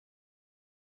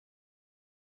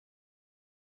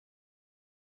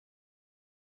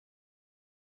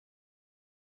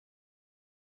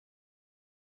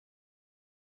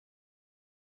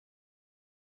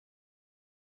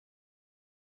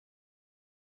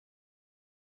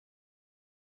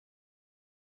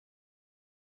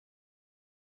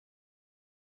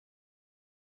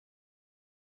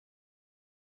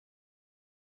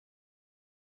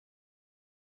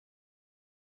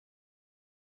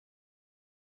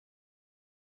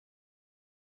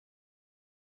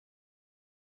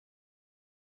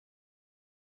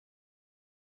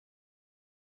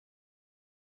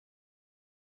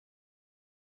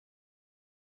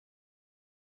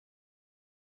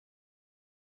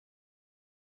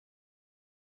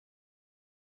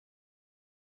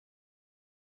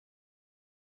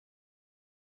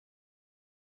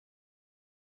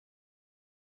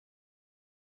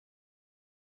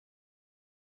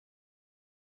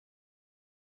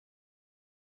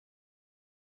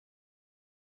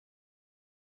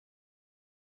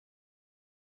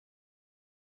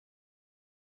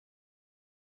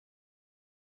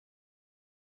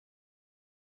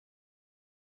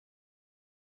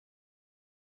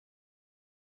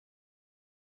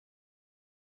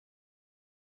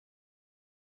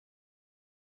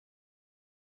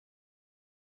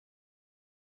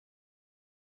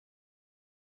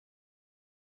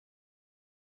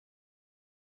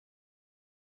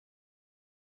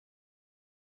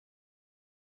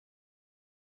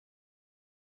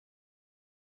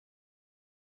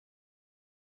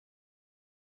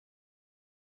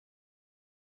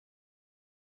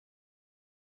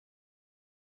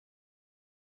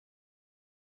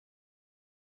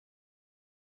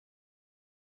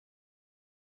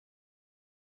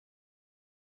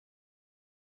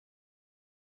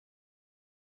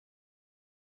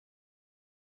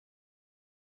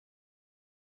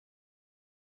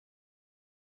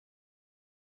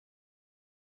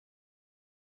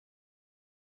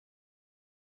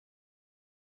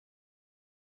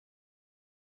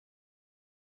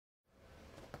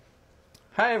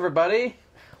Hi everybody,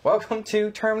 welcome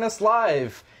to Terminus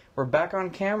Live. We're back on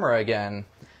camera again.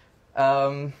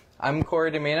 I'm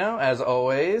Corey Domino, as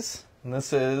always. And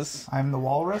this is... I'm the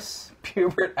Walrus.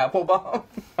 Pubert Applebaum.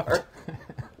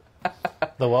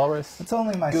 The Walrus? It's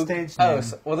only my stage name. Oh,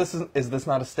 so, well is this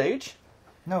not a stage?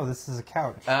 No, this is a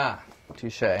couch. Ah,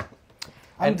 touche.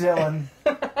 I'm Dylan.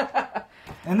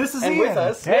 And this is And Ian. with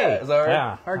us Hey. is our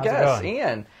How's it guest, going?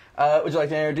 Ian. Would you like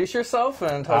to introduce yourself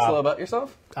and tell us a little about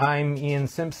yourself? I'm Ian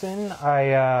Simpson.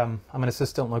 I'm an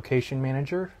assistant location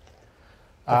manager.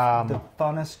 The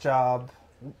funnest job.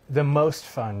 The most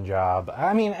fun job.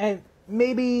 I mean,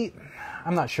 maybe,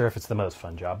 I'm not sure if it's the most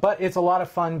fun job, but it's a lot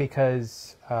of fun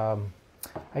because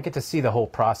I get to see the whole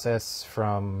process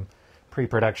from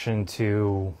pre-production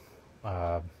to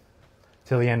the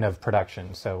end of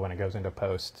production. So when it goes into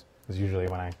post is usually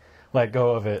when I let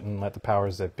go of it and let the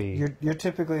powers that be. You're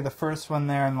typically the first one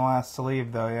there and the last to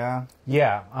leave, though, yeah?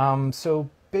 Yeah. So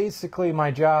basically my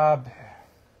job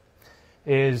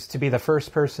is to be the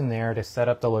first person there to set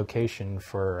up the location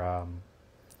for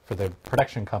the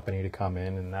production company to come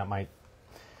in, and that might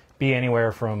be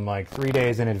anywhere from like 3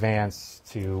 days in advance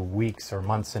to weeks or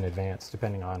months in advance,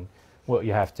 depending on what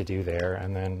you have to do there.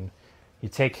 And then you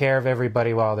take care of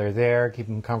everybody while they're there, keep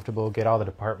them comfortable, get all the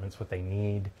departments what they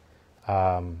need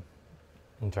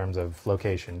in terms of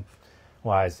location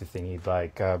wise. If they need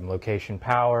like location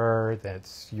power,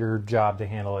 that's your job to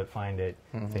handle it, find it.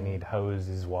 If they need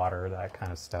hoses, water, that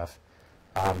kind of stuff.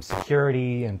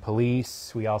 Security and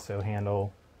police we also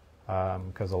handle,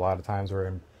 because a lot of times we're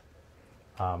in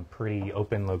pretty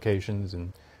open locations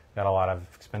and got a lot of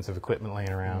expensive equipment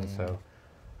laying around. So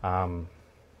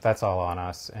that's all on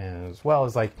us. And as well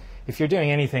as like if you're doing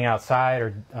anything outside,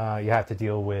 or you have to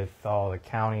deal with all the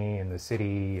county and the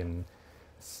city and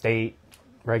state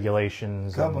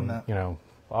regulations, Government. and,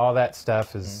 all that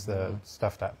stuff is the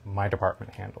stuff that my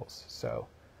department handles. So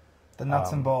The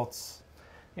nuts and bolts.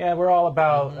 yeah, we're all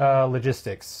about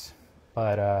logistics,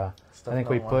 but I think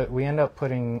Stuff we end up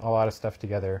putting a lot of stuff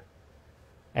together.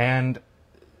 And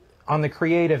on the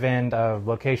creative end,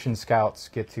 location scouts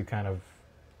get to kind of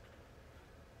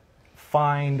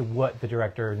find what the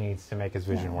director needs to make his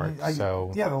vision work.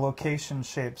 So yeah, the location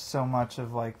shapes so much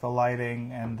of like the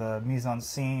lighting and the mise en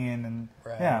scene, and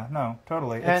Right. yeah, no,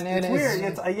 totally. It's, And it's it's- weird.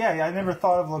 It's yeah, I never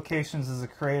thought of locations as a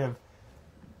creative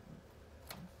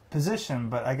position,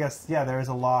 but I guess there is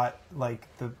a lot. Like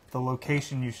the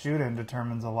location you shoot in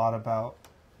determines a lot about.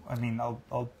 I mean,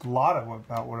 a lot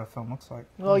about what a film looks like.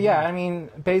 well, yeah, I mean,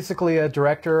 basically a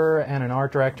director and an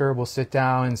art director will sit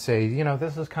down and say,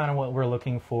 this is kind of what we're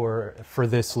looking for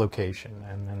this location.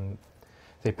 And then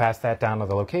they pass that down to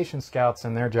the location scouts,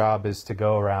 and their job is to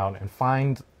go around and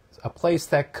find a place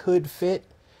that could fit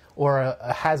or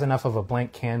has enough of a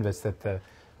blank canvas that the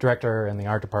director and the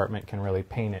art department can really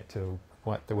paint it to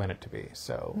what they want it to be.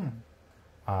 So,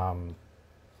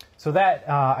 so that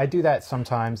I do that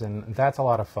sometimes, and that's a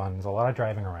lot of fun. There's a lot of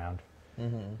driving around,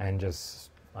 and just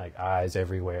like eyes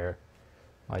everywhere,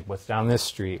 like what's down this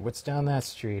street, what's down that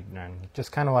street, and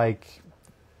just kind of like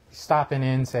stopping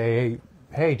in, say,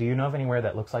 hey, do you know of anywhere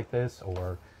that looks like this,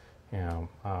 or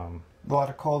A lot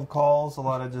of cold calls, a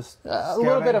lot of just a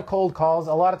little bit of cold calls.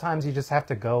 A lot of times you just have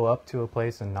to go up to a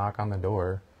place and knock on the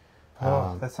door.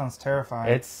 Oh, that sounds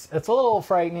terrifying. It's a little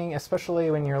frightening, especially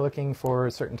when you're looking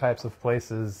for certain types of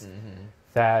places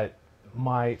that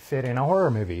might fit in a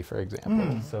horror movie, for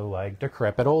example. So like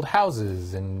decrepit old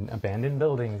houses and abandoned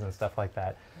buildings and stuff like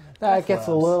that. That gets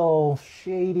a little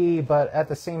shady, but at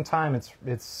the same time,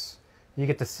 it's you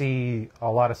get to see a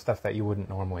lot of stuff that you wouldn't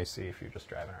normally see if you're just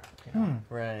driving around,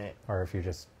 Right. or if you're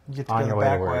just You get to on go your the way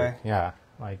to back work. way. Yeah,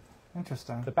 like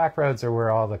Interesting. the back roads are where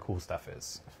all the cool stuff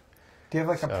is. Do you have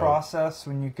like a So- process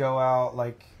when you go out,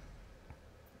 like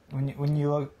when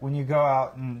you go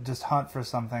out and just hunt for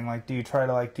something? Like, do you try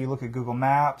to do you look at Google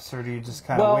Maps, or do you just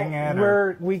kind of wing it?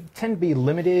 Or? We tend to be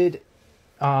limited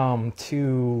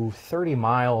to 30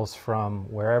 miles from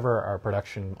wherever our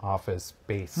production office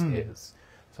base is.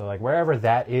 So like wherever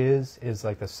that is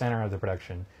like the center of the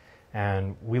production,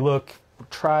 and we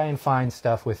try and find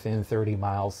stuff within 30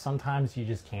 miles. Sometimes you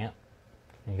just can't.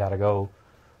 You got to go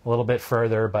a little bit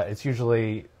further, but it's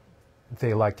usually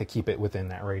they like to keep it within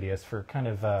that radius for kind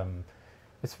of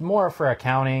it's more for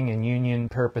accounting and union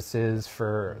purposes,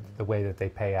 for the way that they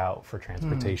pay out for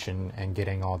transportation and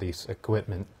getting all these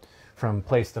equipment from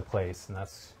place to place. And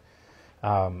that's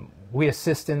we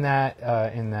assist in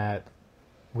that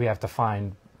we have to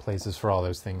find places for all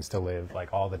those things to live,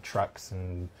 like all the trucks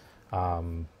and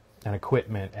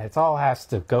equipment. It all has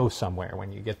to go somewhere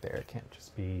when you get there. It can't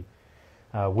just be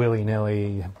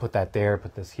willy-nilly, put that there,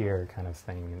 put this here kind of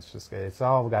thing. It's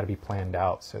all got to be planned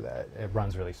out so that it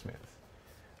runs really smooth.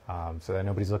 So that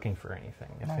nobody's looking for anything.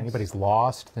 If anybody's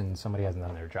lost, then somebody hasn't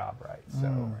done their job right.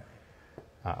 So,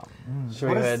 Should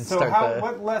we go ahead and start the...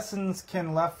 what lessons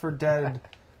can Left 4 Dead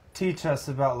teach us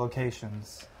about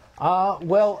locations?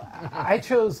 Well, I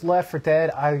chose Left 4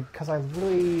 Dead because I'm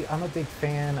a big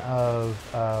fan of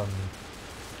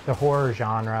the horror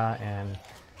genre, and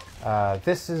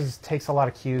this takes a lot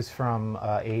of cues from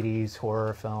 80s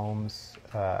horror films,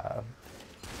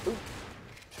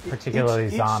 particularly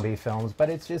zombie films. But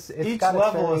each got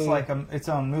level is like its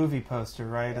own movie poster,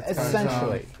 right? It's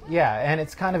essentially, yeah, and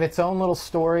it's kind of its own little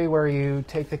story where you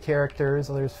take the characters.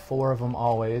 There's 4 of them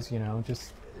always,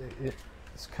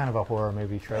 it's kind of a horror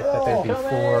movie trope that there'd be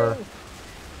 4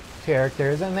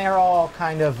 characters, and they're all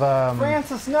kind of.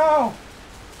 Francis, no.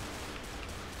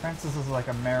 Francis is like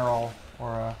a Meryl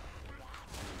or a.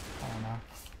 I don't know.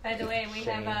 By the way, we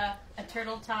have a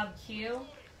Turtle Top Q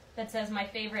that says my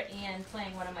favorite Ian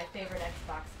playing one of my favorite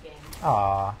Xbox games.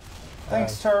 Aw.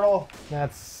 Thanks, Turtle.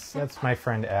 That's my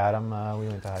friend Adam. We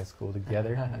went to high school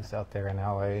together. He's out there in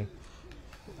LA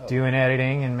doing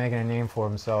editing and making a name for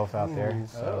himself out there.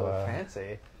 So,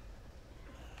 fancy.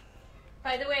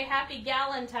 By the way, happy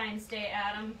Galentine's Day,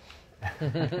 Adam.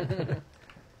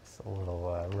 It's a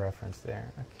little reference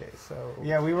there. Okay, so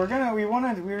yeah, we were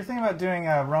thinking about doing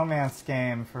a romance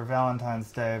game for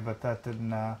Valentine's Day, but that didn't.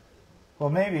 Well,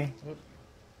 maybe.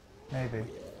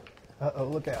 Uh-oh,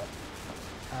 look out.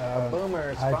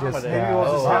 Boomer, maybe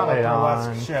we'll just have a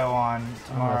burlesque show on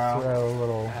tomorrow. I'm gonna throw a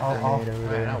little grenade over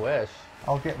there. I wish.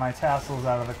 I'll get my tassels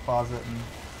out of the closet.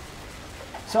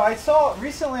 So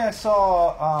recently I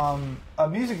saw a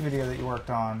music video that you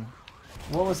worked on.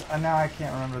 What was, now I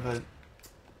can't remember the...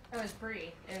 That was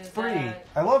Bree. It was Bree.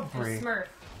 I love Bree. Smurf.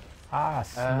 Ah,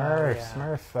 Smurf. Yeah.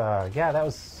 Smurf. Yeah, that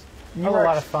was a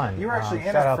lot of fun. You were actually in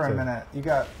it for a minute. You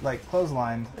got, like,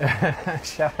 clotheslined.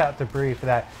 Shout out to Bree for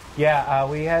that. Yeah,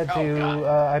 we had to...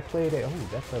 I played it... Oh,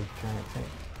 that's a giant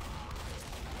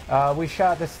thing. We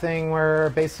shot this thing where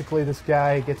basically this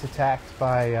guy gets attacked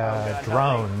by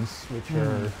drones, which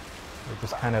are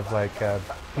just kind of like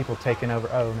people taking over.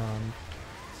 Oh no,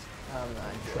 I'm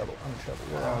in trouble.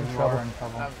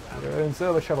 We're in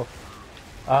so much trouble.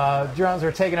 Drones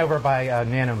were taken over by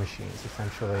nanomachines,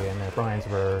 essentially, and their minds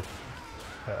were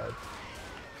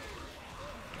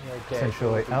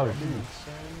essentially... Oh, dude.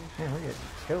 Man, we're getting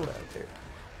killed out there.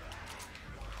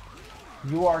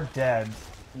 You are dead.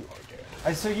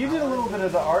 So you did a little bit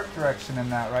of the art direction in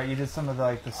that, right? You did some of the,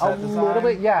 like, the set design? A little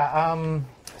bit, yeah.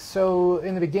 So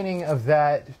in the beginning of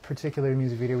that particular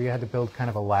music video, we had to build kind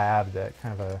of a lab that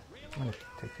kind of a... I'm going to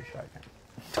take your shotgun.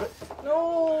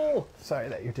 No! Sorry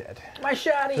that you're dead. My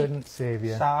shotty! Couldn't save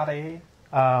you. Shoddy.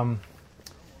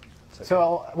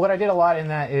 So what I did a lot in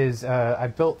that is I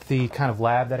built the kind of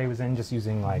lab that I was in just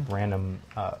using like random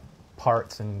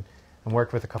parts and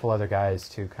worked with a couple other guys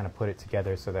to kind of put it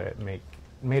together so that it made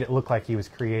it look like he was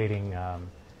creating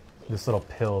this little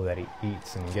pill that he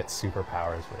eats and gets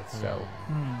superpowers with. So,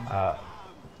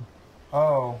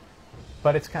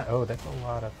 but it's kind of, oh, that's a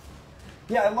lot of...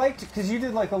 Yeah, I liked, because you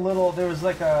did like a little, there was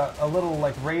like a little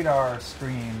like radar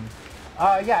screen.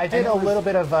 Yeah, I did a little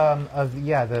bit of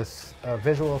this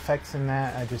visual effects in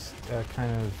that. I just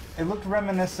kind of... It looked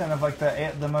reminiscent of like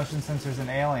the motion sensors in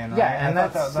Alien, right? Yeah, and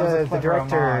that's that was a the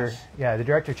director. homage. Yeah, the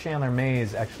director Chandler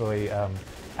Mays actually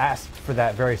asked for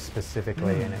that very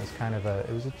specifically, and it was kind of it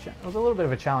was a little bit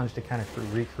of a challenge to kind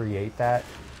of recreate that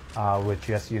with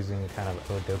just using kind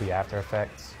of Adobe After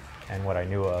Effects and what I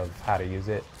knew of how to use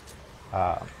it.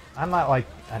 I'm not like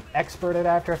an expert at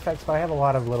After Effects, but I have a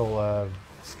lot of little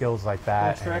skills like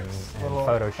that, tricks, and little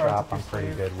Photoshop cards up I'm your pretty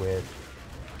sleeve. good with.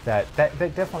 That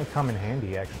definitely come in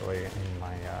handy actually in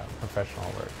my professional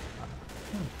work.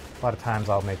 A lot of times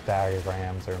I'll make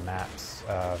diagrams or maps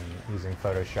using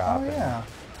Photoshop. Oh, yeah.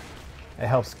 And it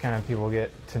helps kind of people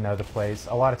get to know the place.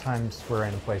 A lot of times we're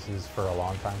in places for a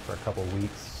long time, for a couple of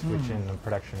weeks, which in the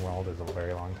production world is a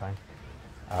very long time.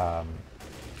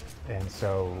 And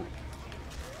so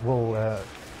we'll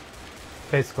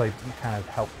basically kind of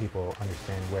help people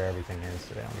understand where everything is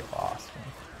so they don't get lost.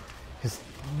 Because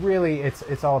really,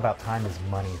 it's all about time is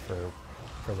money for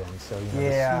them. So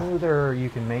the smoother you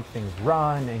can make things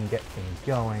run and get things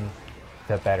going,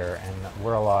 the better. And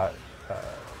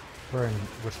we're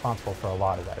responsible for a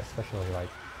lot of that, especially like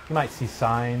you might see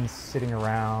signs sitting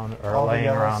around or All the laying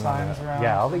yellow around. signs around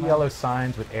all the somewhere. yellow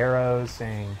signs with arrows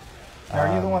saying. Now,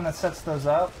 are you the one that sets those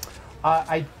up?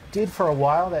 I did for a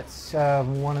while. That's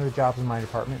one of the jobs in my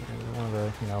department, one of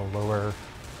the lower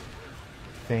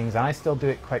things. And I still do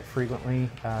it quite frequently,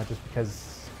 just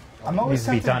because I'm needs always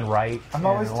to be tempted, done right. I'm and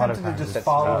always a lot of tempted to times just it's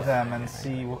follow rough. them and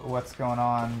see what's going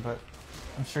on, but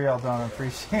I'm sure y'all don't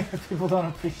appreciate people don't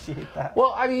appreciate that.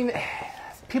 Well, I mean,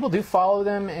 people do follow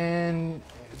them, and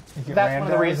You get that's one of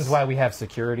the randos. reasons why we have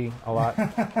security a lot,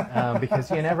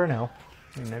 because you never know.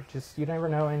 You never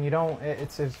know, and you don't.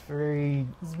 It's a very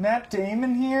Is Matt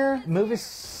Damon here? movie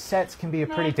sets can be a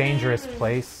pretty dangerous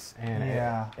place, and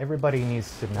Yeah. everybody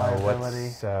needs to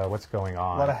know what's going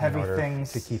on. A lot of in heavy order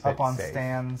things to keep up it on safe.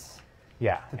 stands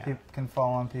Yeah, that yeah. people can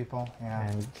fall on people. Yeah.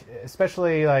 And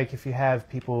especially like if you have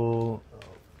people,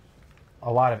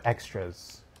 a lot of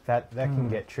extras, that can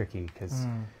get tricky because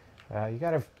you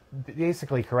got to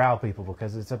basically corral people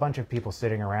because it's a bunch of people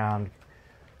sitting around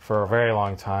for a very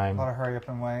long A time. lot of hurry up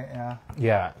and wait. Yeah.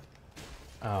 Yeah,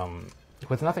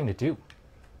 with nothing to do.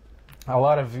 A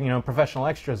lot of professional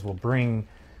extras will bring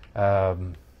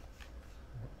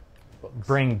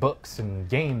books and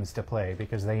games to play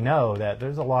because they know that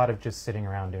there's a lot of just sitting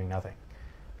around doing nothing.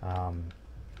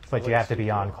 But you have to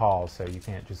be on call, so you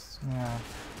can't just Yeah.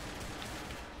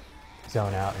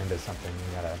 zone out into something.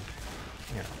 You gotta,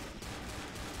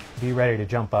 be ready to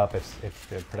jump up if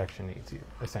the production needs you,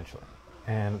 essentially.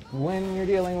 And when you're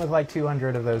dealing with like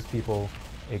 200 of those people,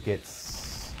 it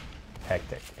gets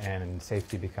hectic, and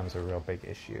safety becomes a real big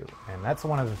issue. And that's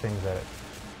one of the things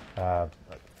that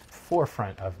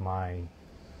forefront of my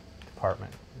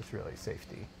department is really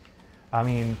safety. I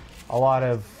mean, a lot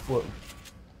of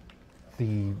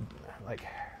in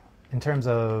terms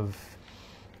of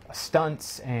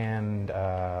stunts and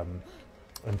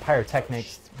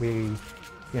pyrotechnics, we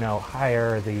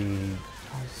hire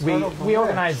we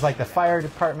organize like the fire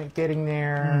department getting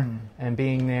there and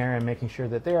being there and making sure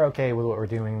that they're okay with what we're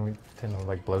doing. We tend to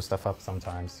like blow stuff up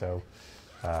sometimes, so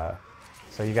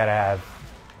you got to have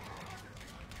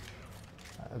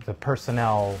the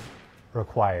personnel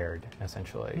required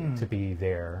essentially to be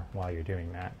there while you're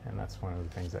doing that, and that's one of the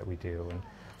things that we do. And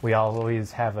we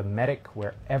always have a medic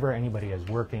wherever anybody is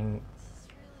working,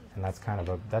 and that's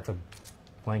that's a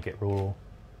blanket rule.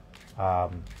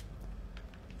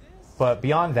 But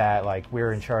beyond that, like,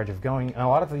 we're in charge of going, and a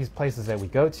lot of these places that we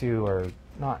go to are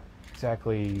not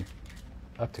exactly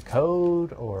up to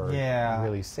code or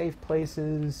really safe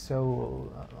places,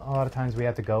 so a lot of times we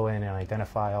have to go in and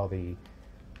identify all the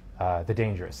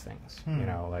dangerous things.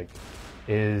 Like,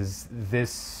 is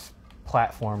this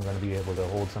platform going to be able to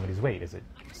hold somebody's weight? Is it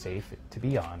safe to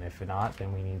be on? If not,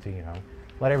 then we need to,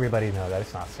 let everybody know that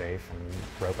it's not safe and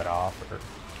rope it off, or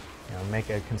make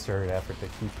a concerted effort to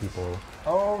keep people.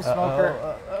 Oh,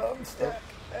 smoker! I'm stuck.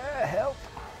 Help!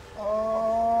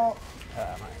 Oh!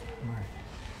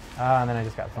 And then I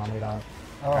just got vomited on.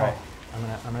 Oh. All right,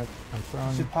 I'm throwing.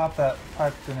 You should pop that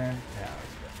pipe grenade. Yeah.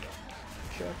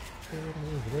 Chuck it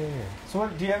over there. So,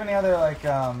 do you have any other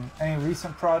any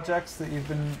recent projects that you've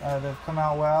been that have come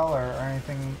out well, or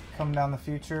anything coming down the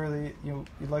future that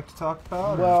you'd like to talk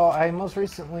about? Well, I most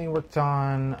recently worked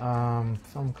on a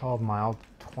film called Mile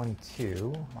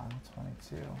 22. Mile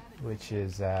 22. Which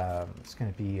is it's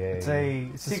going to be It's a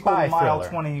sequel spy to Mile thriller.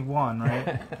 21,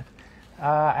 right?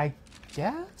 I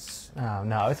guess.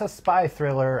 No, it's a spy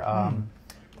thriller.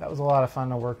 That was a lot of fun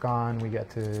to work on. We got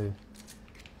to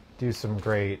do some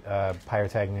great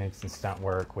pyrotechnics and stunt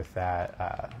work with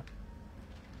that.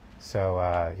 So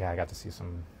I got to see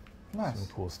some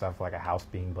cool stuff, like a house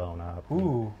being blown up.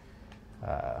 Ooh.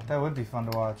 That would be fun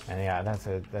to watch. And yeah,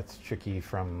 that's tricky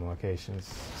from locations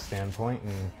standpoint,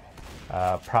 and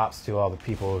props to all the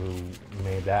people who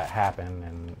made that happen,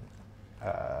 and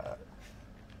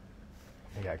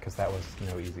because that was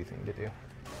no easy thing to do.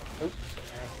 Oops.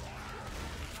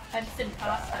 Hudson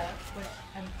Costa, which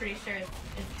I'm pretty sure is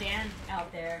Dan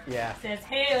out there, Yeah. says,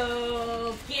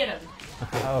 "Hey-o, get him."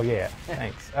 Oh yeah,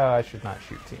 thanks. Oh, I should not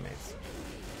shoot teammates.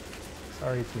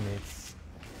 Sorry, teammates.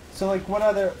 So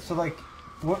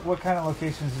what kind of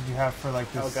locations did you have for this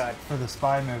for the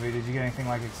spy movie? Did you get anything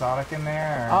exotic in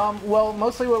there? Or? Well,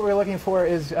 mostly what we're looking for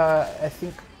is I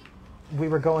think we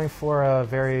were going for a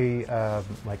very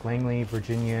Langley,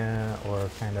 Virginia, or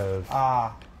kind of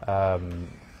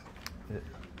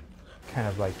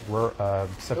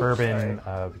suburban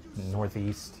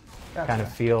northeast kind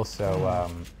of feel. So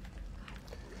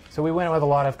so we went with a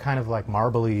lot of kind of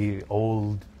marbly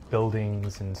old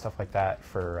buildings and stuff like that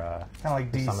for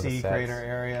kind of some of the DC sets. greater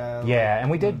area. Yeah, and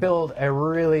we did build a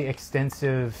really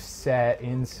extensive set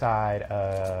inside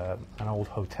an old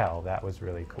hotel. That was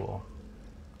really cool.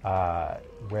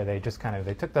 Where they just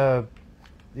they took the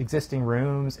existing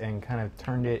rooms and kind of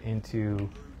turned it into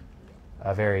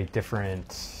a very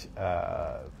different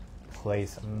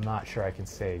place. I'm not sure I can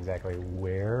say exactly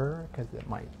where, because it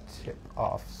might tip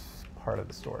off part of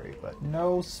the story, but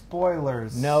No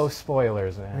spoilers. no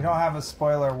spoilers, man. We don't have a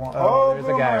spoiler one. Oh, there's a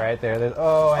guy Boomer. right there. There's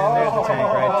the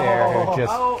tank right there who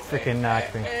just freaking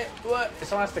knocked me. What?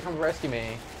 Someone has to come rescue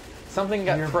me. Something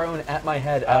got You're- thrown at my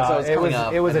head as I was coming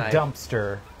up. It was a and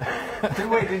dumpster.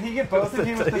 Wait, did he get both of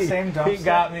you with the same dumpster? He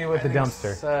got me with the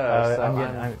dumpster. so.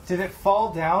 I'm- Did it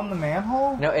fall down the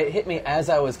manhole? No, it hit me as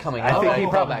I was coming I up. think and he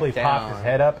I fell probably back popped down. his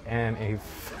head up and he.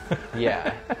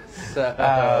 Yeah. So,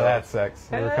 That sucks.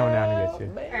 We're coming down to get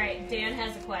you. All right, Dan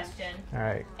has a question. All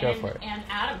right, go and, for it. And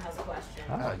Adam has a question.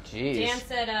 Oh, jeez. Dan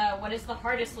said, what is the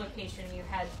hardest location you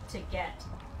had to get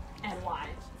and why?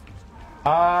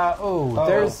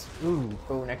 There's. Ooh.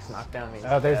 Oh, next knockdown means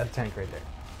Oh, there's death. the tank right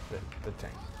there. The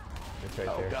tank. It's right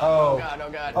Oh, there. God. Oh. Oh, God. Oh,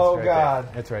 God. Oh, It's right God.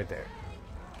 there. It's right there.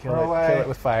 Kill Run it. away. Kill it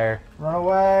with fire. Run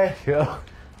away. Kill.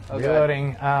 Oh, God.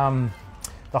 Reloading.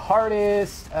 The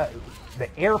hardest.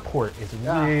 The airport is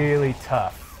really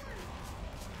tough.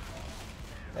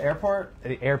 The airport?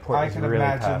 The airport I is can really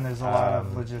imagine tough. there's a lot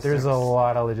of logistics. There's a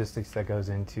lot of logistics that goes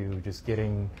into just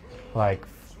getting like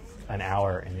an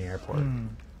hour in the airport.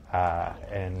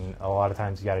 And a lot of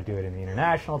times you got to do it in the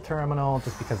international terminal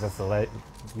just because that's a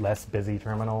less busy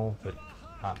terminal, but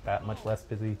not that much less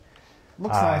busy.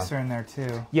 Looks nicer in there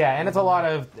too. Yeah, and it's a lot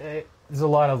of there's a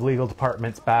lot of legal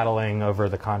departments battling over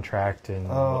the contract and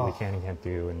what we can and can't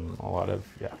do, and a lot of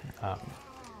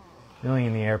milling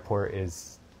in the airport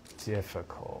is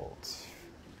difficult.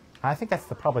 I think that's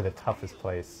probably the toughest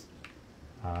place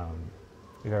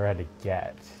we've ever had to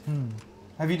get.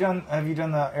 Have you done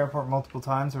the airport multiple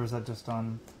times, or is that just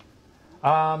on?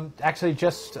 Actually,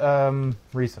 just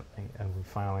recently,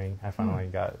 I finally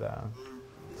got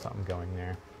something going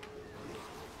there.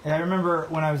 Yeah, I remember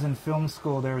when I was in film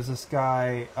school, there was this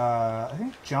guy, I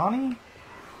think Johnny.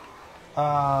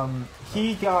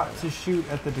 He got to shoot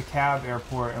at the DeKalb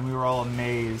airport, and we were all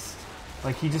amazed.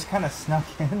 Like, he just kind of snuck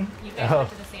in. You guys went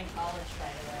to the same college, by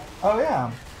the way. Oh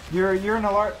yeah, you're an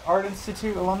art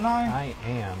institute alumni. I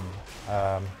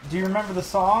am. Do you remember the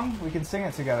song? We can sing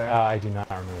it together. I do not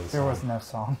remember this. There was no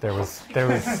song. There was.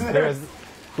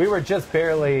 We were just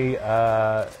barely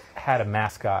had a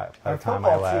mascot by Our the time I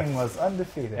football left. team was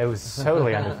undefeated. It was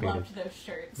totally I undefeated. loved those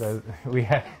shirts.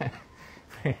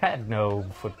 We had no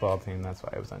football team. That's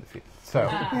why it was undefeated. So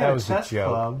Yeah, that was a chess joke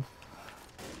club.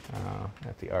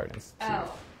 at the Art Institute.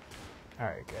 Oh, All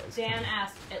right, guys. Dan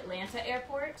asked Atlanta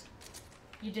Airport.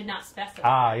 You did not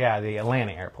specify. Yeah, the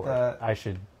Atlanta airport. I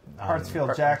should.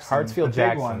 Hartsfield Jackson. Hartsfield the big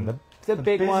Jackson. one. The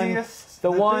big one. busiest- The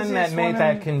one busiest that made one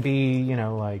that in- can be,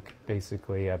 like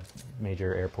basically a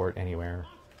major airport anywhere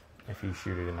if you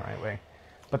shoot it in the right way.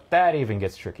 But that even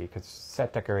gets tricky because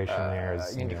set decoration there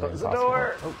is you need to nearly close the impossible.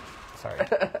 door. Oh, sorry.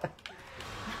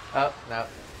 Oh, no.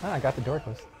 I got the door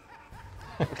closed.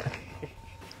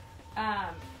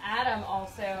 Adam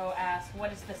also asked,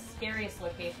 what is the scariest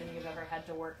location you've ever had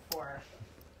to work for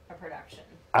a production?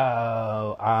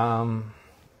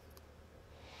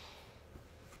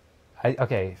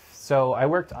 Okay, so I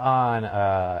worked on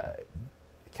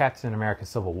Captain America: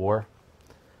 Civil War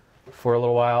for a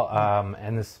little while,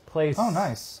 and this place. Oh,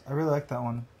 nice. I really like that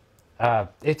one.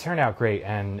 It turned out great,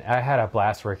 and I had a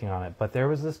blast working on it. But there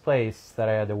was this place that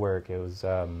I had to work. It was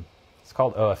it's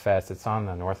called OFS. It's on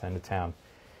the north end of town.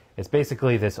 It's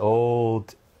basically this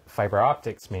old fiber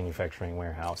optics manufacturing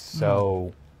warehouse.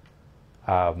 So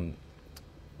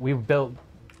we built.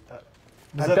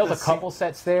 Was I that built the a couple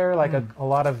sets there. Like a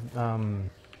lot of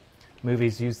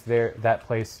movies used that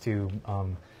place to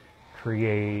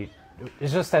create.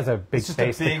 It's just as a big It's just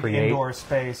space a big to create. indoor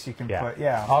space you can put.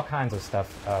 Yeah. All kinds of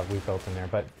stuff we built in there.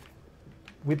 But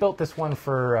we built this one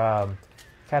for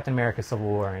Captain America: Civil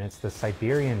War, and it's the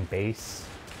Siberian base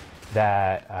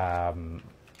that the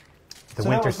So that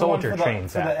Winter was the one Soldier for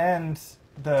trains for at.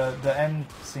 the end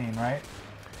scene, right?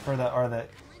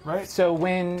 Right? So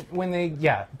when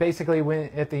basically when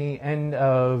at the end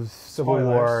of Civil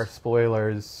War, spoiler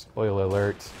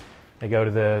alert, they go to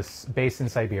the base in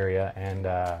Siberia, and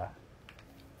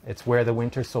it's where the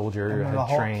Winter Soldier And then had the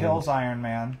Hulk trained. kills Iron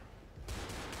Man.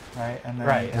 Right? And then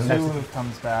Right, and that's- Zulu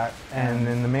comes back. And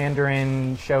then the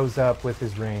Mandarin shows up with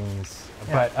his rings,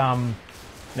 Yeah. but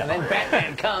no. And then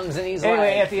Batman comes and he's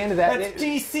Anyway, like, at the end of that, That's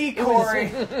DC, Corey!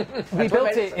 we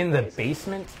built it in the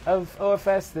basement of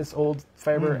OFS, this old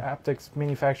fiber optics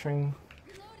manufacturing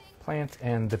plant,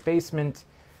 and the basement,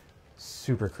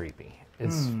 super creepy.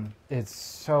 It's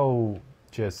so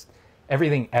just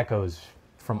everything echoes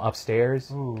from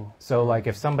upstairs. Ooh. So like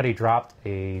if somebody dropped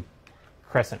a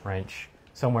crescent wrench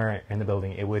somewhere in the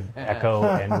building, it would echo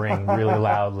and ring really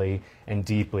loudly and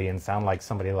deeply and sound like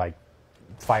somebody like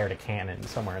fired a cannon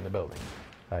somewhere in the building.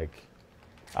 Like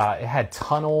It had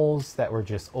tunnels that were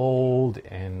just old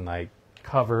and like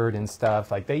covered and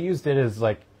stuff. Like they used it as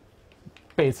like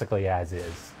basically as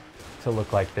is to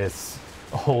look like this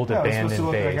old Yeah, it was abandoned supposed to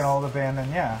look base. like an old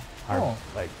abandoned, yeah. Our, Cool.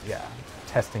 like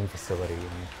testing facility.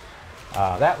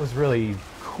 And, that was really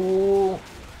cool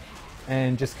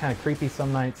and just kind of creepy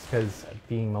some nights because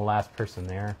being the last person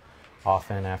there,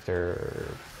 often after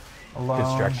Alone,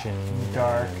 construction, in the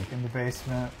dark, and, in the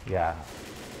basement. yeah,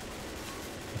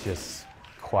 just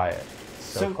quiet,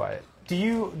 so quiet. Do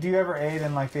you ever aid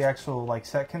in like the actual like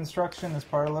set construction as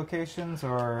part of locations,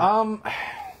 or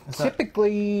is that-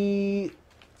 Typically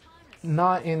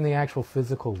not in the actual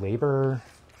physical labor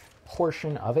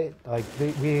portion of it. Like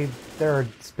there are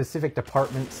specific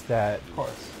departments that of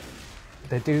course.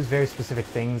 that do very specific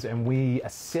things, and we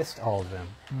assist all of them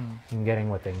in getting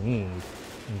what they need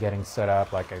and getting set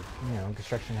up. Like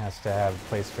construction has to have a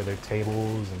place for their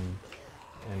tables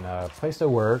and a place to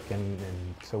work, and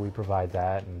so we provide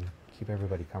that and keep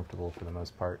everybody comfortable for the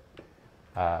most part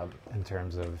in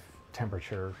terms of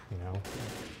temperature,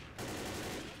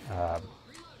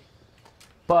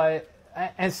 but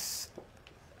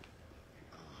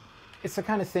it's the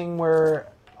kind of thing where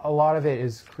a lot of it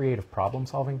is creative problem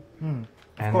solving.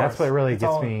 And that's what really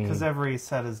gets me. Because every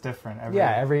set is different.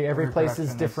 Every place is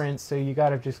production different, so you got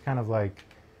to just kind of like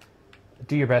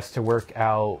do your best to work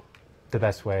out the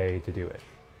best way to do it.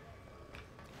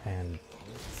 And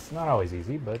it's not always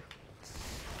easy, but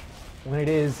when it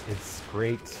is, it's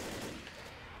great.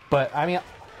 But I mean,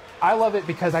 I love it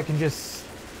because I can just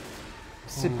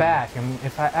sit back, and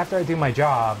after I do my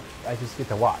job, I just get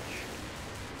to watch.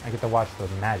 I get to watch the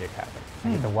magic happen. I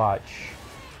get to watch,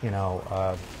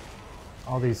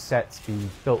 all these sets be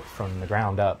built from the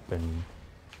ground up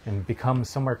and become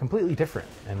somewhere completely different,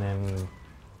 and then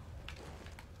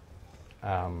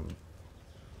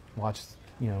watch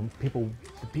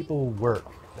people work.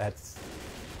 That's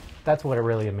what it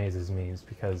really amazes me, is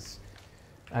because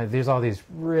there's all these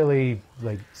really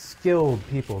like skilled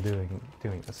people doing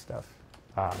this stuff.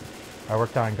 I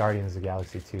worked on Guardians of the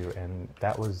Galaxy 2, and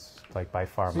that was like by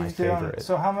far my favorite.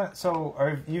 So how much?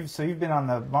 You've been on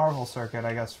the Marvel circuit,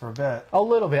 I guess, for a bit. A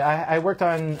little bit. I worked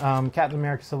on Captain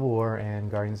America: Civil War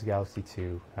and Guardians of the Galaxy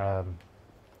 2.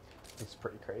 It's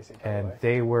pretty crazy. And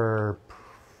they were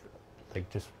like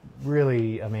just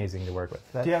really amazing to work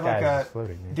with. That Do you have guy's like just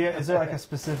floating, man. is there like a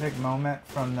specific moment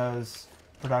from those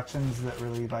productions that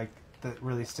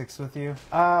really sticks with you?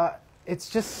 It's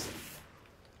just,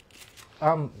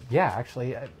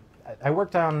 actually, I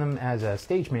worked on them as a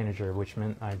stage manager, which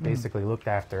meant I basically looked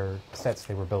after sets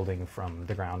they were building from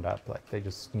the ground up. Like they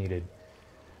just needed,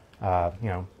 a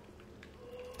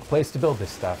place to build this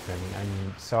stuff,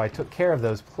 and so I took care of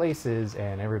those places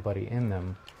and everybody in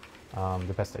them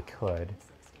the best I could,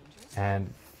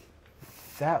 and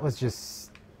that was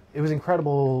it was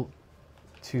incredible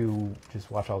to just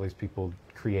watch all these people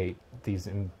create these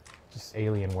just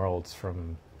alien worlds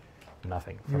from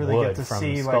nothing. You From really wood, get to from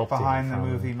see like sculpting, behind the from-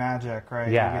 movie magic, right?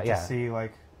 Yeah, you get to see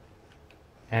like.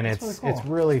 and That's it's really it's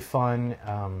cool. really fun,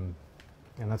 and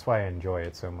that's why I enjoy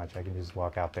it so much. I can just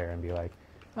walk out there and be like,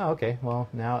 oh, okay, well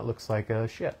now it looks like a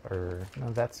ship, or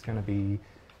that's going to be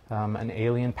an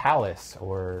alien palace,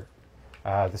 or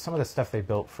some of the stuff they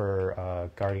built for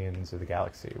Guardians of the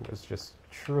Galaxy was just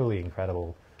truly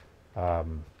incredible,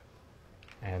 and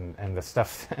the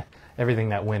stuff, everything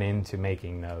that went into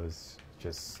making those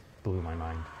just blew my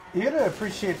mind. You gotta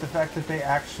appreciate the fact that they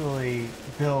actually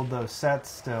build those sets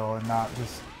still, and not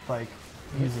just like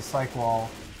use a cyc wall.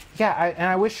 Yeah,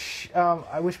 I wish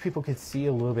people could see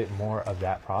a little bit more of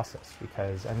that process,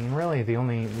 because I mean, really, the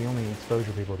only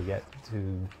exposure people to get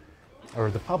to, or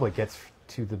the public gets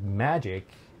to the magic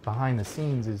behind the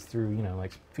scenes is through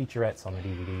like featurettes on the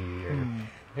DVD or.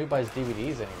 Who buys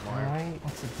DVDs anymore? Right?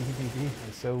 What's a DVD?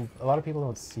 And so a lot of people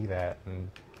don't see that, and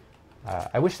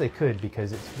I wish they could,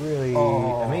 because it's really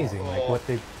amazing, like what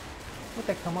they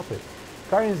come up with.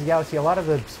 Guardians of the Galaxy, a lot of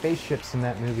the spaceships in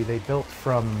that movie they built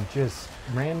from just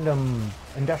random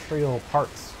industrial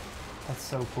parts That's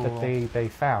so cool. that they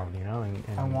found, I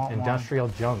want and industrial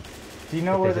junk. Do you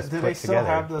know that where? they just Do put they still together.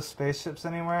 have those spaceships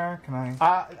anywhere? Can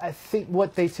I? I think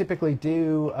what they typically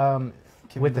do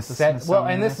Give with it the to set, well,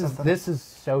 and Smithsonian or this is something? this is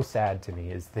so sad to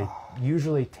me, is they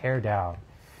usually tear down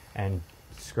and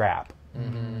scrap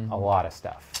a lot of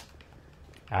stuff,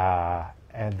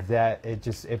 and that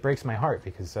it breaks my heart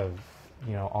because of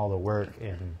all the work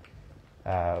and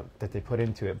that they put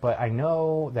into it. But I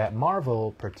know that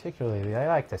Marvel particularly, they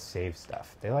like to save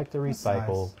stuff. They like to That's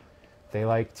recycle. nice. They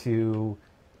like to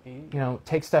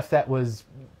take stuff that was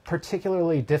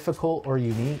particularly difficult or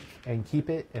unique and keep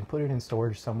it and put it in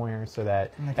storage somewhere so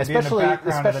that, And it could be in the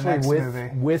background of the next movie.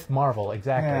 with Marvel,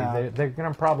 exactly, Yeah. they're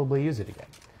going to probably use it again.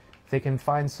 They can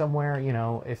find somewhere,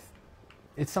 if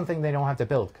it's something they don't have to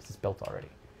build because it's built already.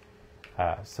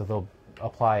 So they'll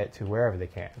apply it to wherever they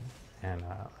can. And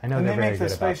I know And they're they very make the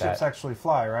good about spaceships that. actually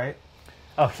fly, right?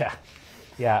 Oh, yeah.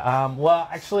 Yeah. Well,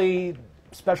 actually,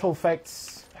 special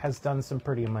effects has done some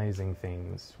pretty amazing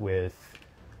things with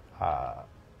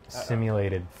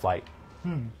simulated flight.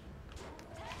 Oh,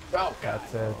 That's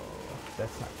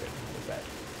not good. What is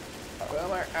that?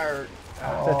 well, our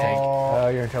It's a tank. Oh,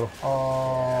 you're in trouble.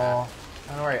 Oh.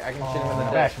 don't worry, I can shoot him in I'm the gonna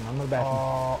dick. bash him. I'm gonna bash him.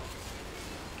 Oh.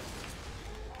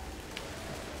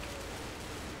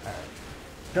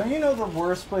 Don't you know the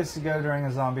worst place to go during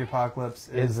a zombie apocalypse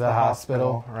Is the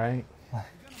hospital, right?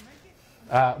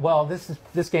 Well,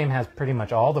 this game has pretty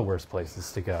much all the worst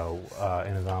places to go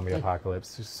in a zombie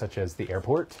apocalypse, such as the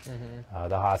airport,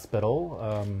 the hospital,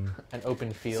 An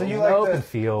open field. So you An like open the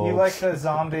field. You like the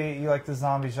zombie. You like the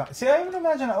zombie genre. See, I would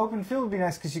imagine an open field would be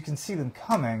nice because you can see them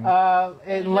coming.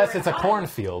 unless it's a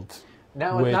cornfield.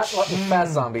 Now, which- not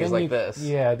fast zombies Then like you- this.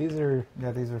 Yeah, these are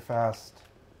Yeah, these are fast.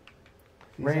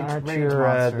 these aren't rage your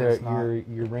monsters,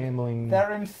 your rambling.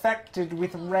 They're infected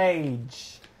with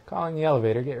rage. Calling the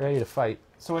elevator. Get ready to fight.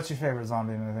 So, what's your favorite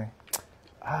zombie movie?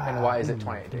 And why is it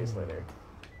 28 days later?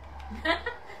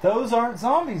 Those aren't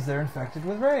zombies. They're infected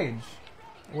with rage.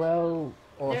 Well,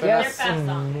 Well, if They're they're, yes fast and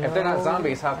zombies. if they're not no.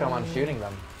 zombies, how come I'm shooting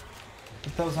them?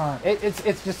 But those aren't. It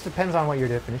just depends on what your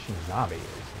definition of zombie is.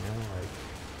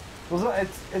 Well,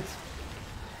 it's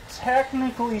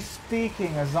technically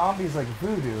speaking, a zombie's like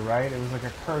voodoo, right? It was like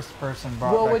a cursed person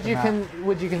brought Well, back would to you that.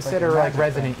 would you consider a like magic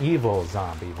Resident thing. Evil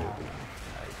zombie movie?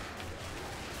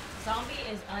 Zombie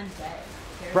is undead.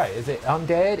 There's- Right? Is it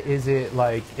undead? Is it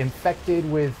like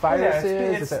infected with Well, yeah, viruses?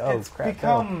 it's, Is it, oh it's crap!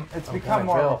 become it's Oh, become boy,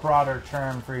 more of Bill. a broader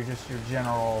term for just your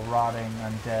general rotting,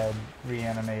 undead,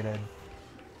 reanimated.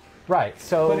 Right.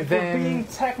 So But if then we're being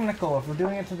technical, if we're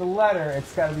doing it to the letter,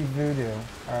 it's got to be voodoo.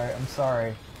 All right, I'm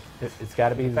sorry. it's got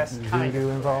to be Best kind voodoo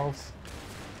of involved.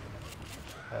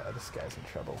 This guy's in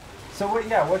trouble. So what?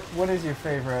 Yeah, what is your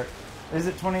favorite? Is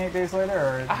it 28 Days Later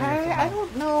or? I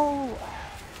don't know.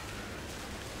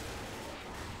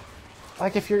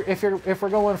 Like if we're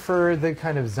going for the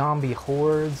kind of zombie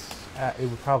hordes, it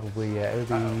would probably it would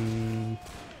be.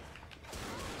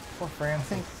 Poor I Francis.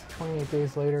 think 28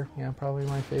 Days Later. Yeah, probably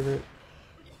my favorite.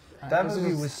 That This movie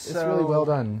is- was it's really so- well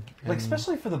done. Like, and-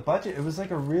 especially for the budget, it was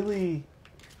like a really,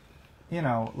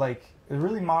 like a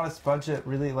really modest budget.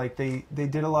 Really, like they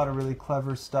did a lot of really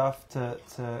clever stuff to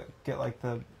get like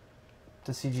the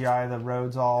CGI the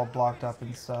roads all blocked up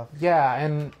and stuff. Yeah,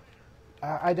 and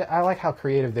I like how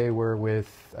creative they were with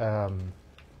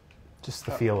just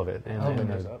the feel of it and, Open and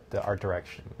those the, up. the art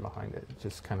direction behind it.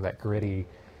 Just kind of that gritty,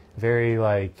 very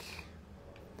like.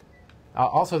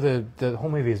 Also, the whole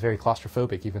movie is very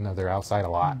claustrophobic, even though they're outside a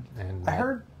lot, and I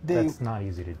heard that's not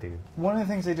easy to do. one of the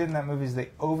things they did in that movie is they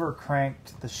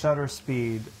overcranked the shutter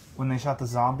speed when they shot the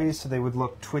zombies, so they would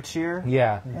look twitchier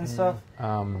Yeah, and stuff.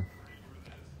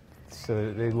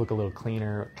 so they look a little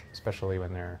cleaner, especially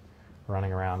when they're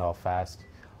running around all fast.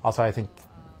 Also, I think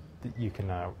that you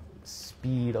can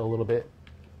speed a little bit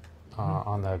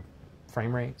on the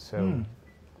frame rate, so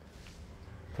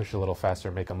push a little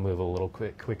faster, make them move a little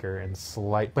quicker and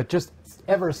slight, but just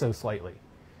ever so slightly,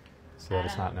 so that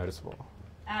it's not noticeable.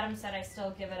 Adam said I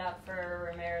still give it up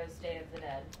for Romero's Day of the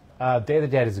Dead. Day of the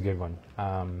Dead is a good one.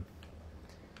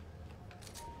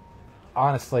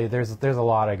 Honestly, there's a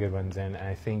lot of good ones, and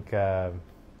I think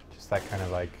just that kind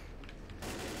of like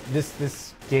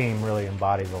this game really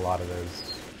embodies a lot of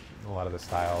the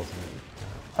styles. And,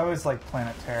 I always liked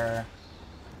Planet Terror.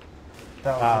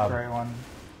 That was a great one.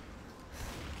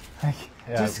 Like,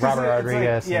 Yeah, 'cause Robert it's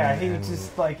Rodriguez Like, yeah, and- he and-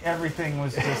 just like everything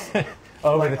was just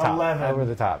over like the top, 11, over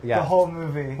the top. Yeah, the whole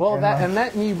movie. Well, and, that like, and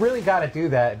that you really got to do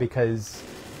that because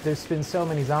there's been so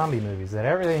many zombie movies that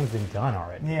everything's been done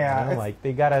already. Yeah, you know? it's- Like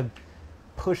they got to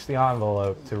push the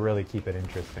envelope to really keep it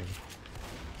interesting.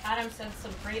 Adam said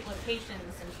some great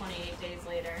locations in 28 Days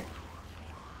Later.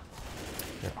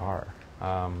 There are.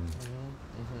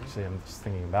 Actually, I'm just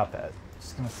thinking about that.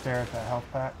 just gonna stare at that health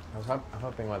pack. I'm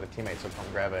hoping one of the teammates will come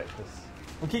grab it. 'Cause-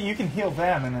 Okay, you can heal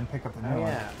them and then pick up the new oh,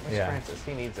 one. yeah. Where's Yeah. Francis?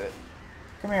 He needs it.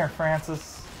 Come here,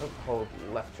 Francis. Oh, hold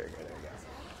left trigger. There we go.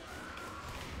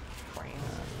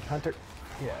 Francis. Hunter.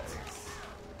 Yes.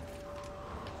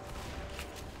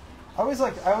 I always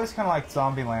kind of liked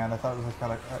Zombieland. I thought it was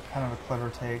kind of a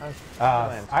clever take.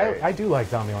 I do like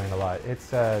Zombieland a lot.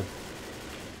 It's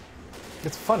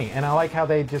it's funny, and I like how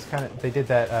they just they did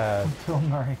that Bill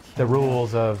Murray. the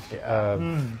rules of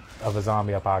a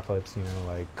zombie apocalypse. You know,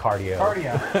 like cardio.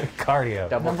 Cardio.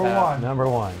 Double Number tap. one. Number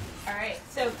one. All right.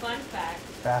 So fun fact: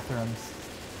 Bathrooms.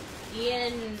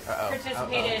 Ian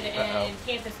participated in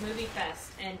Campus Movie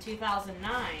Fest in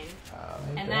 2009,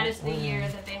 and that is the year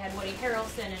that they had Woody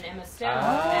Harrelson and Emma Stone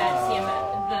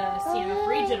at the CMF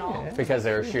Regional Because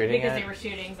they were shooting because it. they were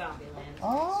shooting Zombieland.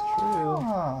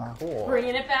 Oh. Cool.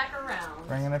 Bringing it back around.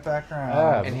 Bringing it back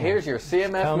around. And here's your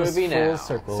CMF Comes movie full now.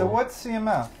 circle. So what's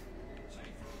CMF?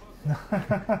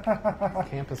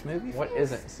 Campus movie? What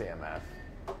isn't CMF?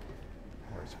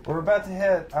 We're about to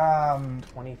hit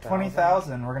 20,000.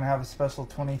 20,000. We're going to have a special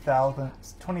 20,000.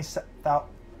 20,000.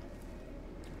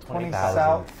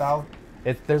 20,000.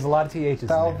 There's a lot of THs in there.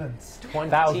 Thousands.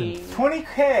 20,000.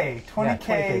 20K. Yeah, 20K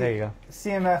there you go.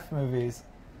 CMF movies.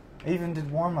 I even did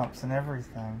warm-ups and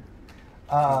everything.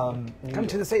 Come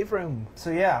to the safe room.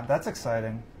 So yeah, that's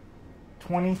exciting.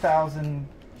 20,000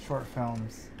 short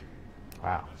films.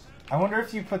 Wow. I wonder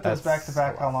if you put those That's back to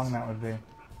back, a how lot. long that would be.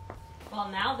 Well,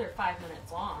 now they're 5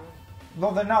 minutes long.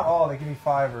 Well, they're not all. They can be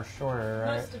 5 or shorter,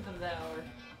 right? Most of them, though, are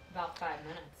about 5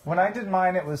 minutes. When I did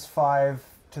mine, it was 5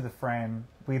 to the frame.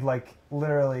 We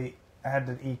literally had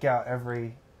to eke out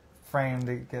every frame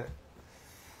to get.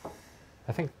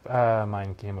 I think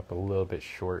mine came up a little bit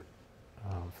short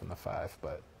from the 5,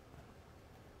 but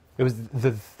it was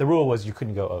the rule was you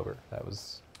couldn't go over. That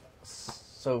was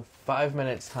So 5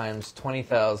 minutes times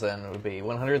 20,000 would be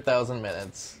 100,000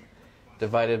 minutes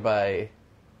divided by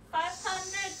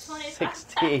 525.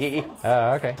 60.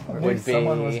 okay. I knew Would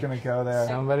someone be- was going to go there.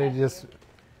 Somebody just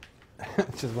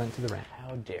went to the rant.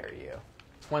 How dare you?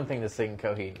 It's one thing to sing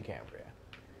Coheed and Cambria.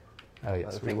 Oh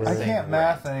yes, I we think were. I Same can't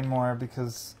math rant. anymore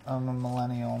because I'm a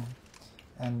millennial,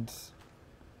 and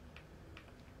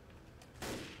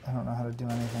I don't know how to do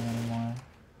anything anymore.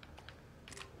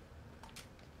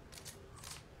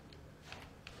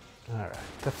 All right,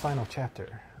 the final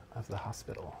chapter of the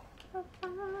hospital.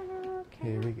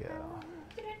 Here we go.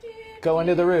 Go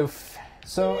into the roof.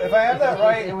 So if I have that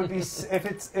right, it would be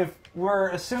if we're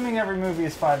assuming every movie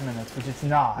is 5 minutes, which it's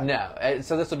not. No,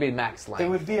 so this would be max length. It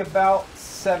would be about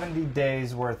 70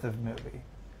 days worth of movie.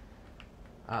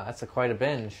 That's quite a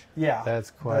binge. Yeah, That's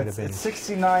quite a binge. It's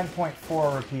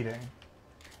 69.4 repeating.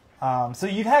 So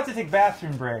you'd have to take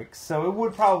bathroom breaks. So it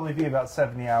would probably be about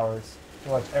 70 hours to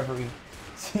watch every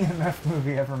CMF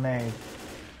movie ever made.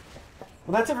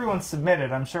 Well, that's everyone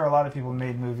submitted. I'm sure a lot of people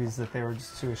made movies that they were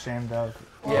just too ashamed of.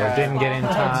 Or Yeah. didn't get in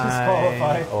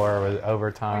Disqualified. time, or was Or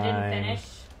overtime. didn't finish.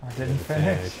 Or didn't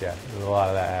finish. Yeah, there's a lot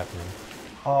of that happening.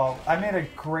 Oh, I made a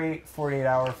great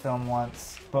 48-hour film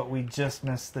once, but we just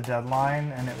missed the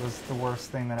deadline, and it was the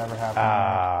worst thing that ever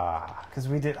happened. Because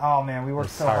we did, oh man, we worked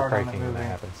It's so hard on the heartbreaking when that movie.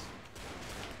 happens.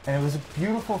 And it was a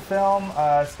beautiful film.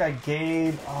 This guy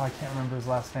Gabe, I can't remember his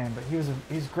last name, but he's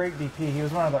a great DP. He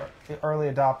was one of the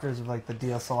early adopters of the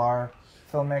DSLR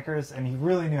filmmakers, and he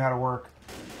really knew how to work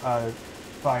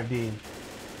 5D.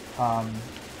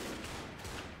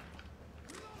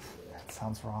 That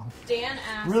sounds wrong. Dan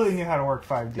asked. Really knew how to work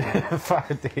 5D.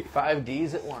 5D. 5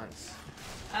 Ds at once.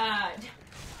 I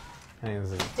think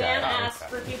this is Dan bad. asked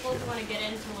for people who want to get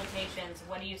into locations.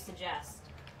 What do you suggest?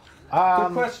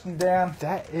 Good question, Dan.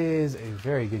 That is a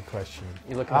very good question.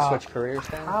 You looking to switch careers,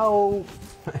 Dan? How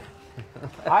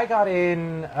I got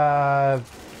in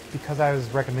because I was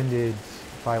recommended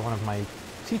by one of my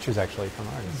teachers, actually, from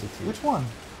our institute. Which one?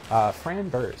 Fran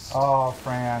Burst. Oh,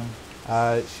 Fran.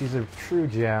 She's a true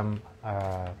gem.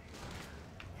 I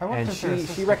worked And with her she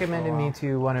assistant recommended for a me while.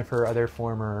 to one of her other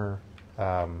former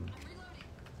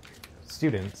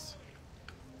students.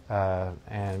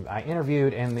 And I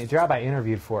interviewed, and the job I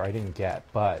interviewed for I didn't get,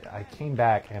 but I came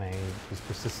back and I was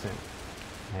persistent,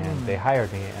 and they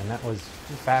hired me, and that was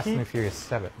Fast and the Furious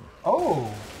 7. Oh,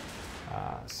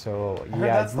 So I heard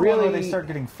yeah, that's the really. one where they start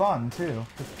getting fun too.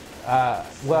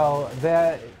 Well,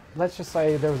 let's just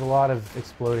say there was a lot of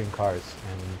exploding cars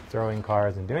and throwing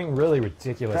cars and doing really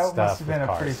ridiculous That stuff must have been with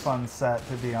a cars. pretty fun set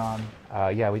to be on.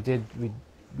 Yeah, we did.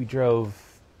 We drove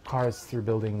cars through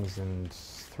buildings and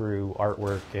through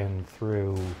artwork and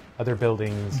through other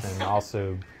buildings, and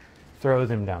also throw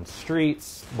them down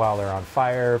streets while they're on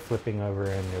fire, flipping over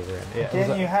and over. And yeah, it was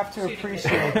Again, a- you have to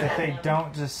appreciate that they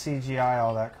don't just CGI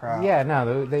all that crap. yeah,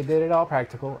 no, they did it all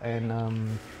practical,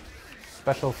 and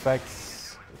special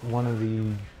effects. One of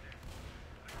the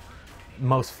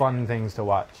most fun things to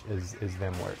watch is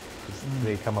them work. 'Cause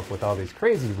they come up with all these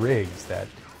crazy rigs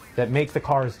that make the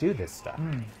cars do this stuff.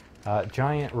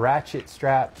 Giant ratchet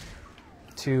strap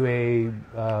to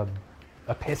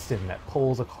a piston that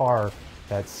pulls a car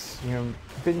that's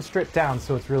been stripped down,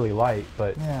 so it's really light,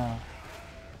 but Yeah.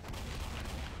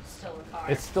 Still a car.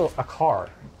 it's still a car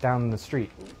down the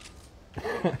street.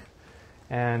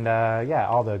 And yeah,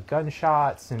 all the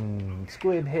gunshots and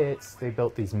squib hits. They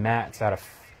built these mats out of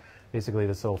basically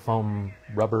this little foam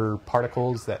rubber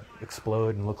particles that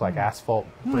explode and look like asphalt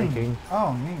breaking.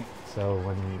 Oh, neat. So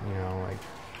when like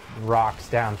rocks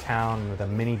downtown with a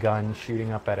minigun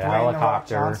shooting up at a Dwayne The Rock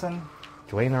helicopter. Johnson.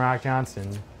 Dwayne The Rock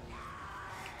Johnson.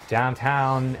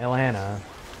 Downtown Atlanta,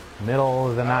 middle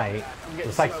of the night.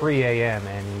 It's like 3 a.m.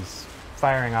 and he's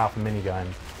firing off a minigun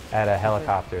at a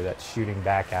helicopter that's shooting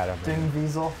back at him. Vin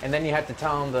Diesel. And then you have to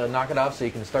tell him to knock it off so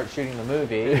you can start shooting the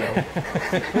movie.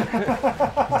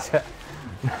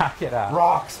 Knock it out.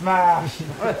 Rock smash.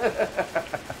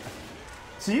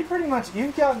 So you've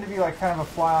gotten to be like kind of a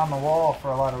fly on the wall for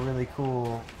a lot of really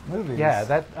cool movies. Yeah,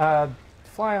 that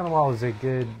fly on the wall is a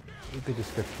good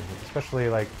description, especially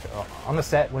like on the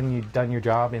set when you've done your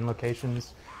job in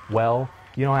locations well.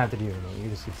 You don't have to do anything; you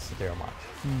just have to sit there and watch.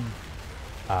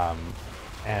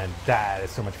 And that is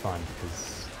so much fun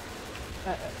because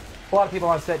a lot of people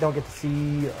on set don't get to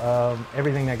see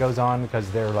everything that goes on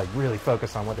because they're like really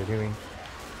focused on what they're doing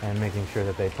and making sure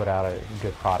that they put out a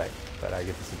good product. But I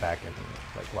get to sit back and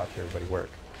like watch everybody work.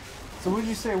 So would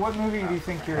you say, what movie do you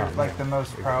think you're like the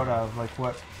most proud of?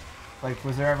 Like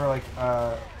was there ever like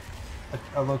a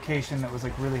location that was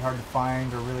like really hard to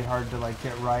find or really hard to like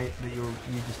get right that you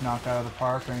just knocked out of the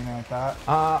park or anything like that?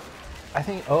 I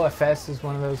think OFS is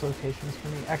one of those locations for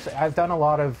me. Actually, I've done a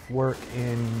lot of work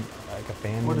in like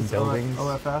abandoned buildings.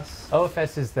 OFS?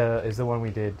 OFS is the one we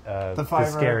did. The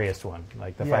scariest one,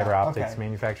 like the fiber optics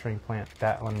manufacturing plant.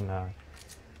 That one.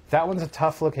 That one's a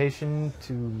tough location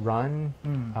to run.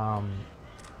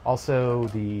 Also,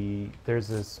 there's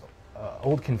this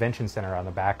old convention center on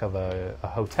the back of a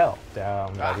hotel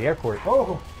down by the airport.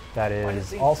 Oh, that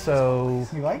is also.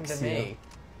 He likes you.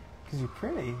 Because you're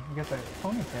pretty. You got that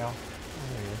ponytail.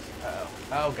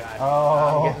 Oh God.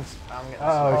 Oh. I'm getting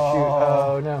Oh shoot!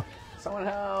 Oh no! Someone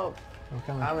help! I'm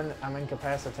coming. I'm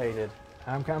incapacitated.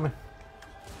 I'm coming.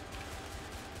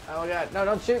 Oh God! No!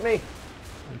 Don't shoot me!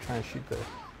 I'm trying to shoot the.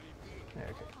 There,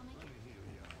 okay.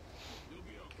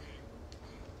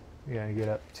 We gotta get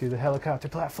up to the helicopter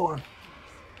platform.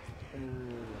 Have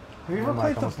you ever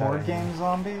played the board game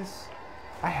Zombies?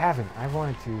 I haven't. I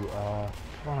wanted to.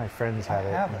 One of my friends had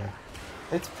it.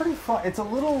 It's pretty fun. It's a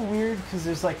little weird because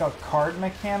there's like a card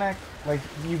mechanic. Like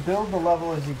you build the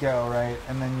level as you go, right?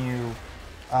 And then you,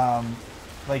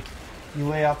 you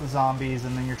lay out the zombies,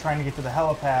 and then you're trying to get to the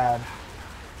helipad.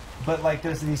 But like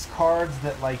there's these cards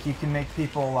that like you can make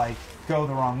people like go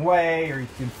the wrong way, or you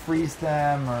can freeze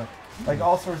them, or like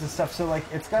all sorts of stuff. So like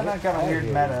it's got a weird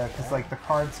meta because like the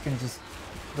cards can just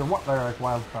they're like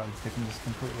wild cards. They can just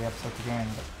completely upset the game.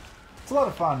 But it's a lot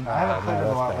of fun. I haven't played it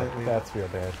a lot lately. That's real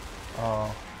bad.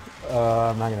 Oh.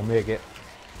 I'm not gonna make it.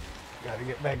 Gotta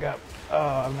get back up.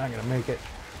 Oh, I'm not gonna make it.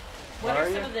 What are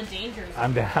some of the dangers?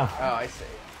 I'm down. Oh, I see.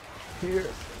 Here.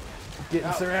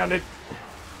 Getting surrounded.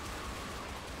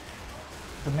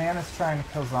 The man is trying to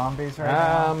kill zombies right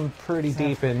now. I'm pretty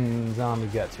deep in zombie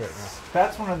guts right now.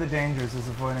 That's one of the dangers, is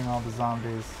avoiding all the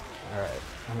zombies. Alright.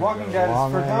 Walking Dead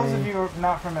is, for those of you who are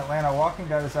not from Atlanta, Walking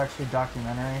Dead is actually a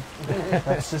documentary.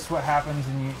 That's just what happens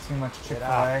when you eat too much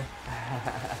Chick-fil-A.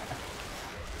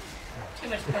 Too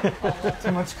much Coca-Cola.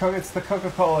 Too much Coke. It's the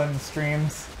Coca-Cola in the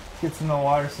streams. Gets in the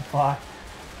water supply.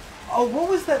 Oh, what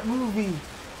was that movie?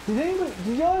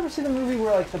 Did y'all ever see the movie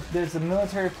where like there's a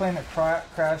military plane that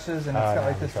crashes and it's got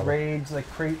like this rage, like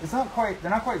crazy? It's not quite.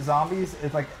 They're not quite zombies.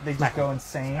 It's like they just go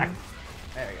insane.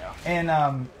 There you go.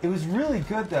 And it was really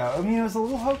good though. I mean, it was a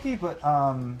little hokey, but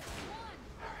oh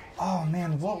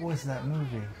man, what was that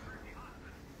movie?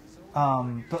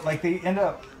 But like they end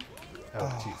up. Oh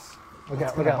jeez. Look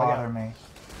out! Bother me.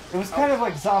 It was kind of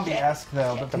like zombie-esque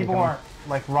though, but people weren't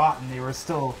like rotten. They were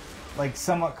still like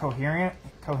somewhat coherent.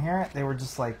 They were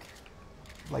just like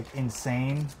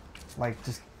insane. Like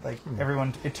just like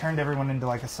everyone. It turned everyone into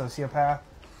like a sociopath.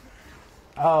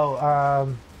 Oh,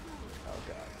 oh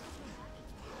god.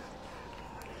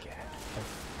 Yeah,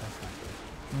 that's not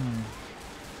good.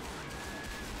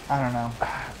 I don't know.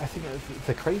 I think it was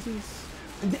The Crazies.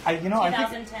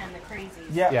 2010, The Crazies.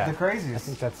 Yeah, The Crazies. I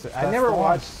think that's I never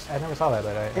saw that,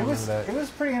 but it was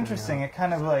pretty interesting. It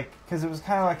kind of like because it was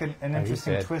kind of like an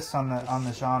interesting twist on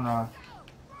the genre.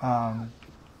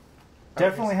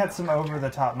 Definitely had some over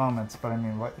the top moments, but I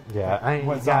mean, what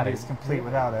zombie is complete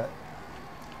without it?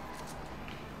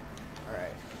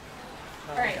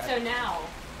 All right. So now.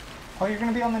 Oh, you're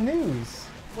going to be on the news.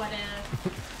 What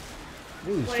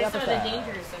News, are some of the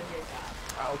dangers of your job?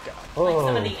 Oh god. Like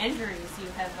some of the injuries you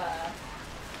have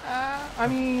I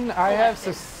mean, I have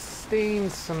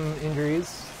sustained some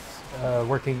injuries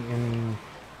working in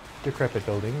decrepit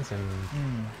buildings, and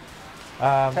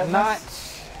not.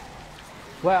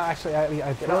 Well, actually,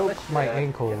 I broke my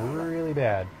ankle really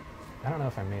bad. I don't know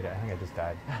if I made it. I think I just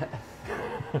died.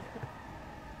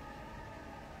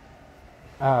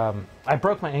 I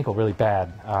broke my ankle really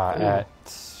bad at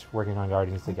working on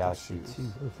Guardians of the Galaxy 2.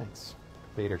 Oh, thanks.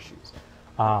 Vader shoes.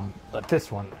 But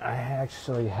this one, I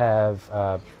actually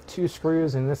have 2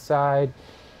 screws in this side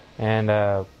and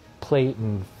a plate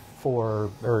and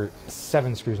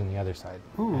 7 screws on the other side.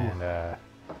 Ooh.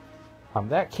 And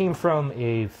that came from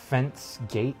a fence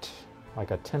gate,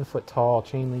 like a 10-foot tall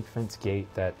chain link fence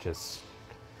gate that just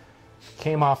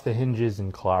came off the hinges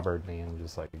and clobbered me and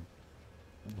just like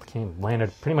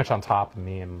landed pretty much on top of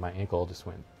me, and my ankle just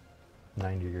went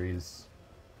 90 degrees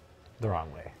the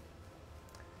wrong way.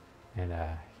 And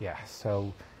yeah,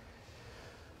 so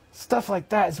stuff like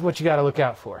that is what you got to look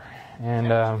out for.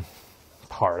 And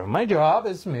part of my job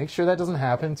is to make sure that doesn't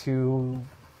happen to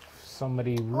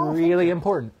somebody really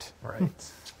important.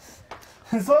 Right.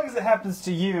 As long as it happens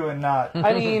to you and not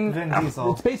I mean, Vin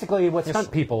Diesel. it's basically what stunt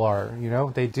people are, you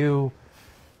know? They do...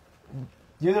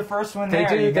 You're the first one They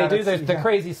there. do the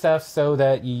crazy stuff so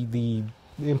that the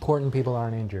important people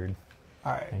aren't injured.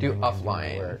 All right. Do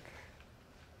offline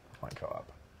co-op.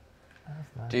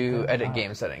 Do edit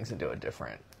game settings and do a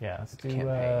different. Yeah, let's do...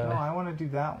 campaign. No, I want to do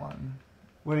that one.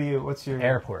 What's your...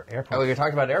 Airport. Oh, you're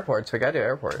talking about airports. We gotta do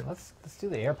airport. Let's do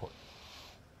the airport.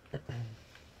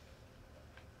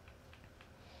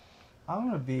 I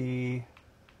want to be...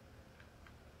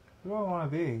 Who do I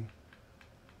want to be?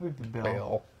 We'd be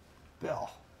Bill. Bill.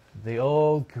 The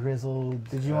old grizzled...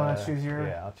 Did you want to choose your...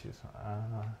 Yeah, I'll choose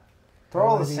one. They're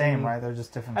all the same, right? They're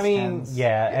just different skins.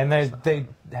 Yeah, and they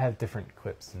have different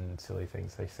quips and silly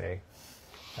things they say.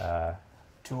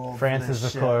 Too old Francis, for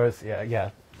this of course, yeah.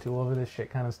 Too old for this shit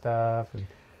kind of stuff. And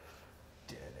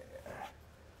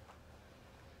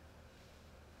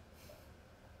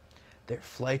Their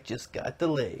flight just got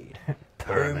delayed.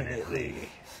 Permanently.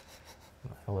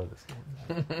 I love this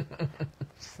game.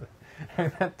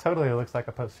 That totally looks like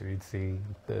a poster you'd see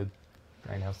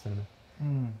right now cinema.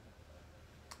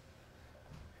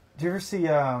 Do you ever see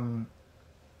Hobo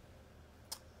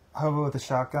with a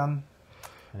Shotgun?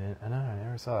 I know, I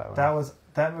never saw that one.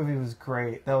 That movie was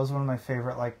great. That was one of my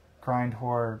favorite like grind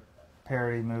horror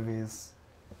parody movies.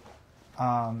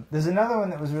 There's another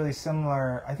one that was really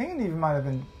similar. I think it even might have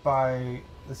been by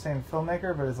the same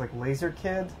filmmaker, but it's like Laser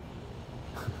Kid,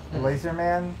 Laser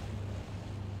Man.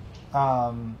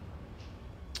 Was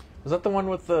that the one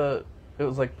with it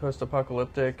was like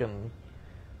post-apocalyptic and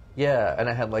yeah, and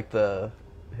I had like the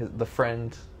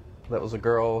friend that was a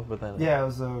girl, but then yeah, it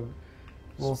was a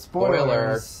well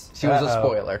spoiler. She was a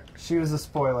spoiler. She was a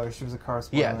spoiler. She was a car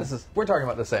spoiler. Yeah, we're talking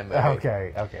about the same movie.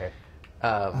 Okay.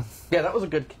 Yeah, that was a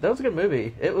good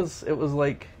movie. It was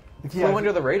like flew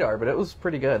under the radar, but it was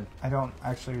pretty good. I don't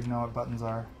actually know what buttons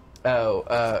are.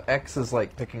 Oh, X is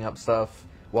like picking up stuff.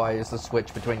 Y is the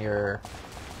switch between your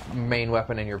main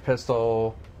weapon and your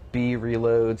pistol. B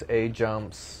reloads. A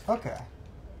jumps. Okay.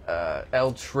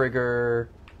 L trigger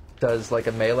does like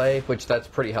a melee, which that's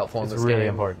pretty helpful in this game. It's really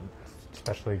important,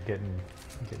 especially getting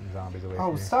zombies away from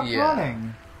you. Oh, stop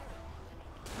running!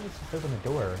 Let's just open the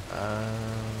door.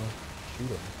 Shoot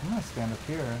him. I'm gonna stand up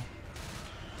here.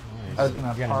 I was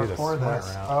gonna do the parkour smart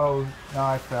this. route. Oh, no,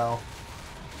 I fell.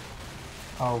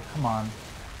 Oh, come on.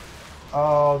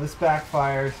 Oh, this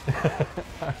backfired.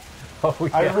 Oh,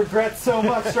 yeah. I regret so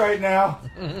much right now.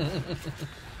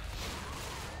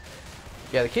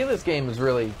 Yeah, the key to this game is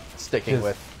really sticking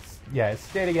with. Yeah,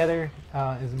 stay together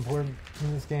is important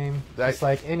in this game. Just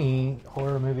like any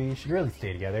horror movie, you should really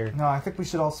stay together. No, I think we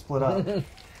should all split up.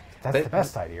 That's the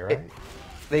best idea, right?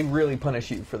 They really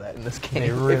punish you for that in this game.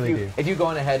 They really do. If you go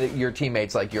on ahead, your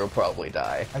teammates you'll probably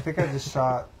die. I think I just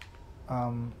shot.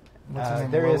 What's his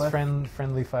name? There is Lilith?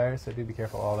 friendly fire, so do be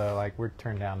careful. Although, like, we're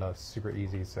turned down to super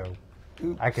easy, so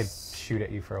Oops. I could shoot at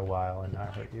you for a while and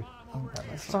not hurt you.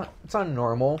 It's on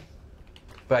normal,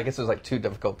 but I guess there's like 2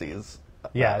 difficulties.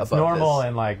 Yeah, it's above normal this.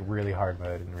 and like really hard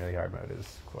mode, and really hard mode is,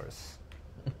 of course,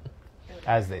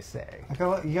 as they say. You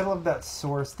gotta love that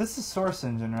Source. This is Source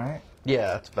Engine, right?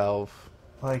 Yeah, it's Valve.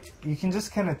 Like, you can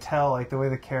just kind of tell, like, the way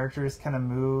the characters kind of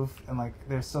move, and, like,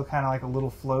 they're still kind of, like, a little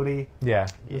floaty. Yeah,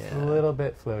 just a little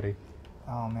bit floaty.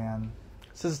 Oh, man.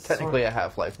 This is technically a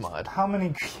Half-Life mod. How many...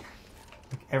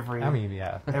 like, every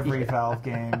Yeah. Valve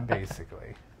game.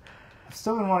 Basically. I've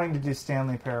still been wanting to do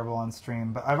Stanley Parable on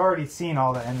stream, but I've already seen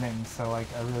all the endings, so, like,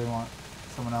 I really want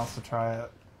someone else to try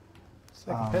it.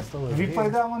 Second pistol. Have you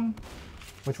played that one?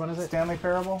 Which one is it? Stanley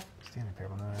Parable? Stanley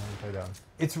Parable. No, I haven't I don't.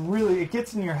 It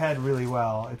gets in your head really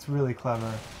well. It's really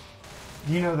clever.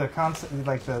 You know the concept,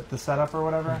 like the setup or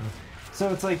whatever? Mm-hmm.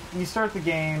 So it's like, you start the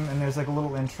game, and there's like a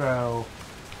little intro,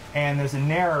 and there's a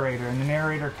narrator, and the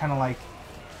narrator kind of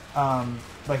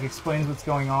like explains what's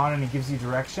going on, and he gives you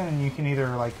direction, and you can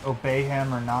either like obey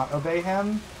him or not obey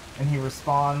him, and he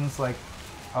responds like,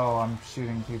 "Oh, I'm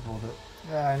shooting people that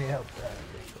Yeah, I need help.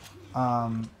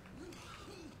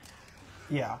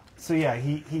 Yeah. So yeah,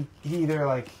 he either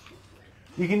like,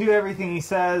 you can do everything he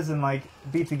says and like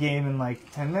beat the game in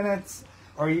like 10 minutes,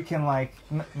 or you can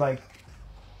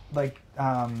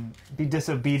be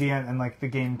disobedient, and like the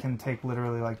game can take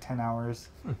literally like 10 hours,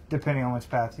 depending on which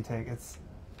path you take. It's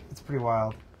pretty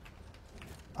wild.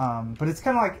 But it's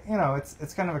kind of like, you know,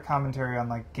 it's kind of a commentary on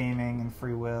like gaming and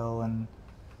free will, and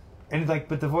like,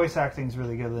 but the voice acting's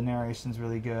really good, the narration's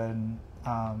really good, and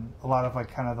a lot of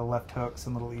like kind of the left hooks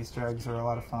and little Easter eggs are a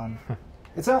lot of fun.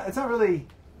 It's not really,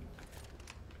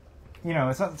 you know,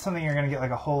 it's not something you're gonna get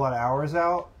like a whole lot of hours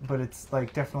out, but it's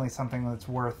like definitely something that's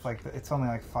worth, like, it's only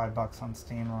like $5 on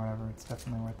Steam or whatever. It's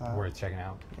definitely worth that. Worth checking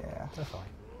out. Yeah, Definitely.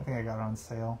 I think I got it on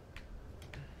sale.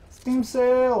 Steam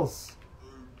sales.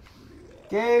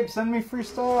 Gabe, send me free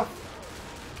stuff.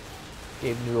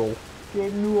 Gabe Newell.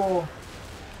 Gabe Newell.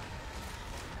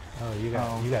 Oh, you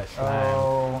got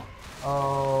slime.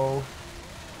 Oh.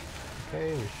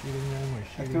 Okay, we're shooting them.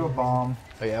 I threw a bomb.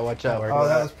 Oh yeah, watch out. Oh,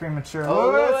 that was premature.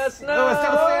 Oh, Lewis, no! Lewis,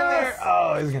 don't stand there.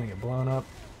 Oh, he's gonna get blown up.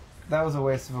 That was a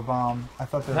waste of a bomb. I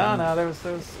thought there was... No, there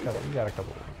was you got a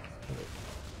couple.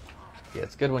 Yeah,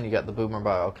 it's good when you got the boomer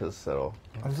bile, because it'll.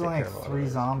 There's take only care of like all 3 of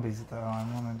it. zombies though. I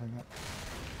wanted to get...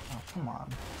 Oh, come on.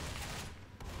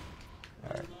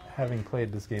 Alright, having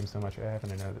played this game so much, I happen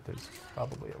to know that there's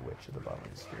probably a witch at the bottom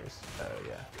of the stairs. Oh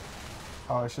yeah.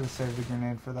 Oh, I should have saved the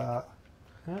grenade for that.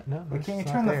 No, But it's can you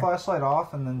not turn the there. flashlight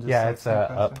off and then just... Yeah, like, it's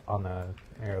stand up faster? on the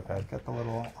arrow pad. Got the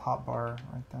little hot bar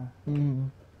right there. Mm.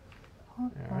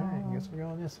 Alright, I guess we're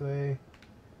going this way.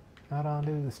 Not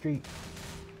onto the street.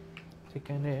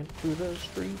 Taking it to the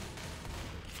street.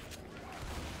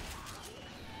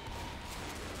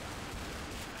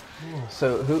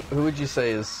 So who would you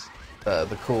say is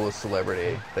the coolest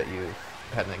celebrity that you've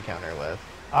had an encounter with?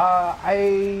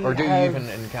 Or do you even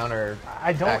encounter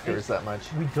actors that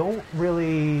much? We don't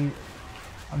really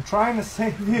I'm trying to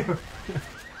save you.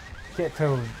 get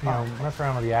to mess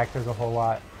around with the actors a whole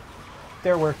lot.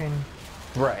 They're working,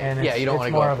 Right. and yeah, you don't want to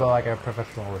it's go more up of a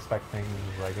professional respect thing.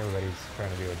 Like, everybody's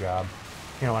trying to do a job.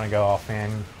 You don't want to go all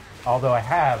fan. Although I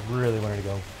have really wanted to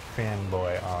go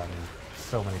fanboy on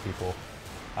so many people.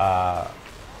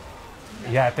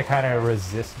 You have to kind of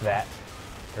resist that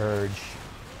urge.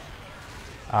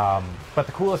 But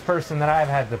the coolest person that I've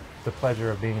had the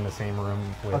pleasure of being in the same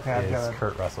room with is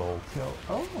Kurt Russell.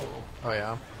 Oh. Oh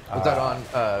yeah. Was that on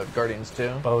Guardians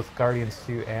 2? Both Guardians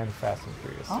 2 and Fast and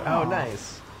Furious. Oh. Oh,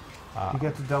 nice. You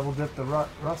get to double dip the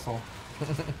Russell.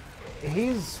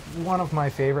 He's one of my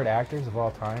favorite actors of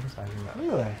all time. So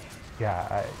Really?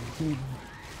 yeah, he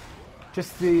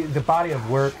just the body of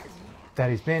work that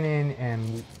he's been in,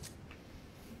 and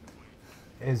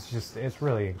it's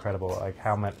really incredible. Like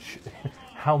how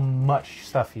much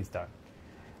stuff he's done,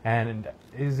 and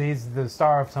he's the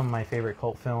star of some of my favorite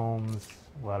cult films.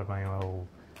 A lot of my old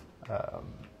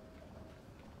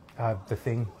The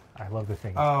Thing. I love The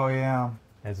Thing. Oh yeah.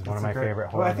 It's one of my favorite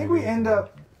horror Well, I think we movies. end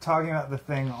up talking about The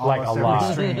Thing almost like a every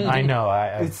lot. stream. I know.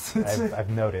 It's-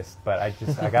 I've noticed, but I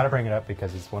got to bring it up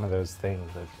because it's one of those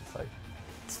things that it's like,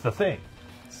 it's The Thing.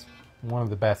 It's one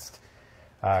of the best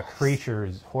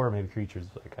creatures, horror movie creatures,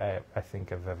 like I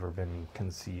think have ever been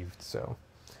conceived. So,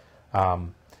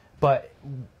 but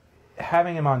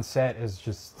having him on set is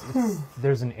just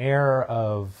there's an air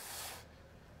of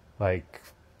like.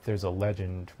 There's a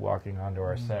legend walking onto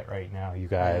our set right now, you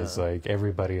guys. Yeah. Like,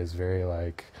 everybody is very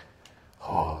like,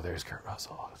 oh, there's Kurt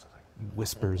Russell. It's like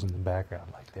whispers in the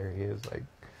background, like, there he is. Like,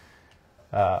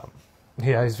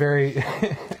 yeah, he's very.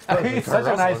 He's such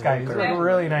a nice guy. He's like a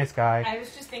really nice guy. I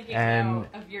was just thinking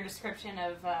of your description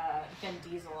of Vin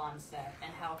Diesel on set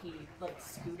and how he like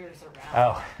scooters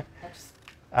around. Oh,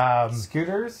 That's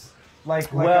Scooters?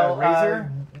 Like a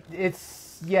razor?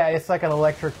 It's like an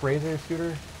electric razor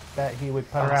scooter that he would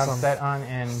put around set on,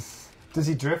 and Does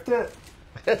he drift it?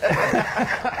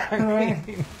 I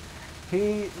mean,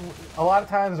 he a lot of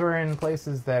times we're in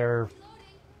places that are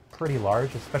pretty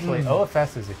large, especially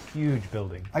OFS is a huge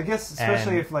building. I guess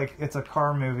especially And- if like it's a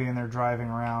car movie and they're driving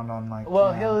around on like.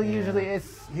 Well, you know,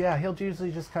 he'll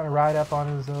usually just kind of ride up on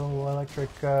his little electric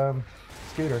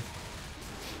scooter,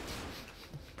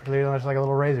 pretty much like a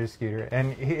little razor scooter.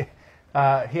 And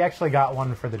He actually got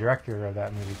one for the director of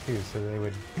that movie too, so they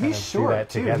would kind He's of short do that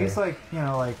too. together. He's like, you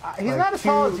know, like he's like not as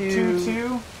tall as you.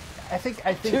 2'2". I think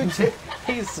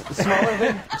He's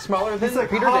smaller than He's like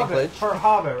Peter Hobbit, Dinklage. for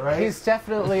Hobbit, right? he's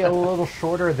definitely a little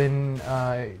shorter than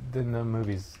the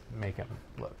movies make him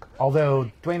look.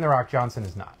 Although Dwayne the Rock Johnson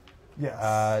is not. yes.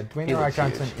 Dwayne He the Rock looks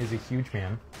Johnson huge. is a huge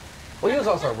man. Well, he was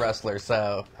also a wrestler,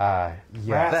 so Yeah.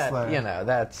 Wrestler. that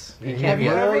that's you He can't be.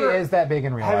 really ever- is that big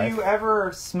in real Have life. you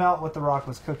ever smelt what The Rock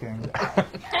was cooking?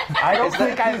 I don't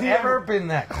think I've ever been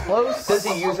that close. Does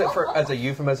he use it as a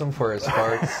euphemism for his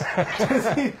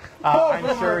farts? I'm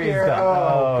Look sure he's here. done.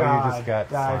 Oh, you God. just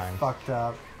got I slimed. fucked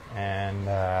up. And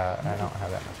I don't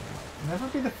have that much anymore. Never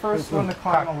be the first one to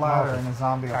climb a ladder in a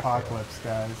zombie apocalypse,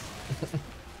 guys.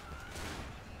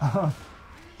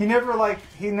 He never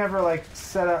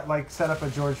set up a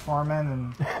George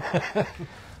Foreman and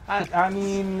I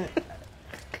mean,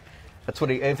 That's what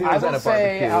he. If he I was at will a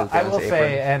barbecue, say, it was I on will his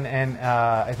say, apron. and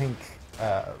I think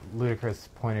Ludacris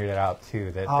pointed it out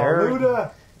too that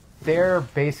Luda. their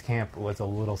base camp was a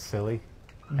little silly,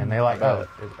 and they like, Mm. oh,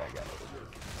 there's that guy.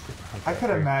 I could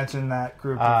imagine that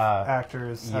group of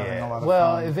actors having a lot of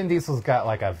Well, fun. Vin Diesel's got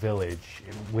like a village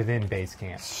within base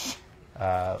camp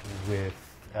with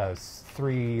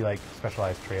 3 like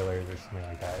specialized trailers or something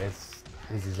like that. It's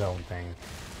his own thing.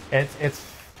 It's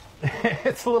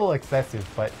it's a little excessive,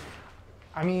 but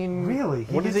I mean, Really?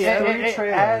 What does he gets add? three it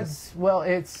trailers? adds well.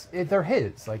 They're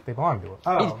his. Like they belong to him.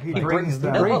 Oh, he brings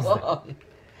them. brings them.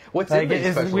 What's Like, in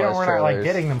these specialized we're not like trailers?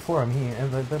 getting them for him.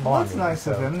 They belong Well, that's to nice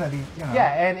him. of so- him that he, you know.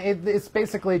 Yeah, and it's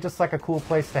basically just like a cool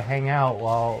place to hang out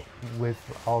while with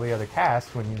all the other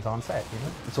cast when he's on set. You know?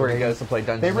 That's where he goes to play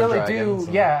Dungeons They really and Dragons.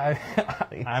 do. Yeah,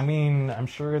 I mean, I'm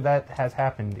sure that has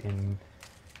happened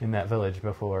in that village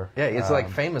before. Yeah, he's like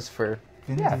famous for.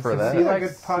 Vin Yeah, Diesel. for that. This is He a likes-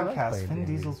 good he likes podcast. playing Vin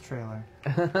D&D. Diesel's trailer.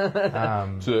 Vin,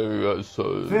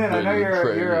 I know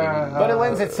you're But it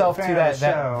lends itself to fan of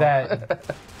the show.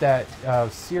 that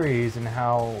series and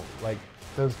how like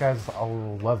those guys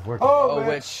all love working. Oh, Oh, bitch.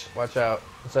 witch! Watch out!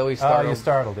 Zoe Oh, startled. you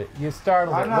startled it. You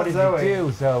startled I'm it. not What did Zoe. you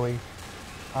do, Zoe?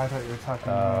 I thought you were talking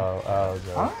to me. Oh,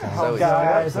 Zoe. I don't know how Zoe's Zoe,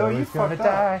 dead. Zoe, you Zoe's gonna fucked up.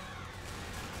 die.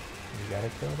 You gotta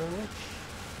kill the witch.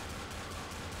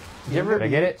 You ever Did I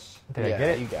get it? Did yeah, I get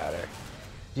it? You got her.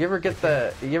 You ever get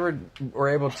the? You ever were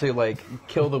able to like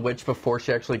kill the witch before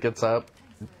she actually gets up?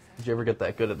 Did you ever get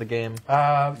that good at the game?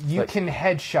 You Like- can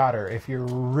headshot her if you're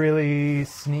really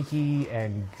sneaky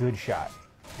and good shot,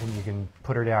 and you can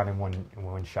put her down in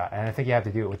one shot. And I think you have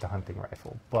to do it with the hunting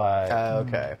rifle. But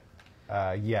Okay.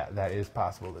 yeah, that is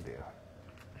possible to do.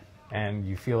 And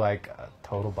you feel like a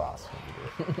total boss when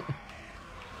you do it.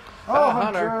 Oh,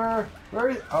 Hunter. Hunter. Where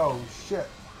is? Oh shit.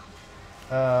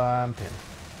 I'm pinned.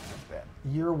 That's bad.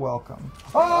 You're welcome.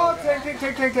 Oh, tank. Tank.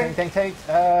 Just Light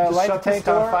the shut this tank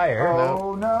on door. fire.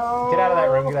 Oh no. Get out of that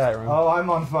room. Get out of that room. Oh, I'm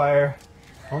on fire.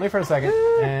 Only for a second,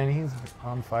 and he's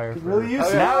on fire. For, Really, you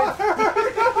now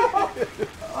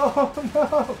Oh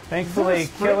no. Thankfully,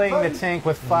 Is there a spray killing the button? tank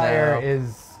with fire No.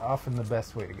 is often the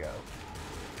best way to go.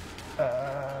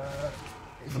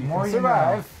 If The you more can you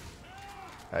survive.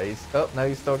 No,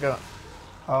 he's still going.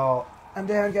 Oh, I'm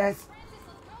down, guys.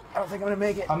 I don't think I'm gonna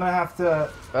make it. I'm gonna have to.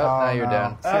 Oh, now you're no.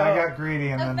 down. See, I got greedy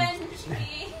and then. Avenge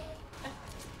me.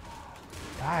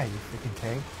 Die, you freaking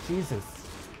tank! Jesus.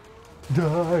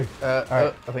 Die.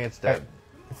 I think it's dead.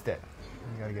 It's dead.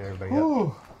 You gotta get everybody up.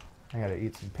 Ooh. I gotta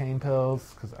eat some pain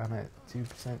pills because I'm at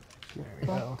 2%. There we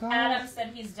go. Adam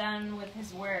said he's done with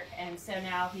his work, and so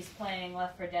now he's playing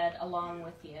Left 4 Dead along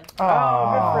with you.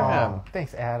 Oh, good for him.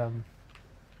 Thanks, Adam.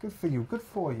 Good for you. Good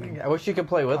for you. I wish you could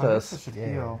play with Oh, us. that's such a Yeah.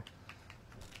 deal.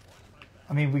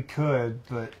 I mean, we could,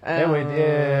 but It would be.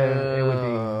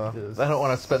 I don't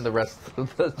want to spend the rest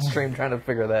of the stream trying to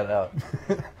figure that out.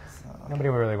 Nobody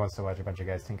really wants to watch a bunch of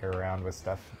guys tinker around with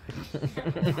stuff.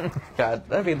 God,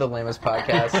 that'd be the lamest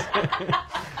podcast.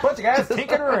 Bunch of guys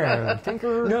tinkering around.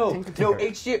 Tinker. No, tinker, no,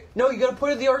 tinker. HG. No, you gotta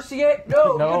put in the RCA.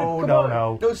 No, No, come no, on.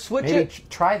 no. No, switch Maybe it.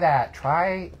 try that.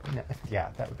 Try. No, yeah,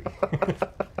 that would be.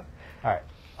 All right.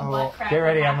 A butt crack Get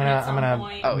ready. will I'm happen at some gonna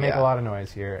point. Oh, make yeah. a lot of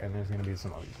noise here, and there's gonna be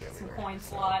some other Some failure. coin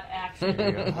slot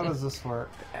action. how does this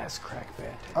work? Ass crack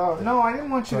band. Oh no, I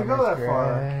didn't want you to go that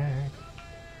far. Scratch.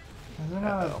 Is there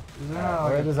not? Is there Alright, not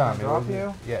where's like the a zombie? drop Where's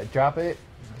you? the- Yeah, drop it.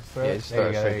 Just throw Yeah, it. just There throw you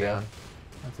it go, straight there you go. down.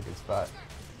 That's a good spot.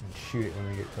 And shoot it when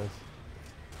we get close.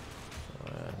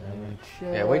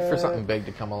 Yeah, wait for something big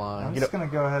to come along. I'm You just don't-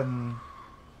 gonna go ahead and.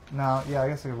 No, yeah, I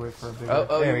guess I could wait for a big.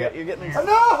 Oh, There we go. you're getting. Oh,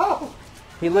 no!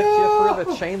 He licked you through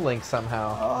the chain link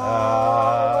somehow.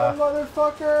 Oh,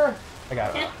 motherfucker! I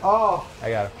got it. Oh, I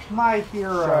got it. my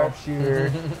hero.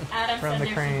 Sharpshooter. Adam From said the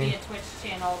there crane. should be a Twitch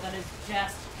channel that is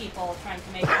just people trying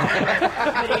to make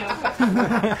video.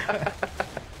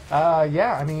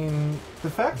 Yeah, I mean, The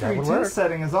factory That would 10 work.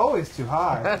 setting is always too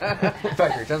high.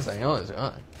 Factory 10 saying, oh, it's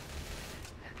on.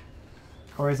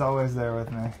 Corey's always there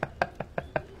with me.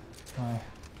 My-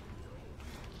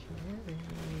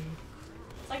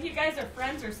 It's like you guys are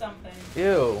friends or something.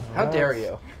 Ew, how Yes. dare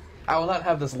you? I will not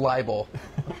have this libel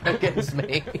against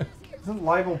me. Isn't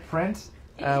libel print?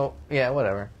 Oh, yeah,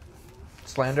 whatever.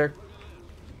 Slander?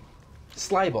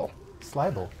 Slibel.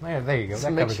 Slibel. Yeah, there you go. Just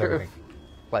That make covers sure- everything.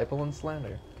 Libel and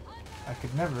slander. I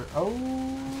could never. Oh.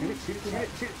 Shoot it, shoot it, shoot it,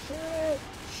 shoot it.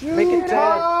 Shoot Make it dead.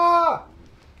 her!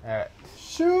 Alright.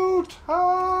 Shoot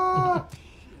her!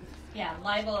 Yeah,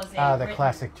 libel is a The written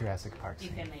classic Jurassic Park scene.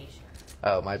 defamation.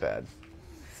 Oh, my bad.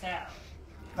 So,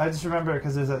 I just remember it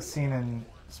because there's that scene in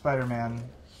Spider-Man.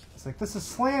 It's like, this is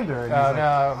slander. And Oh, he's like, no,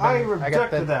 I I got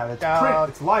rejected the- that. It's Oh. print.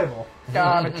 It's libel.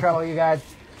 I'm in trouble, you guys.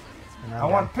 I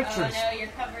want oh pictures. no, you're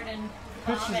covered in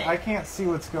Pictures. vomit. I can't see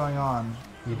what's going on.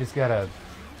 You just gotta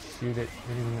shoot it.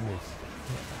 Anything that moves.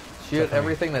 Shoot Definitely.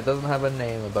 everything that doesn't have a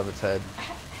name above its head.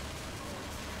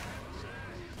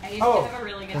 I used Oh. to have a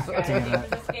really good strategy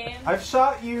for this game. I've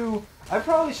shot you. I've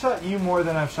probably shot you more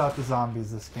than I've shot the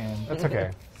zombies this game. That's okay.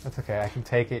 That's okay. I can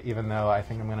take it, even though I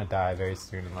think I'm gonna die very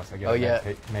soon unless I get Oh, a yeah.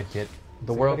 med kit.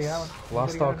 The Is world's anybody out?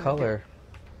 lost Anybody all got a med color.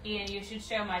 Ian, you should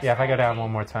show my kit? Yeah, if I go down strategy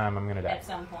one more time, I'm gonna die. at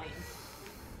some point.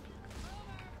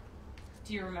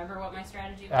 Do you remember what my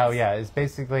strategy was? Oh yeah, it's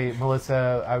basically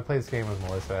Melissa. I would play this game with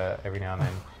Melissa every now and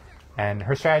then, and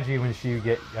her strategy when she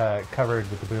get covered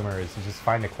with the boomer is to just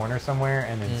find a corner somewhere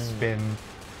and then spin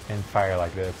and fire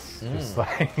like this, just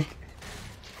like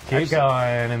keep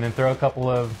going, and then throw a couple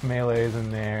of melees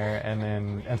in there, and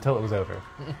then until it was over.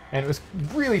 And it was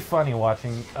really funny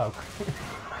watching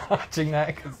watching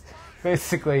that because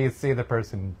basically you see the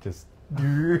person just.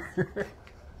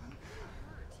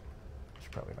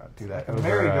 Probably not do that. A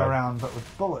merry-go-round, but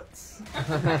with bullets.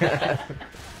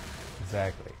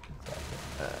 Exactly.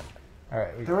 All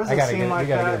right. There was a scene like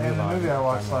that in the movie I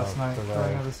watched last night,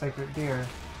 Killing of the Sacred Deer.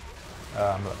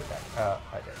 I'm looking back.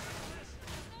 I did.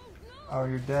 Oh,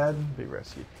 you're dead? Be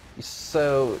rescued.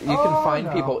 So you Oh, can find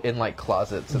no. people in like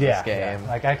closets in Yeah, this game. yeah.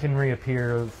 Like I can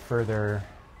reappear further,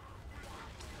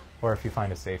 or if you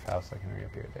find a safe house, I can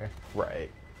reappear there.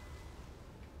 Right.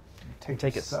 Take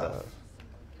his his stuff.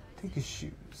 Take his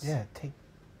shoes. Yeah, take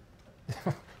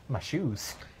my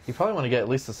shoes. You probably want to get at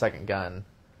least a second gun.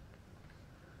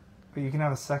 But you can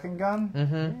have a second gun?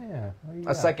 Mm-hmm. Yeah, what do you A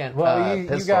got? second, Well, you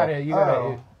pistol. got it. You got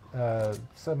Oh. a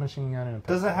submachine gun and a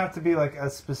pistol. Doesn't have to be like a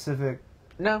specific.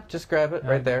 No, just grab it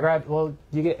right there. Well,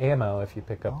 you get ammo if you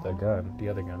pick up the gun, the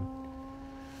other gun.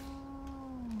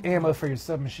 Ammo for your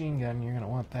submachine gun, you're gonna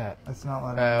want that. It's not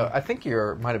letting. I think you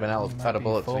might have been out Might of be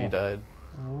bullets when full. you died.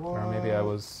 Or maybe I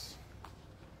was.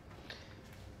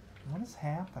 What is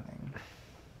happening?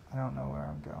 I don't know where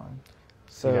I'm going. You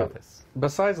So, got this.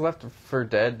 besides Left 4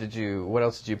 Dead, what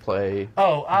else did you play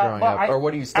Oh, growing up? Or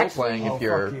what are you still actually- playing Oh, if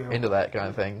you're fuck you. into that kind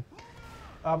of thing?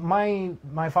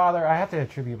 My father, I have to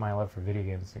attribute my love for video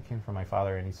games. It came from my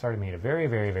father, and he started me at a very,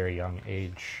 very, very young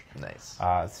age. Nice.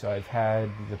 So I've had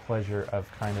the pleasure of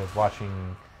kind of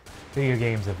watching video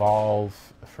games evolve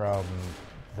from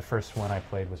the first one I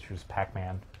played, which was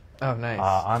Pac-Man, Oh, nice.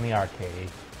 on the arcade,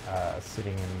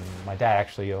 sitting in. My dad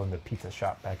actually owned a pizza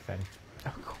shop back then.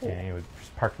 oh, cool. And he would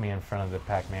just park me in front of the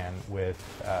Pac-Man with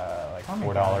like Tell me,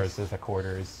 $4 guys. as the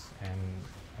quarters, and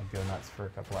I'd go nuts for a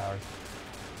couple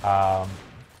hours.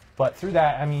 But through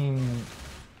that, I mean,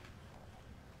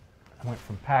 I went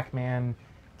from Pac-Man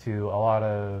to a lot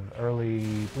of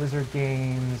early Blizzard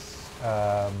games,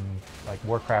 like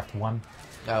Warcraft 1.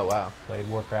 Oh, wow. Played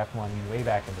Warcraft 1 way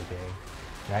back in the day.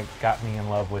 And that got me in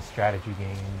love with strategy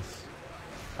games.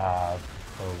 So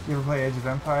You ever play Age of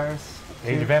Empires?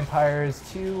 Age of Empires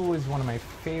 2 was one of my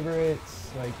favorites,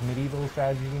 like medieval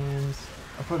strategy games.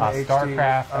 I put the HD.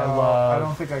 StarCraft, I Oh, love. I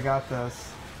don't think I got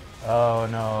this. Oh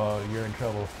no, you're in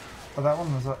trouble. Oh, that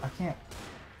one was. I can't.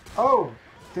 Oh,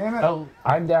 damn it! Oh,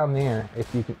 I'm down there.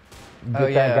 If you could get Oh,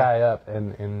 yeah. that guy up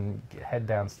and head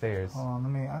downstairs. Hold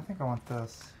on, I think I want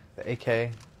this. The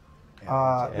AK.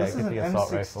 This is get an the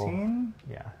assault M16.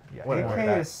 Yeah, yeah. What- you know AK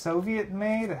that. is Soviet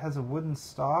made. It has a wooden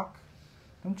stock.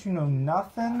 Don't you know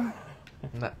nothing?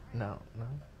 No.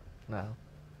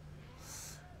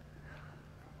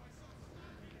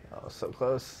 Oh, so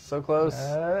close. So close.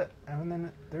 And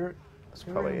then they're It's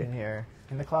probably in here.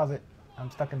 in the closet. I'm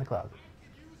stuck in the closet.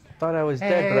 I thought I was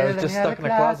dead, but I was just stuck in a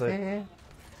closet.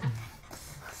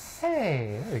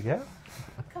 Hey, there we go.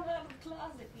 Come out of the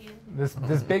closet, Ian.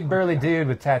 This big burly dude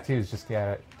with tattoos just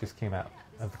came out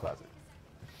of the closet.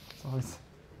 It's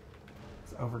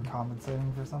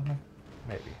overcompensating for something.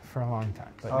 Maybe for a long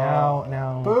time, but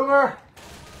now Boomer.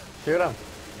 Shoot him.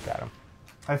 got him.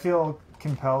 I feel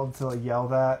compelled to like yell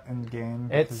that in the game.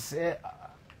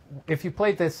 If you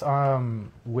played this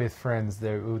with friends,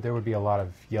 there would be a lot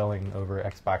of yelling over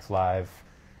Xbox Live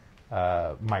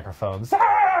microphones.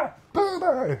 Ah!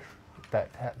 Boomer! That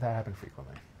happened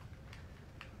frequently.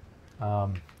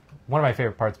 One of my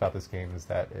favorite parts about this game is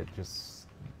that it just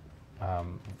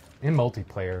in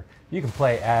multiplayer you can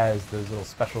play as those little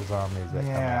special zombies that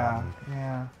come out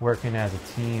and working as a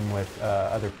team with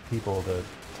other people to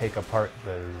take apart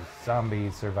the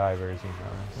zombie survivors.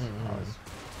 It's always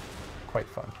quite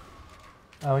fun.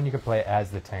 Oh, and you can play as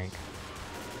the tank,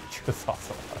 which was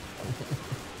also a lot of fun.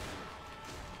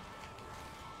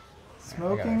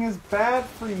 Smoking is bad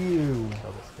for you.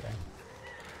 Kill this guy.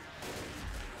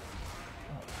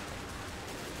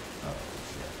 Oh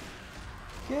shit!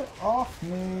 Get off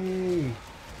me!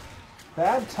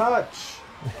 Bad touch.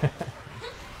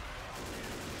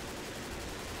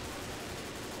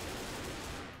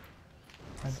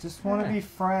 I just want to be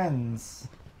friends.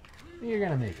 You're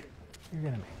gonna make it. You're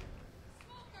gonna make it.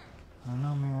 I don't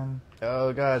know, man.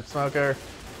 Oh god, smoker.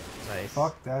 Nice.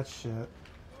 Fuck that shit.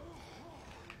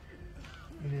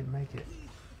 You didn't make it.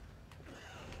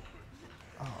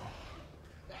 Oh.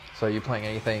 So are you playing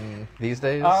anything these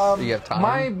days? Do you have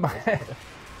time?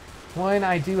 When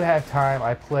I do have time,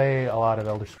 I play a lot of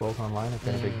Elder Scrolls Online. I've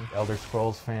been a big Elder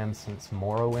Scrolls fan since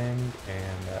Morrowind,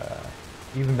 and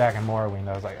even back in Morrowind,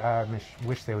 I was like, I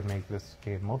wish they would make this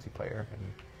game multiplayer,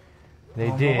 and they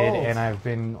did, and I've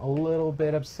been a little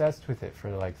bit obsessed with it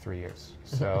for like 3 years.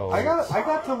 So I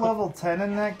got to level 10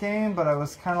 in that game, but I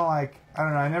was kind of like, I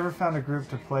don't know, I never found a group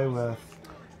to play with.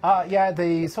 Yeah,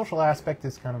 the social aspect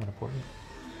is kind of an important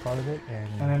part of it,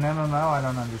 and an MMO, I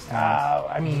don't understand.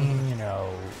 I mean,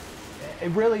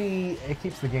 it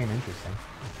keeps the game interesting.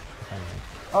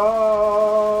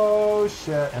 Oh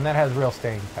shit! And that has real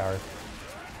staying power.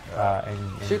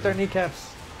 And shoot their kneecaps.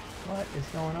 What is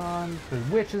going on? The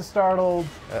witch is startled.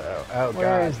 Oh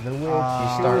Where god. is the witch? She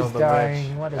startled the dying.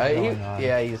 Witch. What is going on?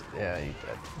 Yeah, he's dead.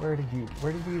 Where did you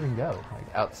even go?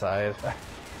 Like outside.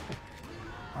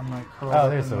 I'm like curled up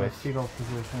there's in the the witch. fetal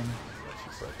position.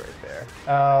 She's like right there.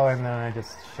 Oh, and then I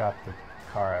just shot the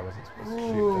car I wasn't supposed to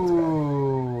shoot.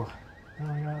 Ooh. Oh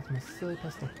my god, that's my silly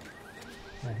pistol.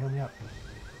 Alright, heal me up.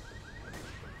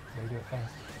 Gotta do it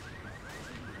fast.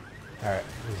 Alright,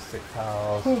 there's 6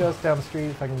 tiles just down the street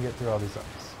if I can get through all these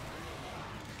zombies.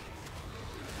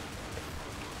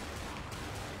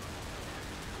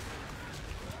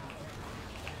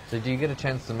 So do you get a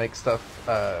chance to make stuff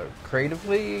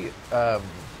creatively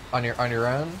on your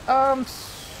own?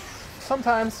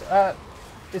 Sometimes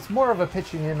it's more of a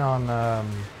pitching in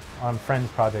on friends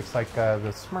projects, like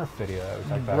the Smurf video that we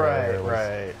talked about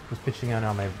earlier. Was pitching in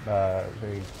on my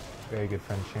very very good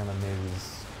friend Shannon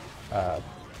Miz's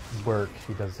work.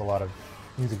 He does a lot of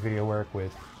music video work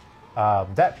with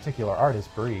that particular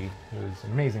artist, Bree, who's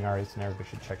an amazing artist and everybody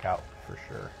should check out for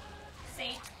sure.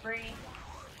 Saint Bree.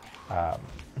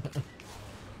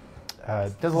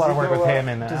 Does a lot of work with him,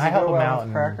 and I help him out.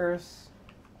 And crackers.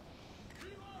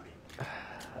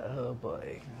 Oh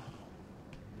boy.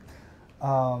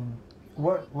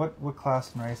 What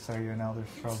class and race are you in Elder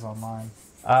Scrolls Online?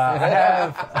 I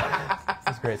have.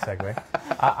 That's a great segue.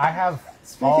 I have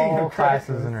all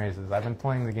classes and races. I've been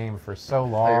playing the game for so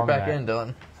long. Oh, you're back in,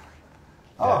 Dylan.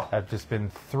 Oh. I've just been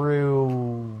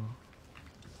through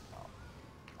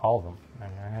all of them.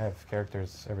 I have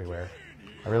characters everywhere.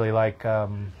 I really like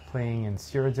playing in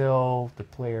Cyrodiil, the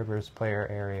player versus player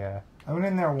area. I went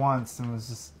in there once and was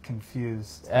just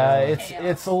confused.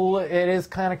 It is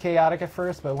kind of chaotic at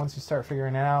first, but once you start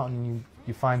figuring it out and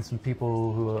you find some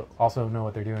people who also know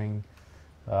what they're doing,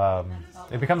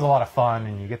 it becomes a lot of fun,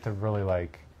 and you get to really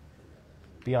like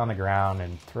be on the ground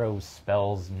and throw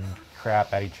spells and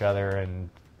crap at each other and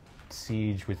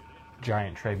siege with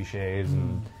giant trebuchets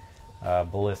and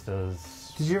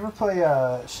ballistas. Did you ever play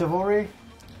Chivalry?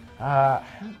 I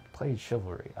haven't played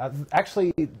Chivalry.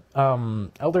 Actually,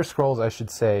 Elder Scrolls, I should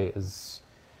say, is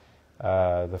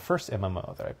the first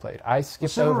MMO that I played. I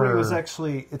skipped Chivalry over. was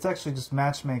actually just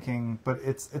matchmaking, but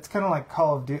it's kind of like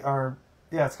Call of Duty, or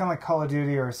it's kind of like Call of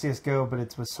Duty or CS:GO, but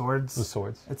it's with swords. With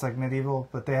swords. It's like medieval,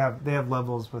 but they have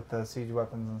levels with the siege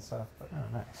weapons and stuff. But, oh,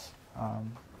 nice.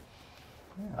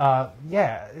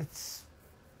 Yeah, it's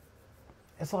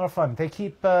a lot of fun. They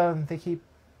keep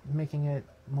making it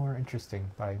more interesting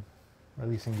by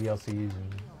releasing DLCs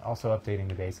and also updating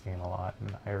the base game a lot,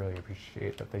 and I really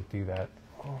appreciate that they do that.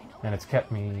 And it's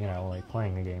kept me, like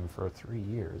playing the game for 3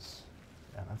 years.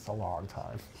 And that's a long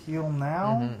time. Heal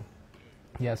now?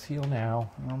 Mm-hmm. Yes, heal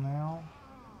now. Heal now?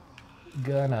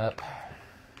 Gun up.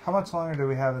 How much longer do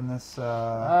we have in this?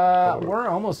 We're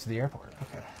almost to the airport.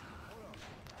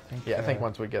 Okay. I think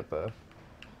once we get the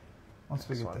Once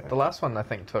we get one. there. The last one I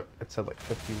think it said like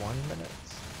 51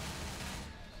 minutes.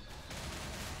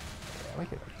 Yeah, we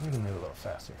can move a little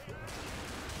faster.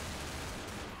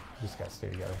 Just gotta stay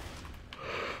together.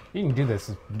 You can do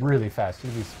this really fast. You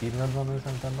can do speed runs on this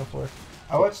I've done before.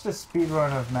 I watched a speed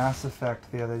run of Mass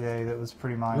Effect the other day that was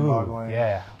pretty mind-boggling.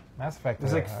 Yeah. Mass Effect. It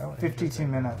was like 52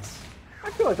 minutes. I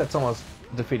feel like that's almost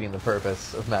defeating the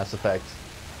purpose of Mass Effect.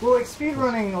 Well, like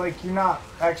speedrunning, like you're not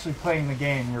actually playing the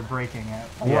game, you're breaking it.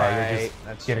 Yeah, you're just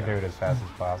That's getting true. through it as fast as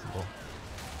possible.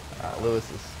 Lewis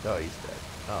is... Oh, he's dead.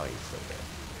 Oh, he's so dead.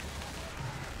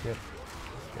 Get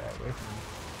this guy away from me.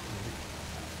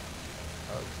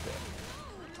 Oh, he's dead.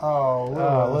 Oh, Lewis.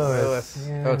 Oh, Lewis. Lewis.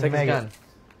 Yeah, Oh, take his make it. gun.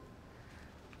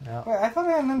 No. Wait, I thought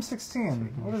I had an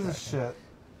M16. What is this shit?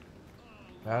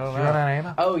 I don't Did you run out of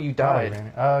ammo? Oh, you died.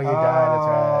 Oh, you died. That's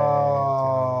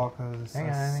right. Oh, because Hang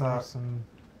on, I I think suck.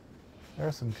 there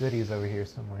are some goodies over here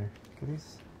somewhere.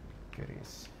 Goodies?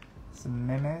 Goodies. Some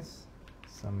memes?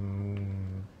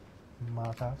 Some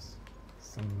Molotovs.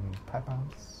 Some pipe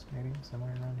bombs, maybe,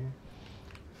 somewhere around here.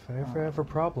 If I ever have a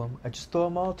problem, I just throw a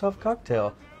Molotov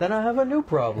cocktail. Then I have a new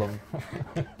problem.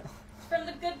 It's from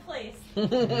the good place.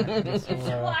 This You will,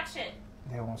 should watch it.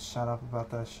 They won't shut up about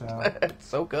that show. It's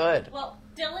so good. Well,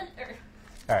 Dylan,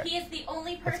 Alright. he is the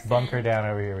only Let's person bunker down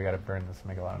over here. We gotta burn this and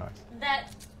make a lot of noise. that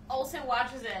also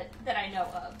watches it that I know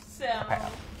of. So,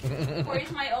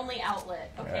 Corey's my only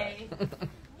outlet, okay?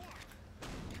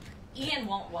 Ian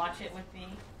won't watch it with me.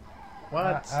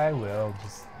 What? I will,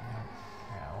 just,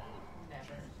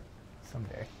 Never.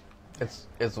 someday.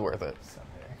 It's worth it. Someday.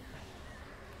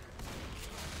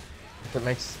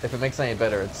 If it makes any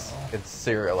better, it's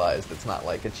serialized. It's not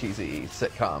like a cheesy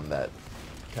sitcom that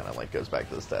kind of like goes back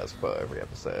to the status quo every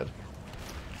episode.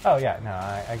 Oh, yeah, no,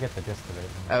 I get the gist of it.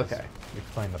 and Okay. just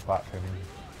explain the plot to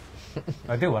me.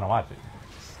 I do want to watch it.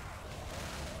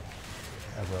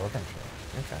 I will eventually.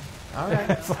 Okay. All right.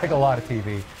 It's like a lot of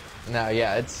TV. No,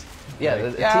 yeah, the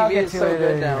Like, yeah, I'll TV get is to so it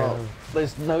good later. now.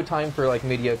 There's no time for like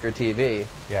mediocre TV.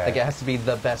 Yeah. Like it has to be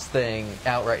the best thing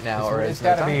out right now, or It's no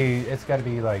gotta time. it's gotta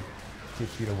be like get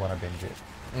you to want to binge it.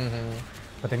 Mm-hmm.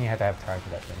 But then you have to have time for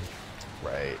that binge.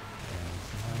 Right.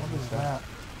 What is that?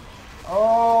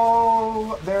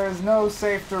 Oh, there is no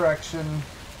safe direction.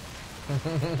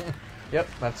 Yep,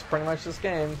 that's pretty much this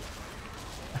game.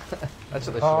 That's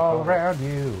what they should have All called around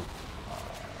you.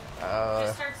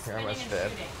 Just start you're spinning and almost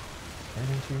dead. shooting.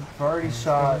 I've already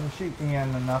shot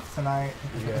Ian enough tonight.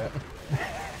 Yeah.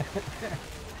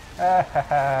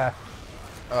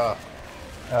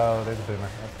 Oh, there's a boomer.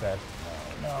 That's bad.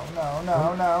 No.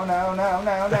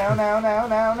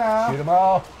 Shoot them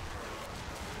all.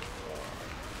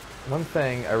 One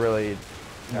thing I really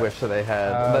wish that they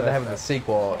had, that they have in the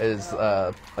sequel, is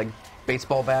like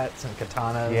baseball bats and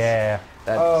katanas. Yeah.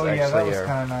 That's Oh yeah, that actually was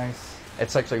kind of nice.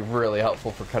 it's actually really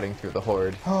helpful for cutting through the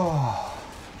horde. Oh,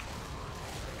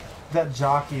 that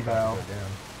jockey though.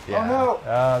 Yeah. Oh no,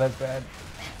 Oh, that's bad.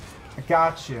 I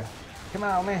got you. Come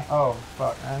on, man. Oh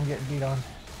fuck, I'm getting beat on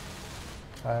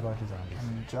by a bunch of zombies.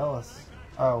 I'm jealous.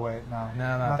 Oh wait, no,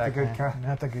 No, not that the good kind. kind.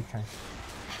 Not the good kind.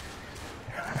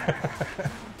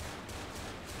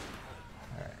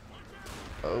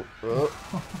 Oh.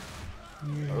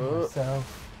 You Oh.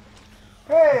 yourself.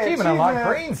 Hey, Achievement unlocked. achievement.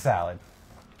 Brain salad.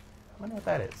 I wonder what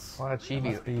that is. A lot of chibi.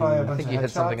 Must be Probably a I bunch think of you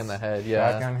hit something headshots. in the head.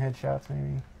 Yeah. shotgun headshots,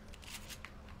 maybe.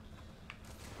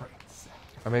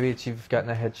 Or maybe it's you've gotten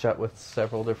a headshot with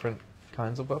several different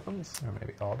kinds of weapons. Or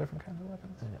maybe all different kinds of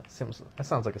weapons. Yeah, that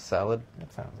sounds like a salad.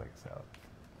 That sounds like a salad.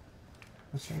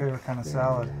 What's your favorite kind of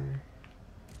salad?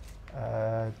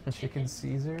 Chicken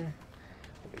Caesar.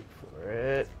 Wait for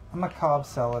it. I'm a Cobb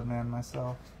salad man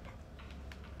myself.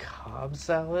 Cobb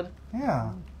salad?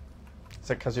 Yeah. Is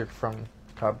that because you're from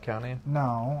Cobb County?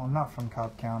 No, I'm not from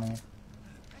Cobb County.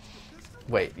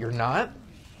 Wait, you're not?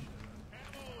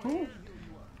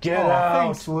 Get Oh, out!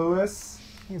 thanks, Lewis.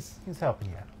 He's helping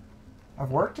you out.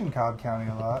 I've worked in Cobb County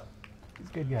a lot. He's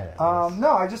a good guy. At this. No,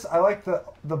 I like the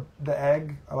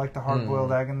egg. I like the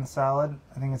hard-boiled egg in the salad.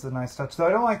 I think it's a nice touch. Though I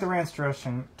don't like the ranch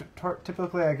dressing.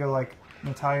 Typically, I go like an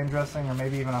Italian dressing or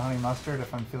maybe even a honey mustard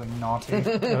if I'm feeling naughty.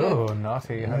 Oh,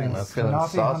 naughty honey Yes, mustard. feeling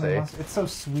naughty honey saucy. mustard. It's so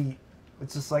sweet.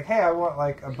 It's just like, hey, I want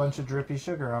like a bunch of drippy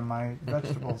sugar on my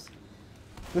vegetables.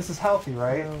 This is healthy,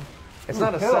 right? It's Ooh,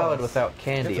 not a pills. salad without Get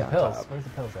candy some on pills. top. Where's the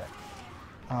pills at?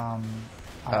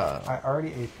 I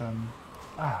already ate them.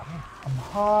 Ah, man. I'm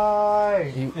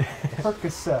high. You,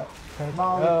 Percocet.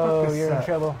 Molly Oh, Percocet. you're in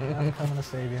trouble. I'm coming to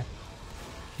save you.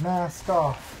 Mask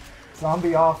off.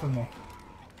 Zombie off of me.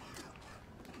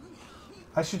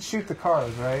 I should shoot the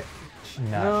cars, right? No.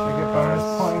 Should I get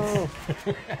bonus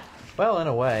points? well, in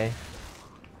a way.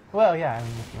 Well, yeah, I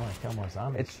mean, if you want to kill more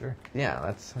zombies, It's sure. Yeah,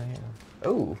 that's.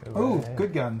 Oh. Go Ooh, right ahead.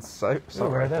 good guns. So where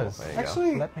are rifle. those? There you go.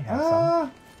 Actually, Let me have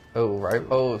some. Oh, right.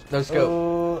 Oh, no scope.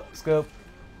 Oh, scope.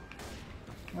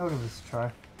 I'll give this a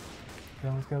try.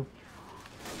 Go, scope.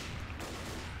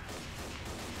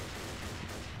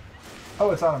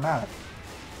 Oh, it's automatic.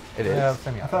 It is. Yeah, I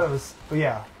semi-auto. thought it was. Oh,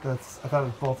 yeah, I thought it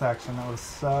was bolt action. That would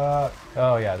suck.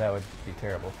 Oh, yeah, that would be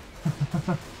terrible.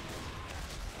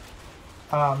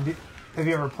 Have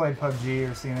you ever played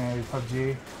PUBG or seen any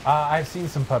PUBG? I've seen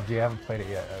some PUBG. I haven't played it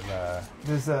yet.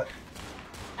 There's a.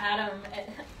 Adam,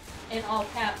 in all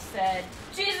caps, said,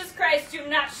 "Jesus Christ, do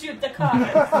not shoot the cars."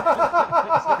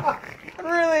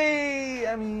 Really?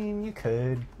 I mean, you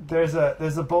could. There's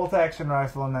a bolt action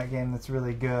rifle in that game that's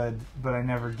really good, but I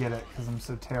never get it because I'm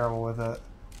so terrible with it.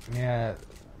 Yeah,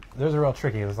 those are real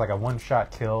tricky. It's like a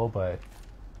one-shot kill, but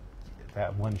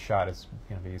that one shot is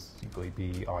going to basically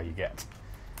be all you get.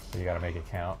 So you got to make it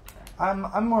count.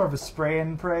 I'm more of a spray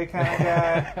and pray kind of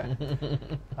guy.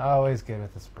 Always good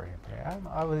with the spray and pray. I've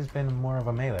always been more of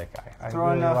a melee guy. I Throw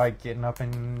really enough- like getting up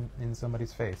in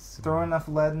somebody's face. Throw enough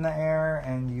lead in the air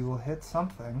and you will hit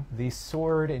something. The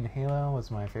sword in Halo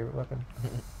was my favorite weapon.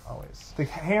 Always. The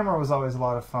hammer was always a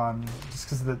lot of fun, just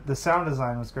because the sound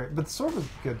design was great. But the sword was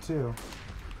good too.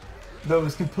 Though it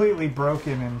was completely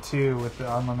broken in two with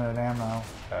the unlimited ammo.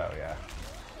 Oh, yeah.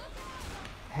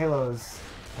 Halo's.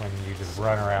 When you just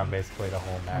run around basically the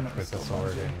whole match No, with the still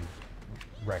sword bungie. and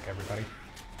wreck everybody.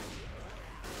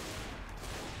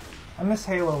 I miss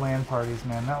Halo LAN parties,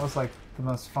 man. That was like the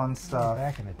most fun stuff.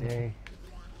 Back in the day,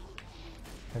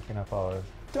 picking up all of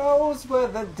Those were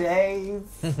the days.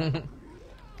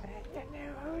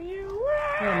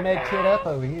 med kit up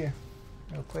over here,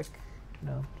 real quick.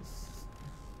 No, just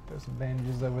throw some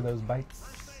bandages over those bites.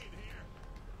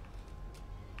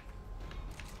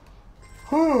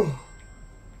 Whew.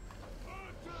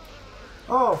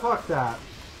 Oh, fuck that.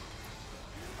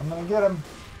 I'm gonna get him.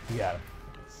 You got him.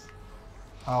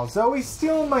 Oh, Zoe's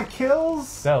stealing my kills?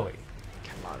 Zoe.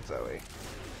 Come on, Zoe.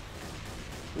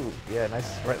 Ooh, yeah,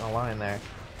 nice. Right in the line there.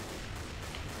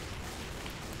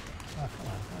 Oh, come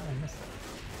on. How did I miss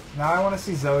that? Now I want to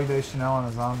see Zoe Deschanel in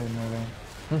a zombie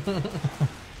movie.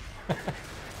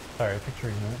 Sorry,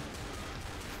 picturing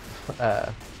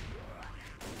that.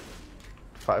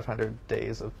 500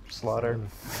 days of slaughter.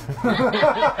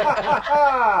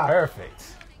 Perfect.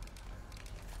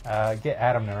 Get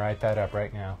Adam to write that up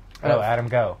right now. Oh. Oh, Adam,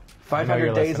 go. I know 500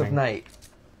 you're days of listening. night.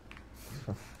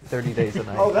 30 days of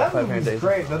night. Oh, that 500 movie's days of-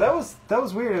 great. Though that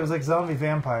was weird. It was like zombie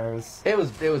vampires. It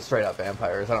was straight up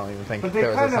vampires. I don't even think But they there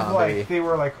was kind a of zombie. like, they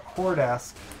were like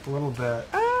horde-esque a little bit.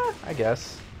 I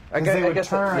guess. I 'Cause guess, they I would guess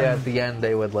turn. yeah, at the end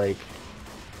they would like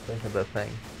think of the thing.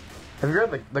 Have you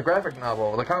read the graphic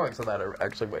novel? The comics of that are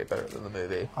actually way better than the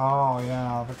movie. Oh,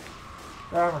 yeah. The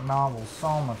graphic novel's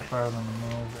so much better than the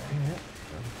movie.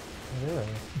 It is.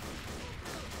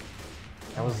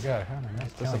 Oh my god, how am I not killing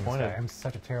this disappointed. guy? I'm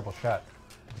such a terrible shot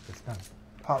with this gun.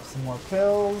 Pop some more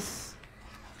pills.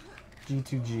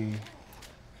 G2G.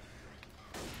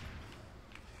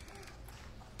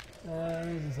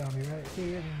 There's a zombie right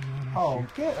here. Oh,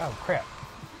 get. Oh, crap.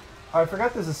 Oh, I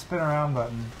forgot there's a spin around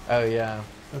button. Oh yeah.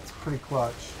 That's pretty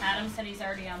clutch. Adam said he's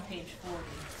already on page 40.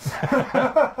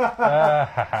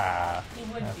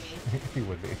 He would be. He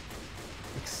would be.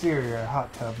 Exterior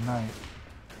hot tub night.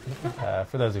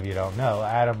 For those of you who don't know,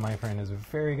 Adam, my friend, is a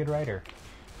very good writer.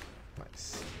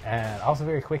 Nice. And also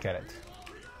very quick at it.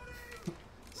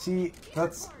 See,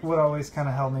 that's what always kind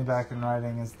of held me back in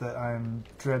writing is that I'm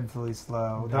dreadfully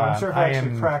slow. Though I'm sure if I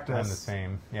actually practice. I'm the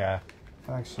same, yeah.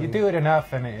 Actually, You do it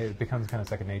enough and it becomes kind of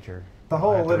second nature. The You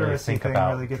whole don't have to really literacy think thing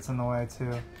about really gets in the way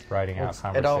too. writing Well,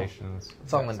 out it all- conversations.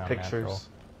 It's all that in sound pictures. natural.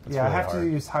 It's Yeah, I really have hard. to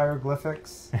use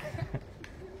hieroglyphics.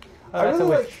 Oh, I that's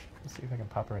really a like- witch. Let's see if I can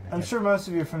pop her in the I'm head. sure most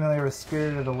of you are familiar with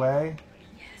Spirited Away.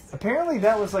 Apparently,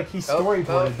 that was like he storyboarded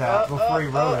oh, that before he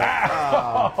wrote it.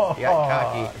 Oh, you got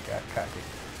cocky. I got cocky.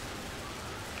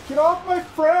 Get off my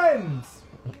friends!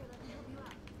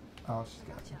 Oh, she's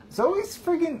got you. Zoe's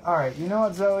freaking. Alright, you know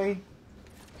what, Zoe?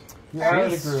 You're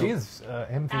out of the group. She's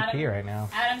MVP Adam- right now.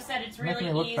 Adam said it's Making really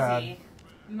me look easy. bad.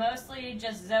 Mostly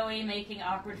just Zoe making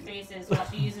awkward faces while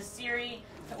she uses Siri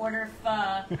to order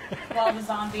pho while the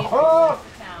zombies Oh!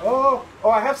 leave the town. Oh,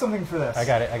 I have something for this. I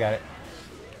got it.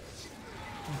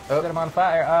 Oh. Set them on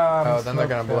fire. Oh, then they're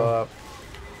gonna blow up.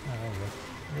 Oh, there we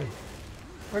go. Good.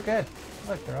 We're good.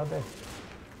 Look, they're all dead.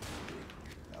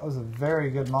 That was a very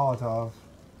good Molotov.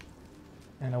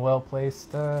 And a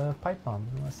well-placed pipe bomb,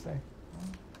 I must say.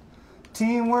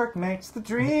 Teamwork makes the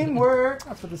dream work.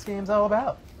 That's what this game's all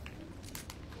about.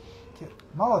 Get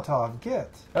Molotov, get.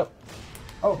 Oh.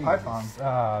 Oh, pipe bomb.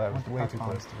 Ah, that was Want the way pipe too bomb.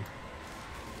 close to me.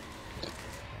 And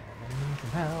I need some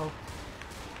help.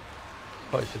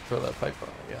 Probably should throw that pipe on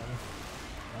again.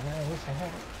 I wish I had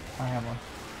it. I have one.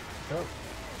 Go.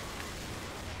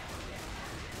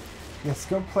 Yes,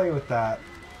 go play with that.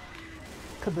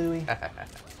 Kabooey.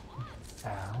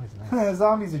 Always nice.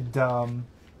 Zombies are dumb.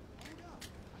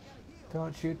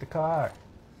 Don't shoot the car.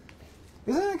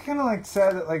 Isn't it kind of like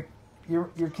sad that like your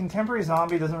contemporary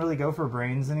zombie doesn't really go for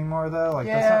brains anymore though? Like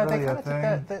Yeah, that's they not kind really a of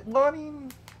thing. took that. Well, I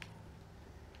mean,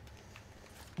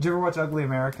 Did you ever watch Ugly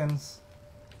Americans?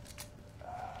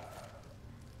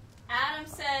 Adam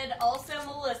said, also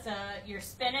Melissa, your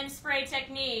spin and spray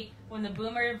technique when the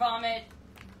boomers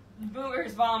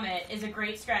vomit is a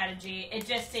great strategy. It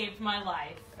just saved my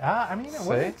life. I mean, it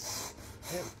works.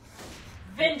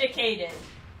 Vindicated.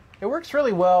 It works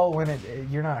really well when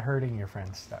you're not hurting your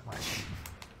friends that much.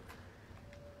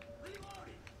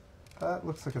 That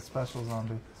looks like a special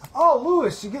zombie. Oh,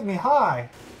 Lewis, you get me high.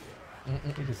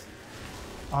 You just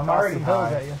I'm toss already some pills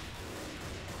high. at you.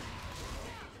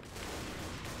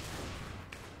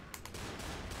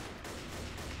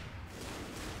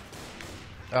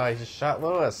 Oh, he just shot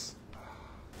Lewis.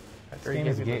 This game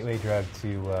is a gateway drug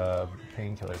to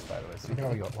painkillers, by the way, so you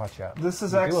gotta watch out. This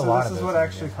is You do a actually lot this of is those what in the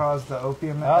actually game. caused the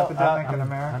opium epidemic in I'm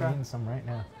America. eating some right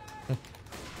now.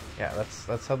 Yeah,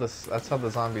 that's how the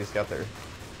zombies got their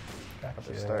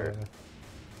Gotcha. start.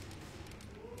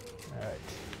 Alright.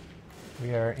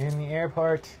 We are in the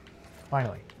airport.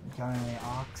 Finally. Got any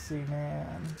oxy,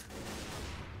 man?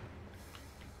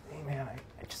 Hey man,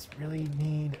 I just really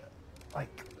need like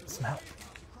some help.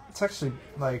 It's actually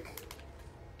like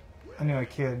I knew a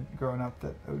kid growing up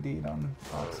that OD'd on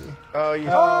oxy. Oh, you.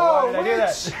 Oh, why did I do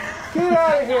witch! that? Get out of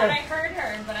I thought here! I heard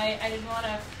her, but I didn't want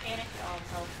to panic. Oh,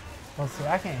 so. Well, see,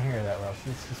 I can't hear her that well.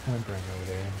 She's just whimpering over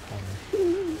there in the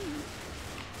corner.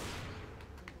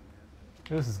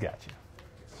 Lewis has got you.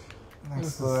 Thanks,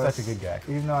 Lewis is Lewis. such a good guy.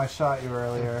 Even though I shot you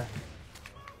earlier.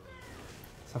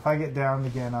 So if I get downed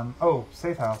again, I'm... Oh,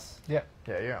 safe house. Yep.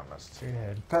 Yeah, you're almost. Straight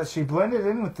ahead. God, she blended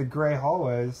in with the gray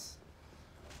hallways.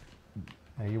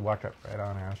 Yeah, you walked up right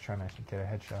on her. I was trying to get a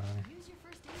headshot on her.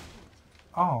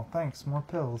 Oh, thanks. More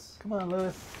pills. Come on,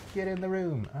 Lewis. Get in the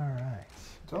room. All right.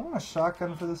 Do I want a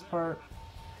shotgun for this part?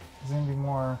 Is there gonna be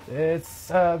more? It's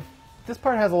this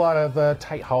part has a lot of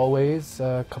tight hallways,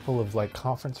 a couple of like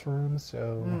conference rooms.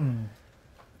 So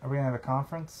Are we gonna have a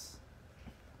conference?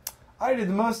 I did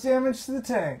the most damage to the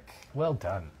tank. well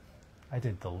done. I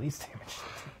did the least damage to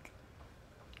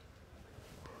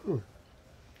the tank.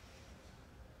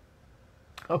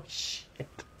 Oh shit.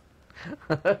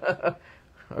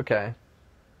 Okay.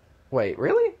 Wait,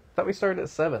 really? Thought we started at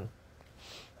 7.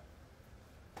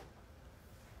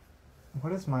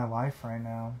 What is my life right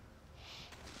now?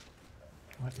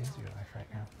 What is your life right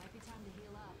now?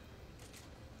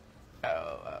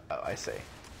 Oh, I see.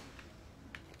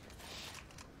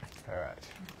 All right.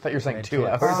 I thought you were saying Red 2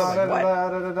 tips. hours. I'm like,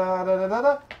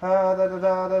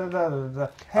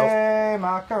 what? Hey,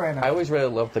 Macarena. I always really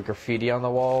loved the graffiti on the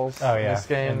walls Oh in yeah, this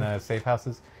game. in the safe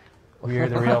houses. We are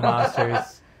the real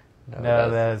monsters. No,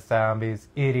 the zombies.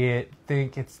 Idiot.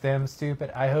 Think it's them,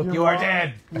 stupid. I hope Your you are mom-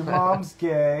 dead. Your mom's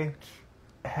gay.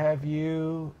 Have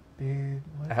you been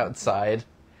Outside.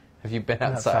 Have you been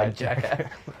Outside, outside,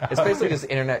 Jack? It's basically just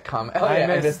internet comment. Oh, I yeah, I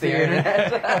miss miss the the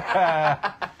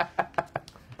internet.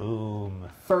 Boom.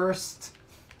 First.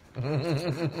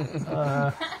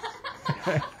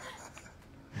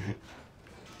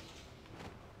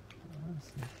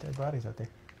 Dead bodies out there.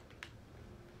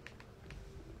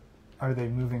 Are they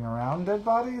moving around, dead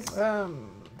bodies?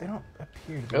 They don't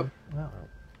appear to be. Nope. Well,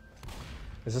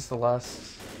 Is this the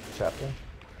last chapter?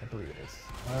 I believe it is.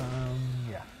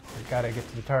 Yeah. We gotta get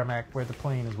to the tarmac where the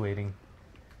plane is waiting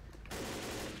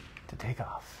to take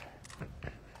off.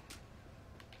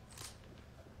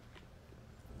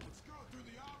 Let's go through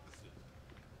the opposite.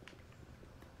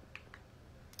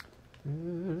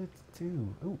 Let's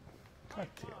do. Ooh,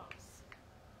 cocktails.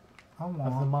 I Of the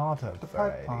want Molotov the pipe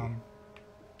variety. bomb.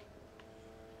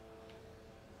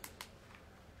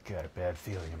 Got a bad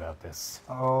feeling about this.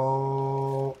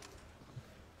 Oh.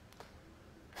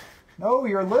 No,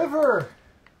 your liver.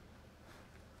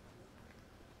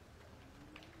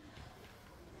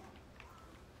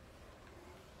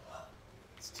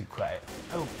 It's too quiet.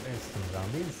 Oh, there's some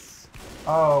zombies.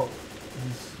 Oh,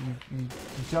 you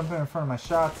jumping in front of my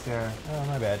shots there. Oh,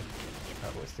 my bad. Should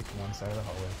probably stick to one side of the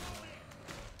hallway.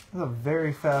 This is a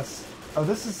very fast. Oh,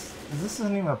 this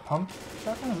isn't even a pump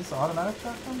shotgun. Is this an automatic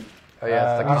shotgun? Oh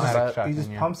yeah, it's the automatic combat. shotgun. He just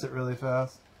yeah. pumps it really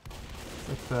fast.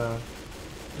 It's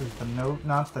like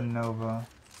not the Nova,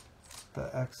 the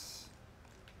X,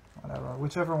 whatever,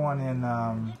 whichever one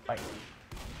in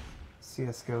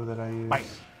CS:GO that I use. Bite.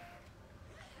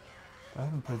 I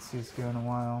haven't played CS:GO in a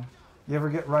while. You ever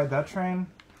ride that train?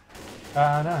 No,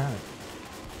 I haven't.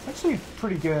 It's actually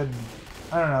pretty good.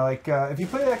 I don't know, like if you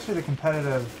play actually the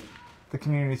competitive, the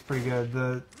community's pretty good.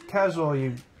 The casual,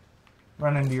 you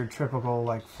run into your typical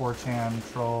like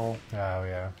 4chan troll. Oh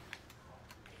yeah.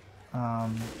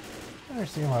 I've never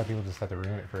seen a lot of people just have to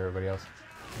ruin it for everybody else.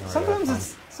 Sometimes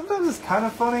it's kind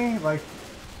of funny, like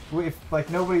if like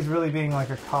nobody's really being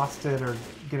like accosted or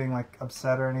getting like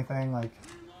upset or anything, like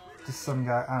just some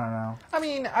guy. I don't know. I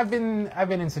mean, I've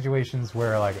been in situations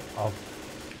where like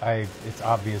it's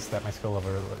obvious that my skill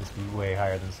level is way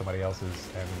higher than somebody else's,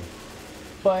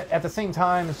 but at the same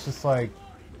time, it's just like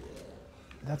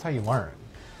that's how you learn.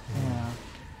 Yeah.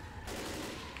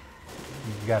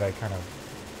 You gotta kind of.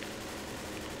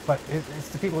 But it's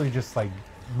the people who just like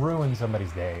ruin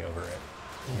somebody's day over it.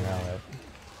 You know.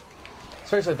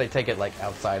 Especially if they take it like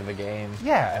outside of the game.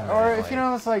 Yeah, And or then, if you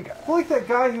know, it's like Well, like that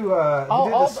guy who did the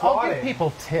I'll swatting. give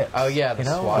people tips. Oh yeah, the you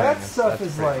know? swatting. That stuff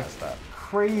that's is pretty like messed up.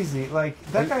 crazy. Like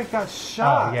that guy got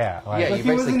shot. Oh yeah, Yeah, Like you're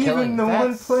he wasn't basically even killing- the one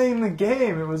that's- playing the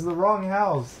game. It was the wrong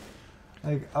house.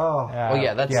 Like oh. Well,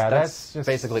 yeah, that's just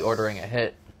basically ordering a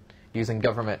hit using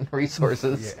government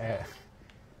resources. Yeah,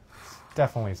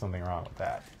 definitely something wrong with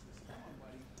that.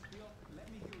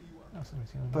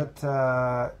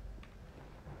 But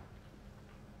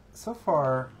so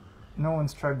far, no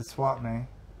one's tried to swat me.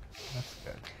 That's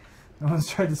good. No one's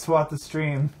tried to swat the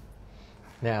stream.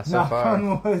 Yeah, so Knock far.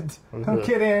 on wood. Don't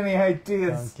get any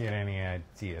ideas. Don't get any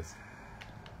ideas.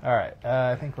 All right,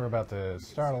 I think we're about to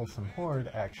startle some horde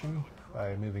action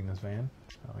by moving this van.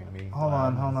 I'm gonna be Hold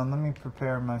on. Let me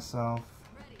prepare myself.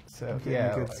 So Get yeah,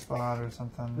 in a good like, spot or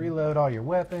something. reload all your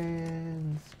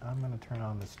weapons. I'm gonna turn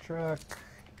on this truck.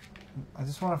 I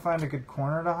just want to find a good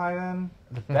corner to hide in.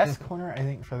 The best corner I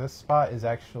think for this spot is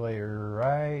actually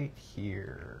right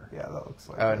here. Yeah, that looks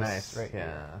like. Oh, this. nice. Right.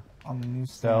 Yeah. On the new.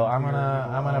 So I'm stand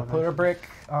gonna here. put a brick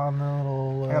on the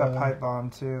little. I got a pipe bomb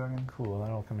too. I can Cool,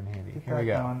 that'll come in handy. get Here we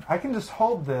that go. going. I can just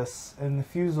hold this, and the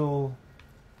fuse will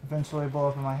eventually blow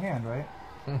up in my hand, right?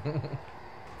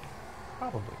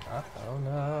 Probably not. Oh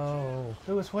no.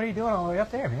 Lewis, what are you doing all the way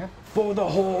up there, man? For the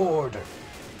horde.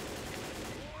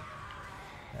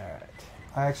 All right.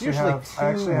 I actually Usually have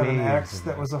an waves ex in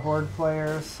that there. was a horde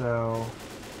player, so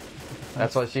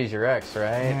That's why she's your ex,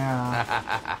 right?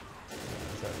 yeah.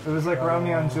 It was like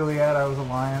Romeo and Juliet. I was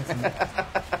Alliance. And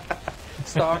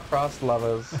Star-crossed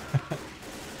lovers. And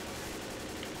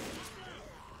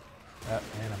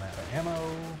I'm out of ammo.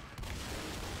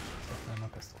 Except for my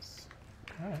pistols.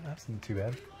 All right, that's not too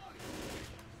bad.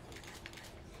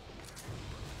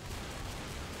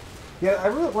 yeah,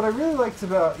 what I really liked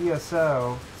about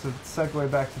ESO, to segue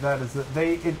back to that, is that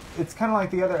it's kind of like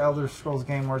the other Elder Scrolls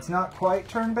game where it's not quite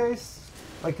turn-based.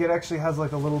 Like it actually has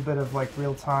like a little bit of like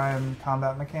real-time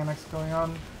combat mechanics going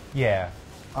on. Yeah.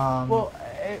 Well,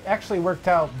 it actually worked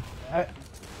out.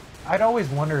 I'd always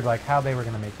wondered like how they were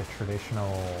going to make the traditional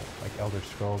like Elder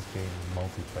Scrolls game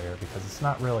multiplayer, because it's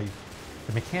not really,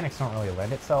 the mechanics don't really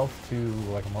lend itself to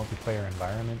like a multiplayer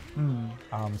environment.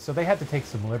 So they had to take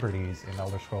some liberties in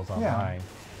Elder Scrolls Online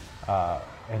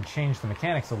and change the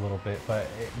mechanics a little bit, but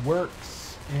it works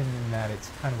in that it's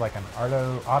kind of like an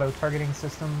auto targeting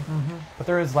system, but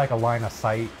there is like a line of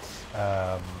sight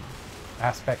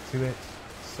aspect to it.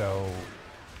 So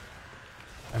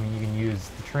I mean, you can use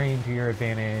the train to your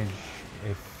advantage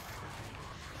if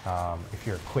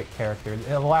you're a quick character.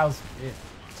 It allows it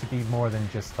to be more than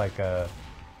just like a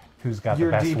who's got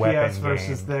Your the best DPS weapon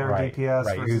versus game. their Right, DPS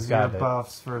right. versus Who's got your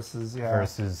buffs versus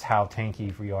versus how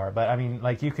tanky we are. But I mean,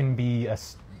 like you can be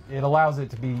it allows it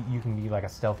to be, you can be like a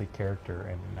stealthy character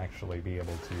and actually be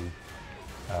able to,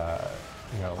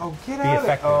 Oh, get be out of it!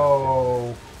 effective.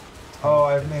 Oh,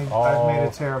 I've made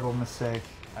a terrible mistake.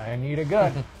 I need a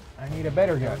gun. I need a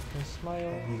better gun.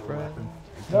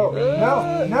 No!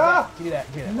 Give me that.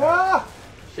 No!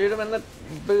 Shoot him in the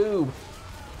boob.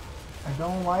 I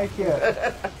don't like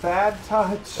it. Bad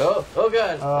touch. Oh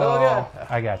god. Oh god.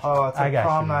 I got you. Oh, it's I like got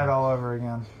prom you, night man. all over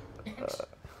again.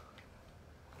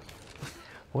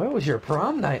 What was your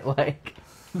prom night like?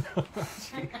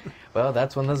 Well,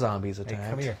 that's when the zombies Hey, attacked.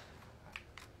 come here.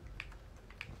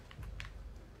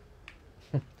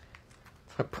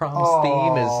 Prom's theme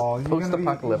Oh, is you're gonna be-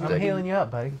 post-apocalyptic. I'm healing you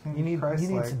up, buddy. You need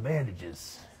Christ-like. some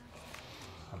bandages.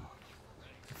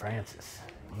 Francis,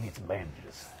 you need some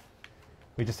bandages.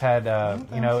 We just had,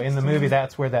 in the movie,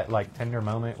 that's where that like tender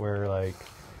moment where like,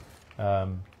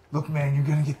 look, man, you're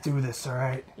gonna get through this, all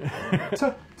right?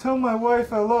 Tell my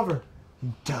wife I love her.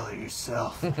 Tell her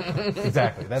yourself.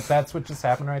 Exactly. That's what just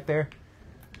happened right there.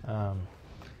 Oh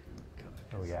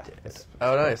yeah.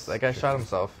 Oh, nice. That guy shot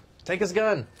himself. Take his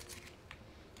gun.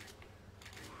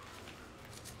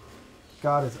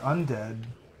 God is undead.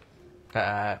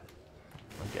 I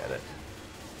get it.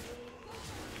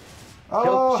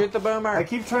 Oh, Shoot the boomer. I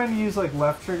keep trying to use like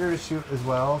left trigger to shoot as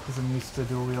well because I'm used to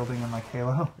dual wielding in like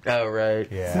Halo. Oh, right.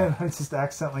 Yeah. I just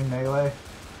accidentally melee.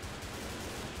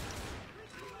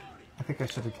 I think I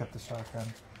should have kept the shotgun.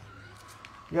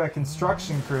 We got a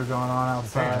construction crew going on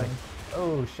outside. Apparently.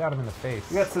 Oh, shot him in the face.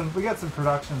 We got some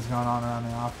productions going on around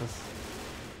the office.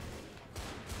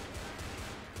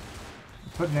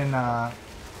 Putting in a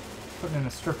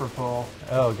stripper pole.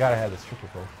 Oh, gotta have the stripper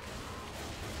pole.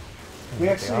 We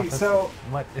actually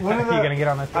What? one of Are you gonna get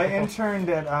on that stripper I pole? interned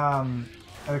at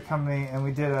a company and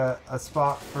we did a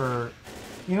spot for,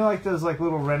 like those like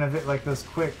little renovate, like those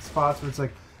quick spots where it's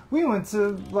like, we went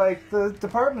to like the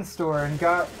department store and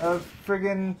got a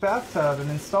friggin' bathtub and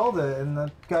installed it, and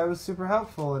the guy was super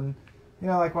helpful, and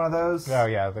like one of those. Oh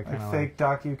yeah, the kind like of fake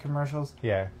docu commercials.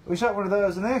 Yeah. We shot one of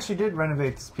those, and they actually did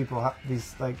renovate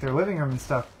their living room and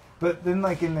stuff. But then,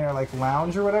 like in their like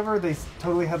lounge or whatever, they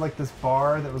totally had like this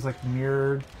bar that was like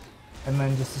mirrored, and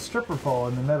then just a stripper pole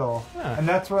in the middle, and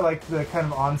that's where like the kind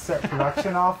of on-set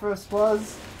production office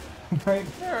was, right?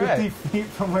 All right. 50 feet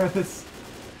from where 50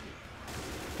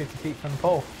 feet from the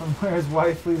pole. from where his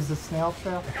wife leaves the snail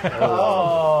trail.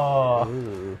 Oh.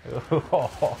 Ooh.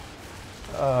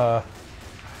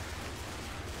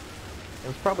 It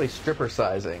was probably stripper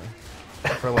sizing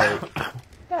for like,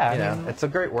 Yeah, it's a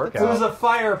great workout. It was a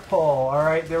fire pole, all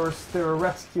right. They were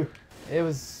rescue. it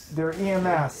was They were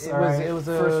EMS. It all was- right? it was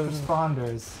a- first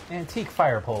responders. an antique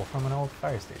fire pole from an old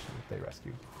fire station that they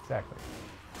rescued. Exactly.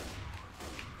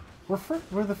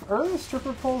 Were the early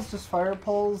stripper poles just fire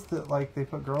poles that like they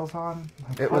put girls on?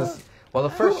 Like, It how- was well the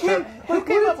first strip. Who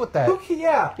came up with that?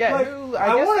 Yeah, Yeah, like,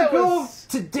 I guess want that a girl was-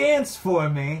 to dance for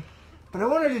me, but I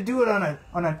wanted to do it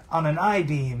on an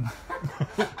I-beam.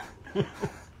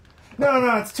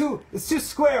 No, it's too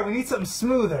square. We need something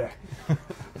smoother.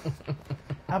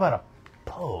 How about a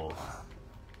pole?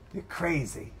 You're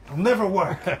crazy. It'll never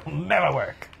work. It'll never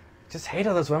work. Just hate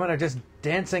how those women are just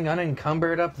dancing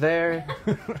unencumbered up there.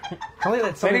 Probably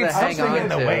that's something need to hang something on in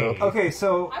the to. way. Okay,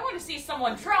 so I want to see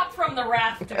someone drop from the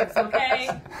rafters, okay?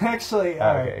 actually,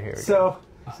 all right. Okay, here we go. So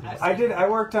I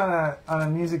worked on a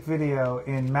music video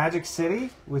in Magic City,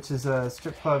 which is a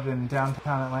strip club in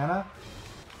downtown Atlanta.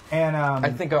 And I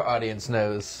think our audience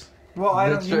knows. well, I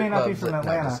the don't. You may strip not be clubs from that-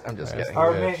 no, Atlanta. I'm just Right. kidding.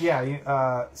 Or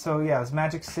Rich. so yeah, it's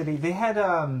Magic City. They had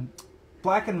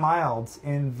Black and Milds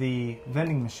in the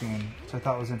vending machine, which I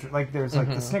thought was interesting. Like there's like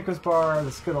the Snickers bar,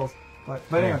 the Skittles. But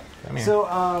anyway, come here.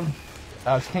 so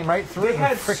It came right through. they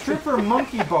had Frick- stripper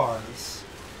monkey bars.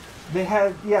 They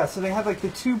had so they had like the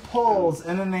two poles,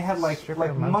 and then they had like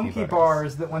Stripper monkey monkey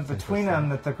bars that went between them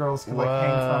that the girls could like hang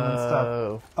from and stuff.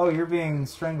 Whoa. Oh, you're being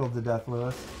strangled to death,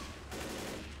 Lewis.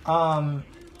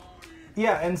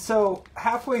 Yeah, and so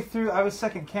halfway through, I was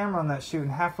second camera on that shoot,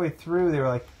 and halfway through, they were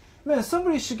like, "Man,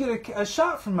 somebody should get a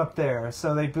shot from up there."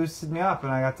 So they boosted me up,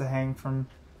 and I got to hang from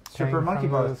stripper Hang monkey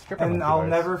from the bars, stripper and monkey I'll bars.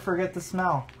 never forget the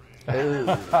smell. Ooh.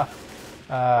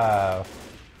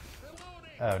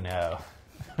 Oh no.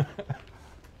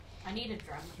 I need a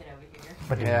drum kit over here.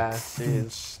 But Yeah,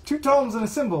 jeez. 2 tomes and a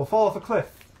cymbal fall off a cliff.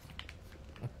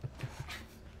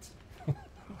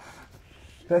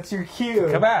 That's your cue.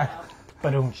 Come back.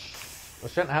 Ba-doom. We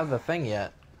shouldn't have the thing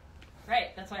yet.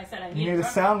 Right, that's why I said I You need need a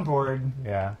drum. soundboard.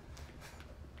 Yeah.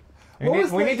 What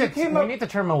was We the- need you came to up- we need to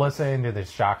turn Melissa into the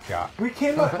shock jock. We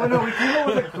came up. Well, no, we came up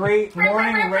with a great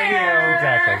morning radio.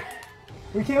 Exactly.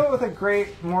 We came up with a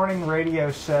great morning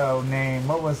radio show name.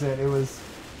 What was it? It was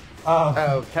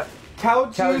Oh, cow Cow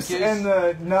juice juice. and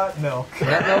the nut milk.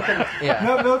 nut milk and yeah,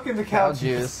 Nut milk and the cow, cow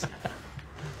juice.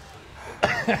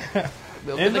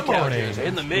 Milk In and the cow morning. juice.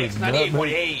 In the mix, Nut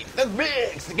 98.8. The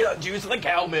mix to get out juice and the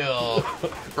cow milk.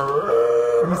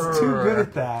 He's too good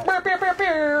at that.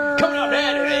 Coming out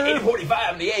now at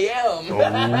 8:45 in the AM. Oh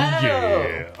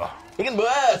yeah. You can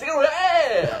bust. You can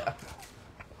bust.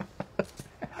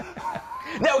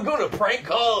 Now we're going to prank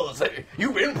calls.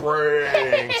 You've been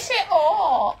pranked.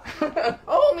 Oh,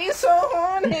 me so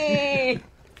horny.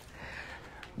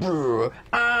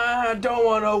 I don't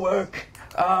want to work.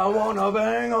 I want to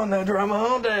bang on the drum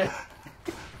all day.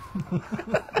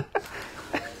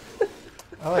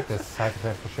 I like this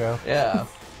hypothetical show. Yeah.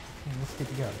 Let's keep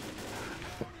it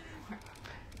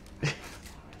going.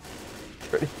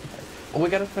 Pretty Well, we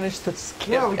gotta finish this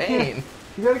Yeah, we campaign. can't.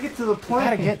 You gotta get to the plane.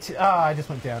 Gotta get to. Oh, I just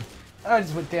went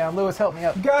down. Lewis, help me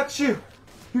up. Got you.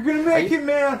 You're gonna make it,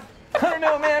 man. I don't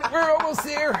know, man. We're almost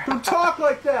there. Don't talk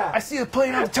like that. I see the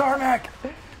plane on the tarmac.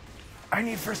 I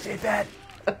need first aid pad.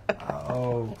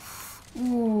 Oh.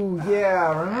 Ooh,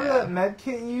 yeah. Remember that med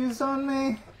kit you used on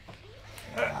me?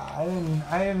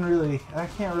 I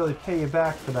can't really pay you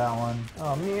back for that one.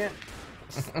 Oh man.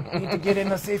 Need to get in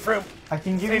the safe room. I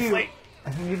can give Safely.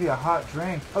 you a hot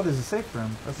drink. Oh, there's a safe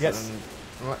room. Yes.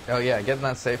 Oh yeah, get in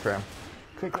that safe room.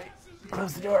 Quickly.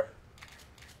 Close the door.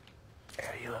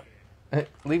 There you look. Hey,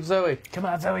 leave Zoe. Come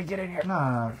on, Zoe, get in here.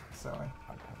 No, sorry.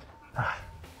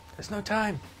 There's no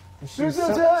time. She's no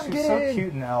so, time, she's get so in.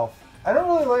 cute and elf. I don't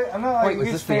really like. I'm not like Wait, a was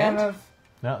huge this the fan end? of.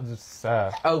 No, just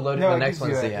Oh, loading No, the it next gives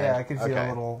you one's a- the end. Yeah, it gives you a Okay.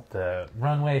 little. the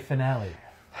runway finale.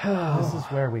 This is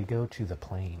where we go to the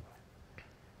plane.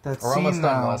 That We're scene almost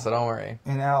done, though, Melissa. Don't worry.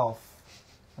 in Elf,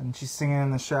 and she's singing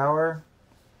in the shower.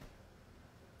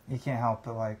 You can't help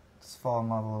but like just fall in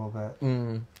love a little bit.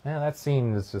 Mm. Yeah, that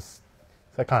scene is just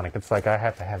it's iconic. It's like I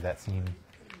have to have that scene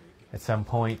at some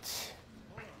point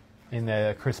in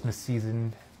the Christmas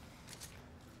season.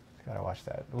 Gotta watch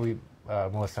that. We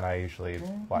Melissa and I usually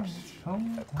watch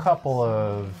a couple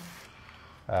of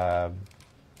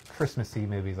Christmassy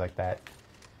movies like that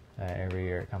every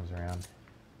year it comes around.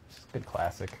 It's a good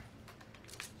classic.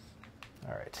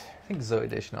 All right. I think Zoe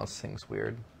Deschanel sings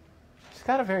weird. She's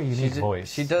got a very unique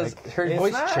voice. She does. Like, Her it's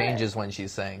voice not- changes when she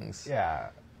sings. Yeah.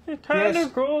 It kind Yes.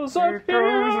 of goes up here.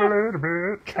 little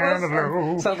bit, kind of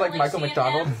low. Sounds like I Michael she and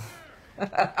McDonald. him.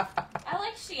 I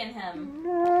like she and him.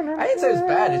 I didn't say it's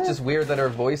bad. It's just weird that her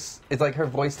voice. It's like her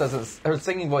voice doesn't. Her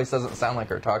singing voice doesn't sound like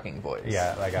her talking voice.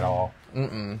 Yeah, like at all.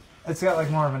 Mm-mm. It's got like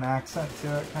more of an accent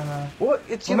to it, kind of. Well,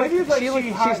 it's Well, maybe, like,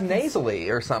 she's she nasally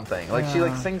or something. Like she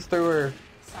like Yeah. sings through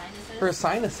her Sinuses.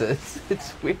 sinuses.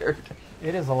 It's weird.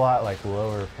 It is a lot like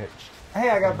lower pitched. Hey,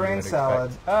 I got than you brain would salad.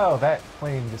 expect. Oh, that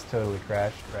plane just totally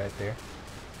crashed right there.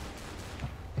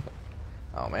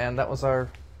 Oh man, that was our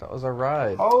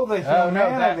ride. Oh, the Oh no,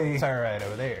 humanity. that's all right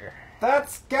over there.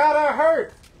 That's gotta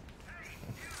hurt.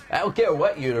 I don't care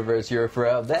what universe you're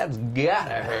from. That's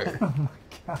gotta hurt.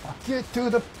 Get to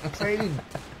the plane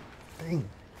thing.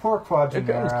 Poor Here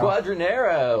comes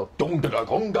Quadranero. Quadranero.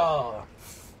 Donga.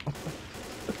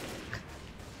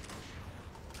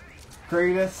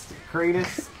 Greatest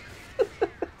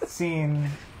scene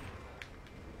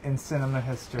in cinema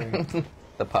history.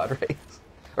 The pod race,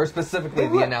 or specifically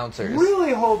the announcers.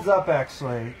 Really holds up,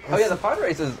 actually. Oh yeah, the pod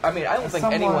race is. I mean, I don't think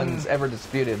Someone- anyone's ever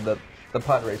disputed that the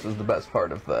pod race was the best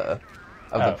part of the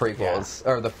prequels,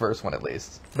 or the first one at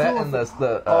least. That and the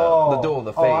Duel of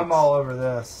the Fates. Oh, I'm all over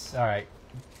this. All right,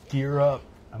 gear up.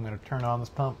 I'm gonna turn on this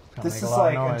pump. It's gonna This make is a lot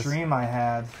like of a noise. dream I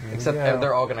had. Except Yeah.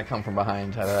 they're all gonna come from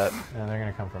behind. That. And they're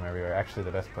gonna come from everywhere. Actually,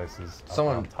 the best place is up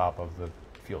Someone- on top of the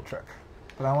fuel truck.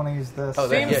 But I want to use this. Oh,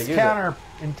 that- Seems yeah, use it.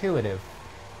 counterintuitive,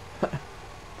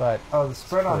 but Oh, the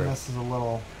spread on Screw it. this is a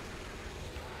little.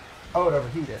 Oh, it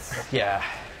overheats. Yeah.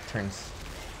 Turns.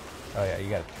 oh yeah, you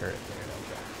got a turret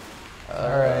there. Don't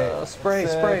you? All right. Spray.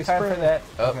 It's, Spray. time Spray. for that.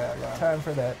 Oh, Okay, I got it. Time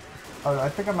for that. Oh, I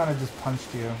think I might have just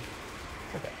punched you.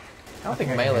 Okay. I don't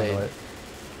think I can handle melee. it.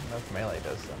 I don't know if melee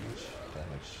does that much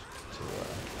damage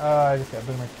to. Oh, I just got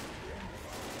boomer.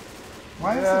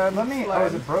 Why is Yeah, it? Let me. slide. Oh,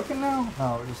 is it broken now?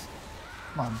 No, it just.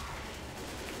 Come on.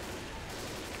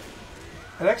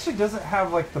 It actually doesn't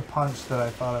have like the punch that I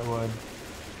thought it would.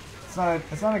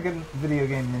 It's not a good video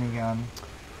game minigun.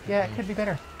 Yeah, it could be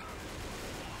better.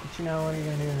 But you know what are you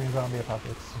gonna do in a zombie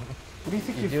apocalypse? What do you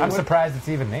think? You You do I'm What- surprised it's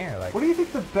even there. Like, What do you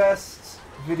think the best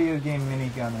video game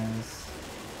minigun is?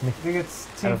 Me. I think it's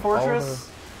Team Out of all Fortress.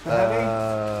 The heavy.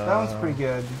 Uh, That one's pretty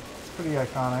good. It's pretty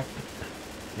iconic.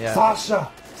 Yeah.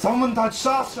 Sasha, someone touch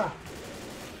Sasha.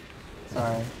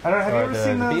 Sorry, I don't. Have you Or ever the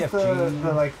seen those? BFG.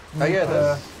 The like. Oh yeah,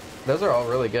 the- those are all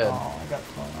really good. Oh, I got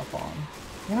thrown up on.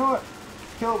 You know what?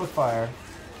 Kill it with fire.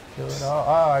 kill it all.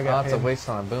 Oh, I got Lots hit. of waste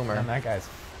on a boomer. And that guy's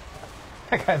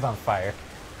on fire.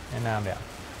 And now I'm down.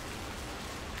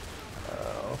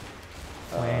 Oh.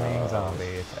 Flaming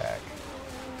zombie attack.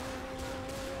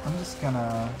 I'm just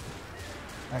gonna.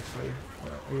 Actually,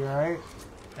 are you alright?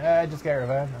 I just got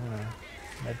revived. I'm gonna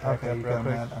med pack Okay, up you real got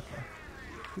quick. mad. Okay.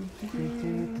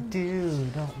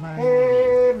 Don't mind.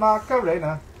 Hey,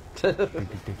 Macarena.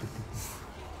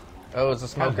 Oh, it's a That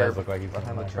smoker does look like he's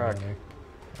behind the gonna truck. Alright,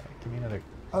 give me another.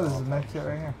 Oh, there's a med kit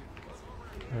right here.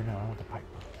 Or no, I want the pipe.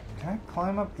 Can I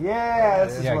climb up? Yeah,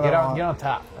 this is Yeah, what get I on. want. Get on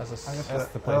top. That's a. I got That's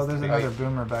the, the place oh, to there's be. another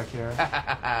boomer back here.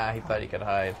 He thought he could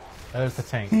hide. There's the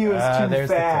tank. He was too there's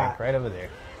the fat. tank right over there.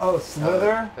 Oh,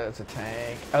 Slither. That's a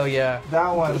tank. Oh yeah. That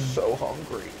I'm one. just so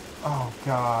hungry. Oh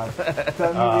God, that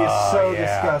movie is so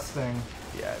disgusting.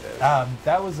 Yeah, it is.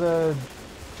 That was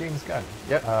James Gunn.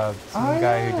 Yep. Same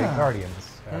guy who did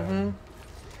Guardians.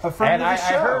 A friend And of the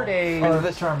show. I heard a Friend of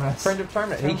the Terminus. Friend of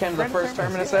Terminus. He came to the first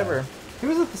Terminus ever. He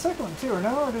was at the second one too, or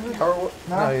no? Or did it? Or,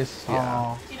 No? no, he's,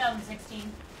 yeah.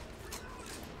 2016.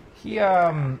 he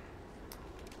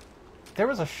there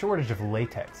was a shortage of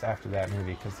latex after that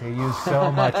movie because they used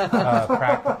so much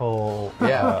practical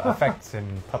effects and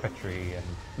puppetry,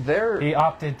 and he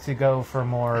opted to go for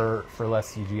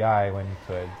less CGI when he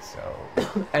could.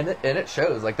 So and it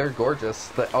shows, like, they're gorgeous.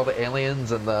 All the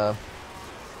aliens and all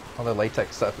the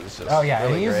latex stuff is just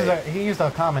really great. He used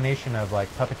a combination of like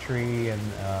puppetry and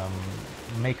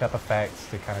makeup effects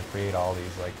to kind of create all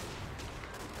these like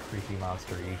creepy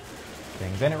monster-y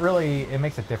things, and it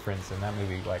makes a difference, and that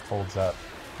movie like holds up.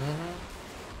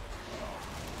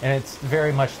 And it's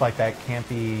very much like that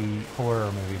campy horror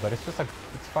movie, but it's fun.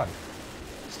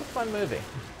 It's a fun movie.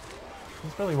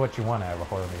 It's really what you want out of a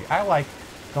horror movie. I like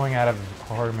going out of a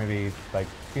horror movie like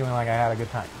feeling like I had a good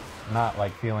time, not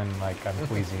like feeling like I'm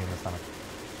queasy in the stomach.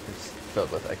 It's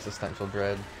filled with existential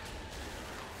dread.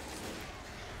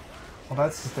 Well,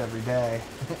 that's just every day.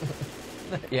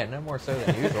 Yeah, no more so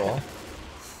than usual.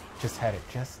 Just had it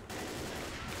just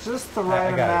the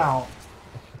right amount.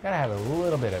 Gotta have a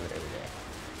little bit of it every day.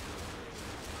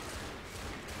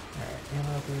 Alright,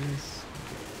 ammo please.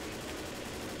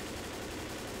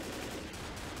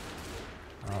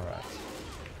 Alright.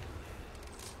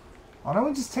 Why don't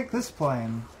we just take this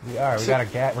plane? We're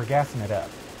gassing it up.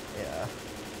 Yeah.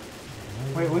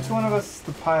 Wait, which one of us is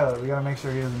the pilot? We gotta make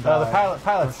sure he doesn't die. Oh, the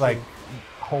pilot's like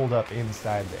holed up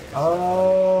inside there.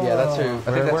 Oh. Yeah, that's who. I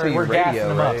think that's who you we're radio, gassing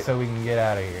them right? up so we can get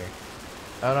out of here.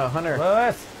 Oh no, Hunter.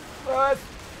 Let's get out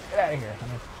of here,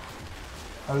 Hunter.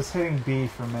 I was hitting B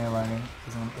for meleeing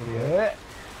because I'm an idiot. Yeah.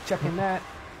 Checking that.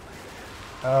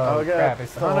 Oh, Oh, God. crap,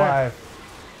 it's still Hunter. alive.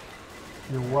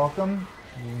 You're welcome.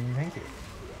 Thank you.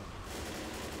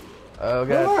 Oh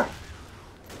god. Ah!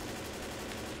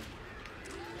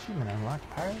 Achievement unlocked,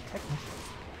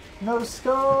 pyrotechnician. No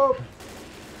scope.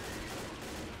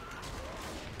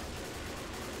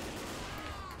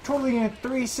 Totally in a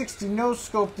 360 no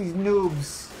scope these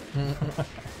noobs.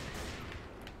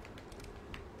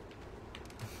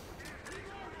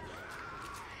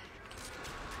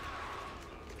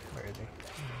 Where is he?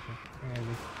 Where is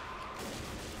he?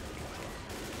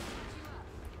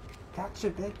 Gotcha,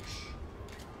 bitch.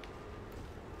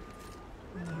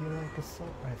 You like assault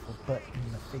rifle butt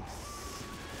in the face.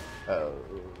 Oh.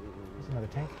 There's another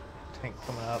tank. Tank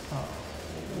coming up. Oh.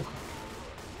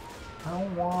 I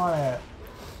don't want it.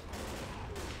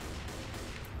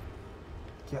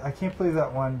 Yeah, I can't believe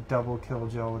that one double kill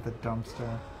Jill with a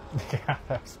dumpster. Yeah,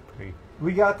 that's pretty.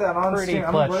 We got that on Pretty stream.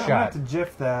 I'm clutch gonna have to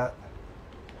GIF that.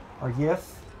 Or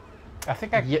GIF. I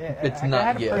think it's I not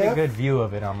had a yet. pretty good view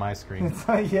of it on my screen. It's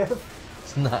not GIF.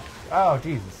 It's not. Oh,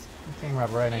 Jesus. It came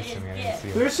up right next to me. I didn't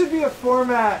see There it. should be a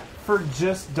format for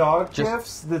just dog Just-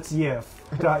 GIFs that's YIF.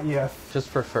 .yif. Just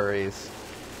for furries.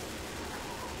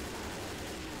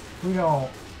 We don't.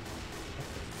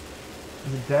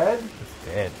 Is it dead? It's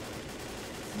dead.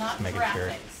 Not making sure.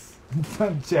 graphics.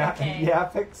 Okay.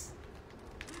 Yapix?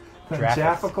 Graphics.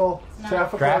 Jaffical? It's not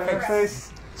Jaffical graphics.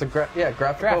 interface? It's a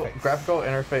graphical Graphics.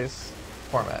 interface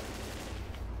format.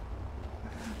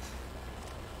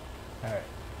 Alright.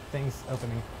 Things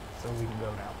opening, so we can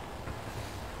go now.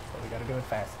 But we gotta do it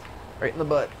fast. Right in the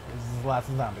butt. There's lots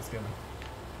of zombies coming.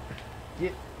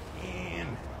 Get in.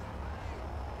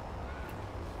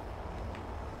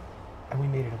 And we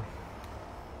made it away.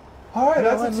 Alright,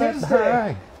 that's a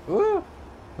Tuesday. Woo!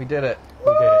 We did it.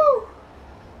 We did it. Woo!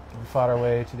 We fought our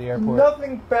way to the airport.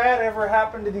 Nothing bad ever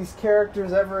happened to these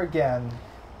characters ever again.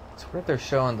 It's weird they're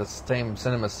showing the same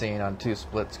cinema scene on two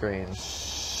split screens.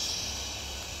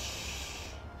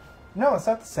 No, it's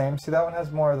not the same. See, that one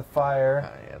has more of the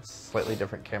fire. Yeah, it's slightly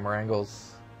different camera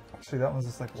angles. Actually, that one's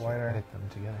just like wider. Edit them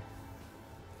together.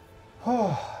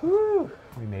 Woo!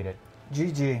 We made it.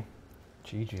 GG.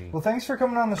 GG. Well, thanks for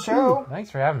coming on the show. Thanks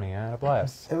for having me. I had a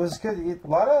blast. It was good. A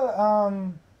lot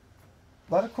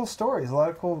of cool stories. A lot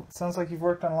of cool. Sounds like you've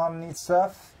worked on a lot of neat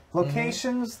stuff.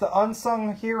 Locations, the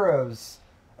unsung heroes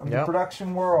of the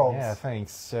production world. Yeah,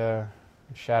 thanks.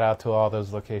 Shout out to all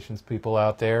those locations people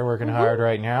out there working hard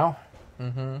right now.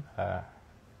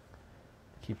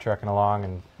 Keep trucking along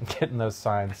and getting those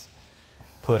signs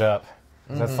put up.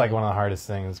 'Cause that's like one of the hardest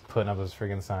things, putting up those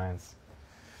friggin' signs.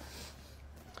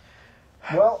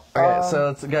 Well, Alright, so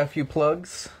let's got a few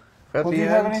plugs at well, the do you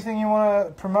end. have anything you want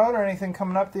to promote or anything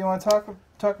coming up that you want to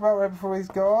talk about right before we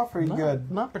go off? Or are you good?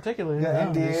 Not particularly. You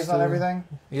got no, NDAs just, on everything?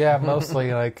 Yeah,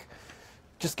 mostly like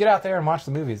just get out there and watch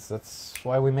the movies. That's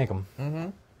why we make them.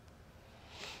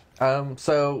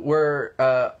 So we're,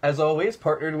 as always,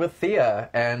 partnered with Thea,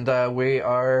 and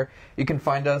you can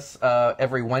find us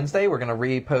every Wednesday. We're going to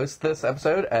repost this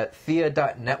episode at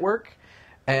thea.network,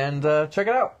 and check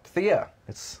it out. Thea.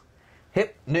 It's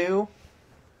hip, new,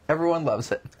 everyone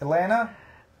loves it. Atlanta.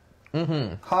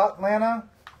 Hot Atlanta.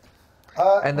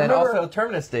 And then remember, also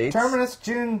Terminus dates. Terminus,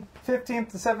 June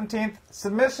 15th to 17th.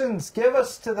 Submissions, give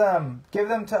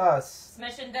them to us.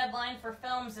 Submission deadline for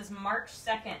films is March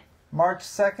 2nd. March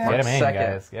 2nd. Get them in, 2nd.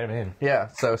 guys. Get them in. Yeah,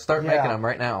 so start making them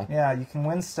right now. Yeah, you can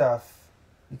win stuff.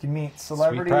 You can meet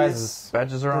celebrities. Sweet prizes.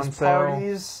 Badges are on There's sale.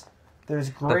 parties. There's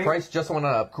great. The price just went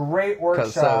up. Great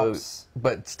workshops.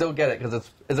 But still get it, because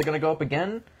is it going to go up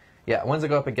again? Yeah, when's it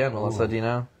go up again, Melissa? Do you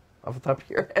know? Off the top of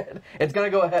your head. It's going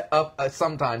to go up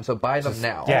sometime, so buy them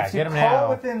now. Yeah, if get you them call now.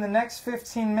 within the next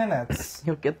 15 minutes,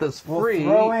 You'll get this we'll free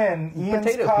throw in Ian's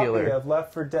potato copy peeler. of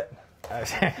Left 4 Dead.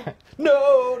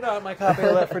 No, not my copy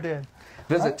of Left 4 Dead.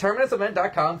 Visit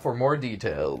terminusevent.com for more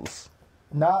details.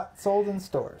 Not sold in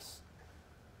stores.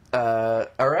 All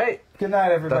right. Good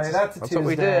night, everybody. That's a that's Tuesday. what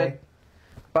we did.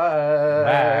 Bye.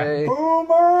 Bye.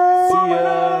 Boomer! See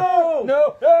ya.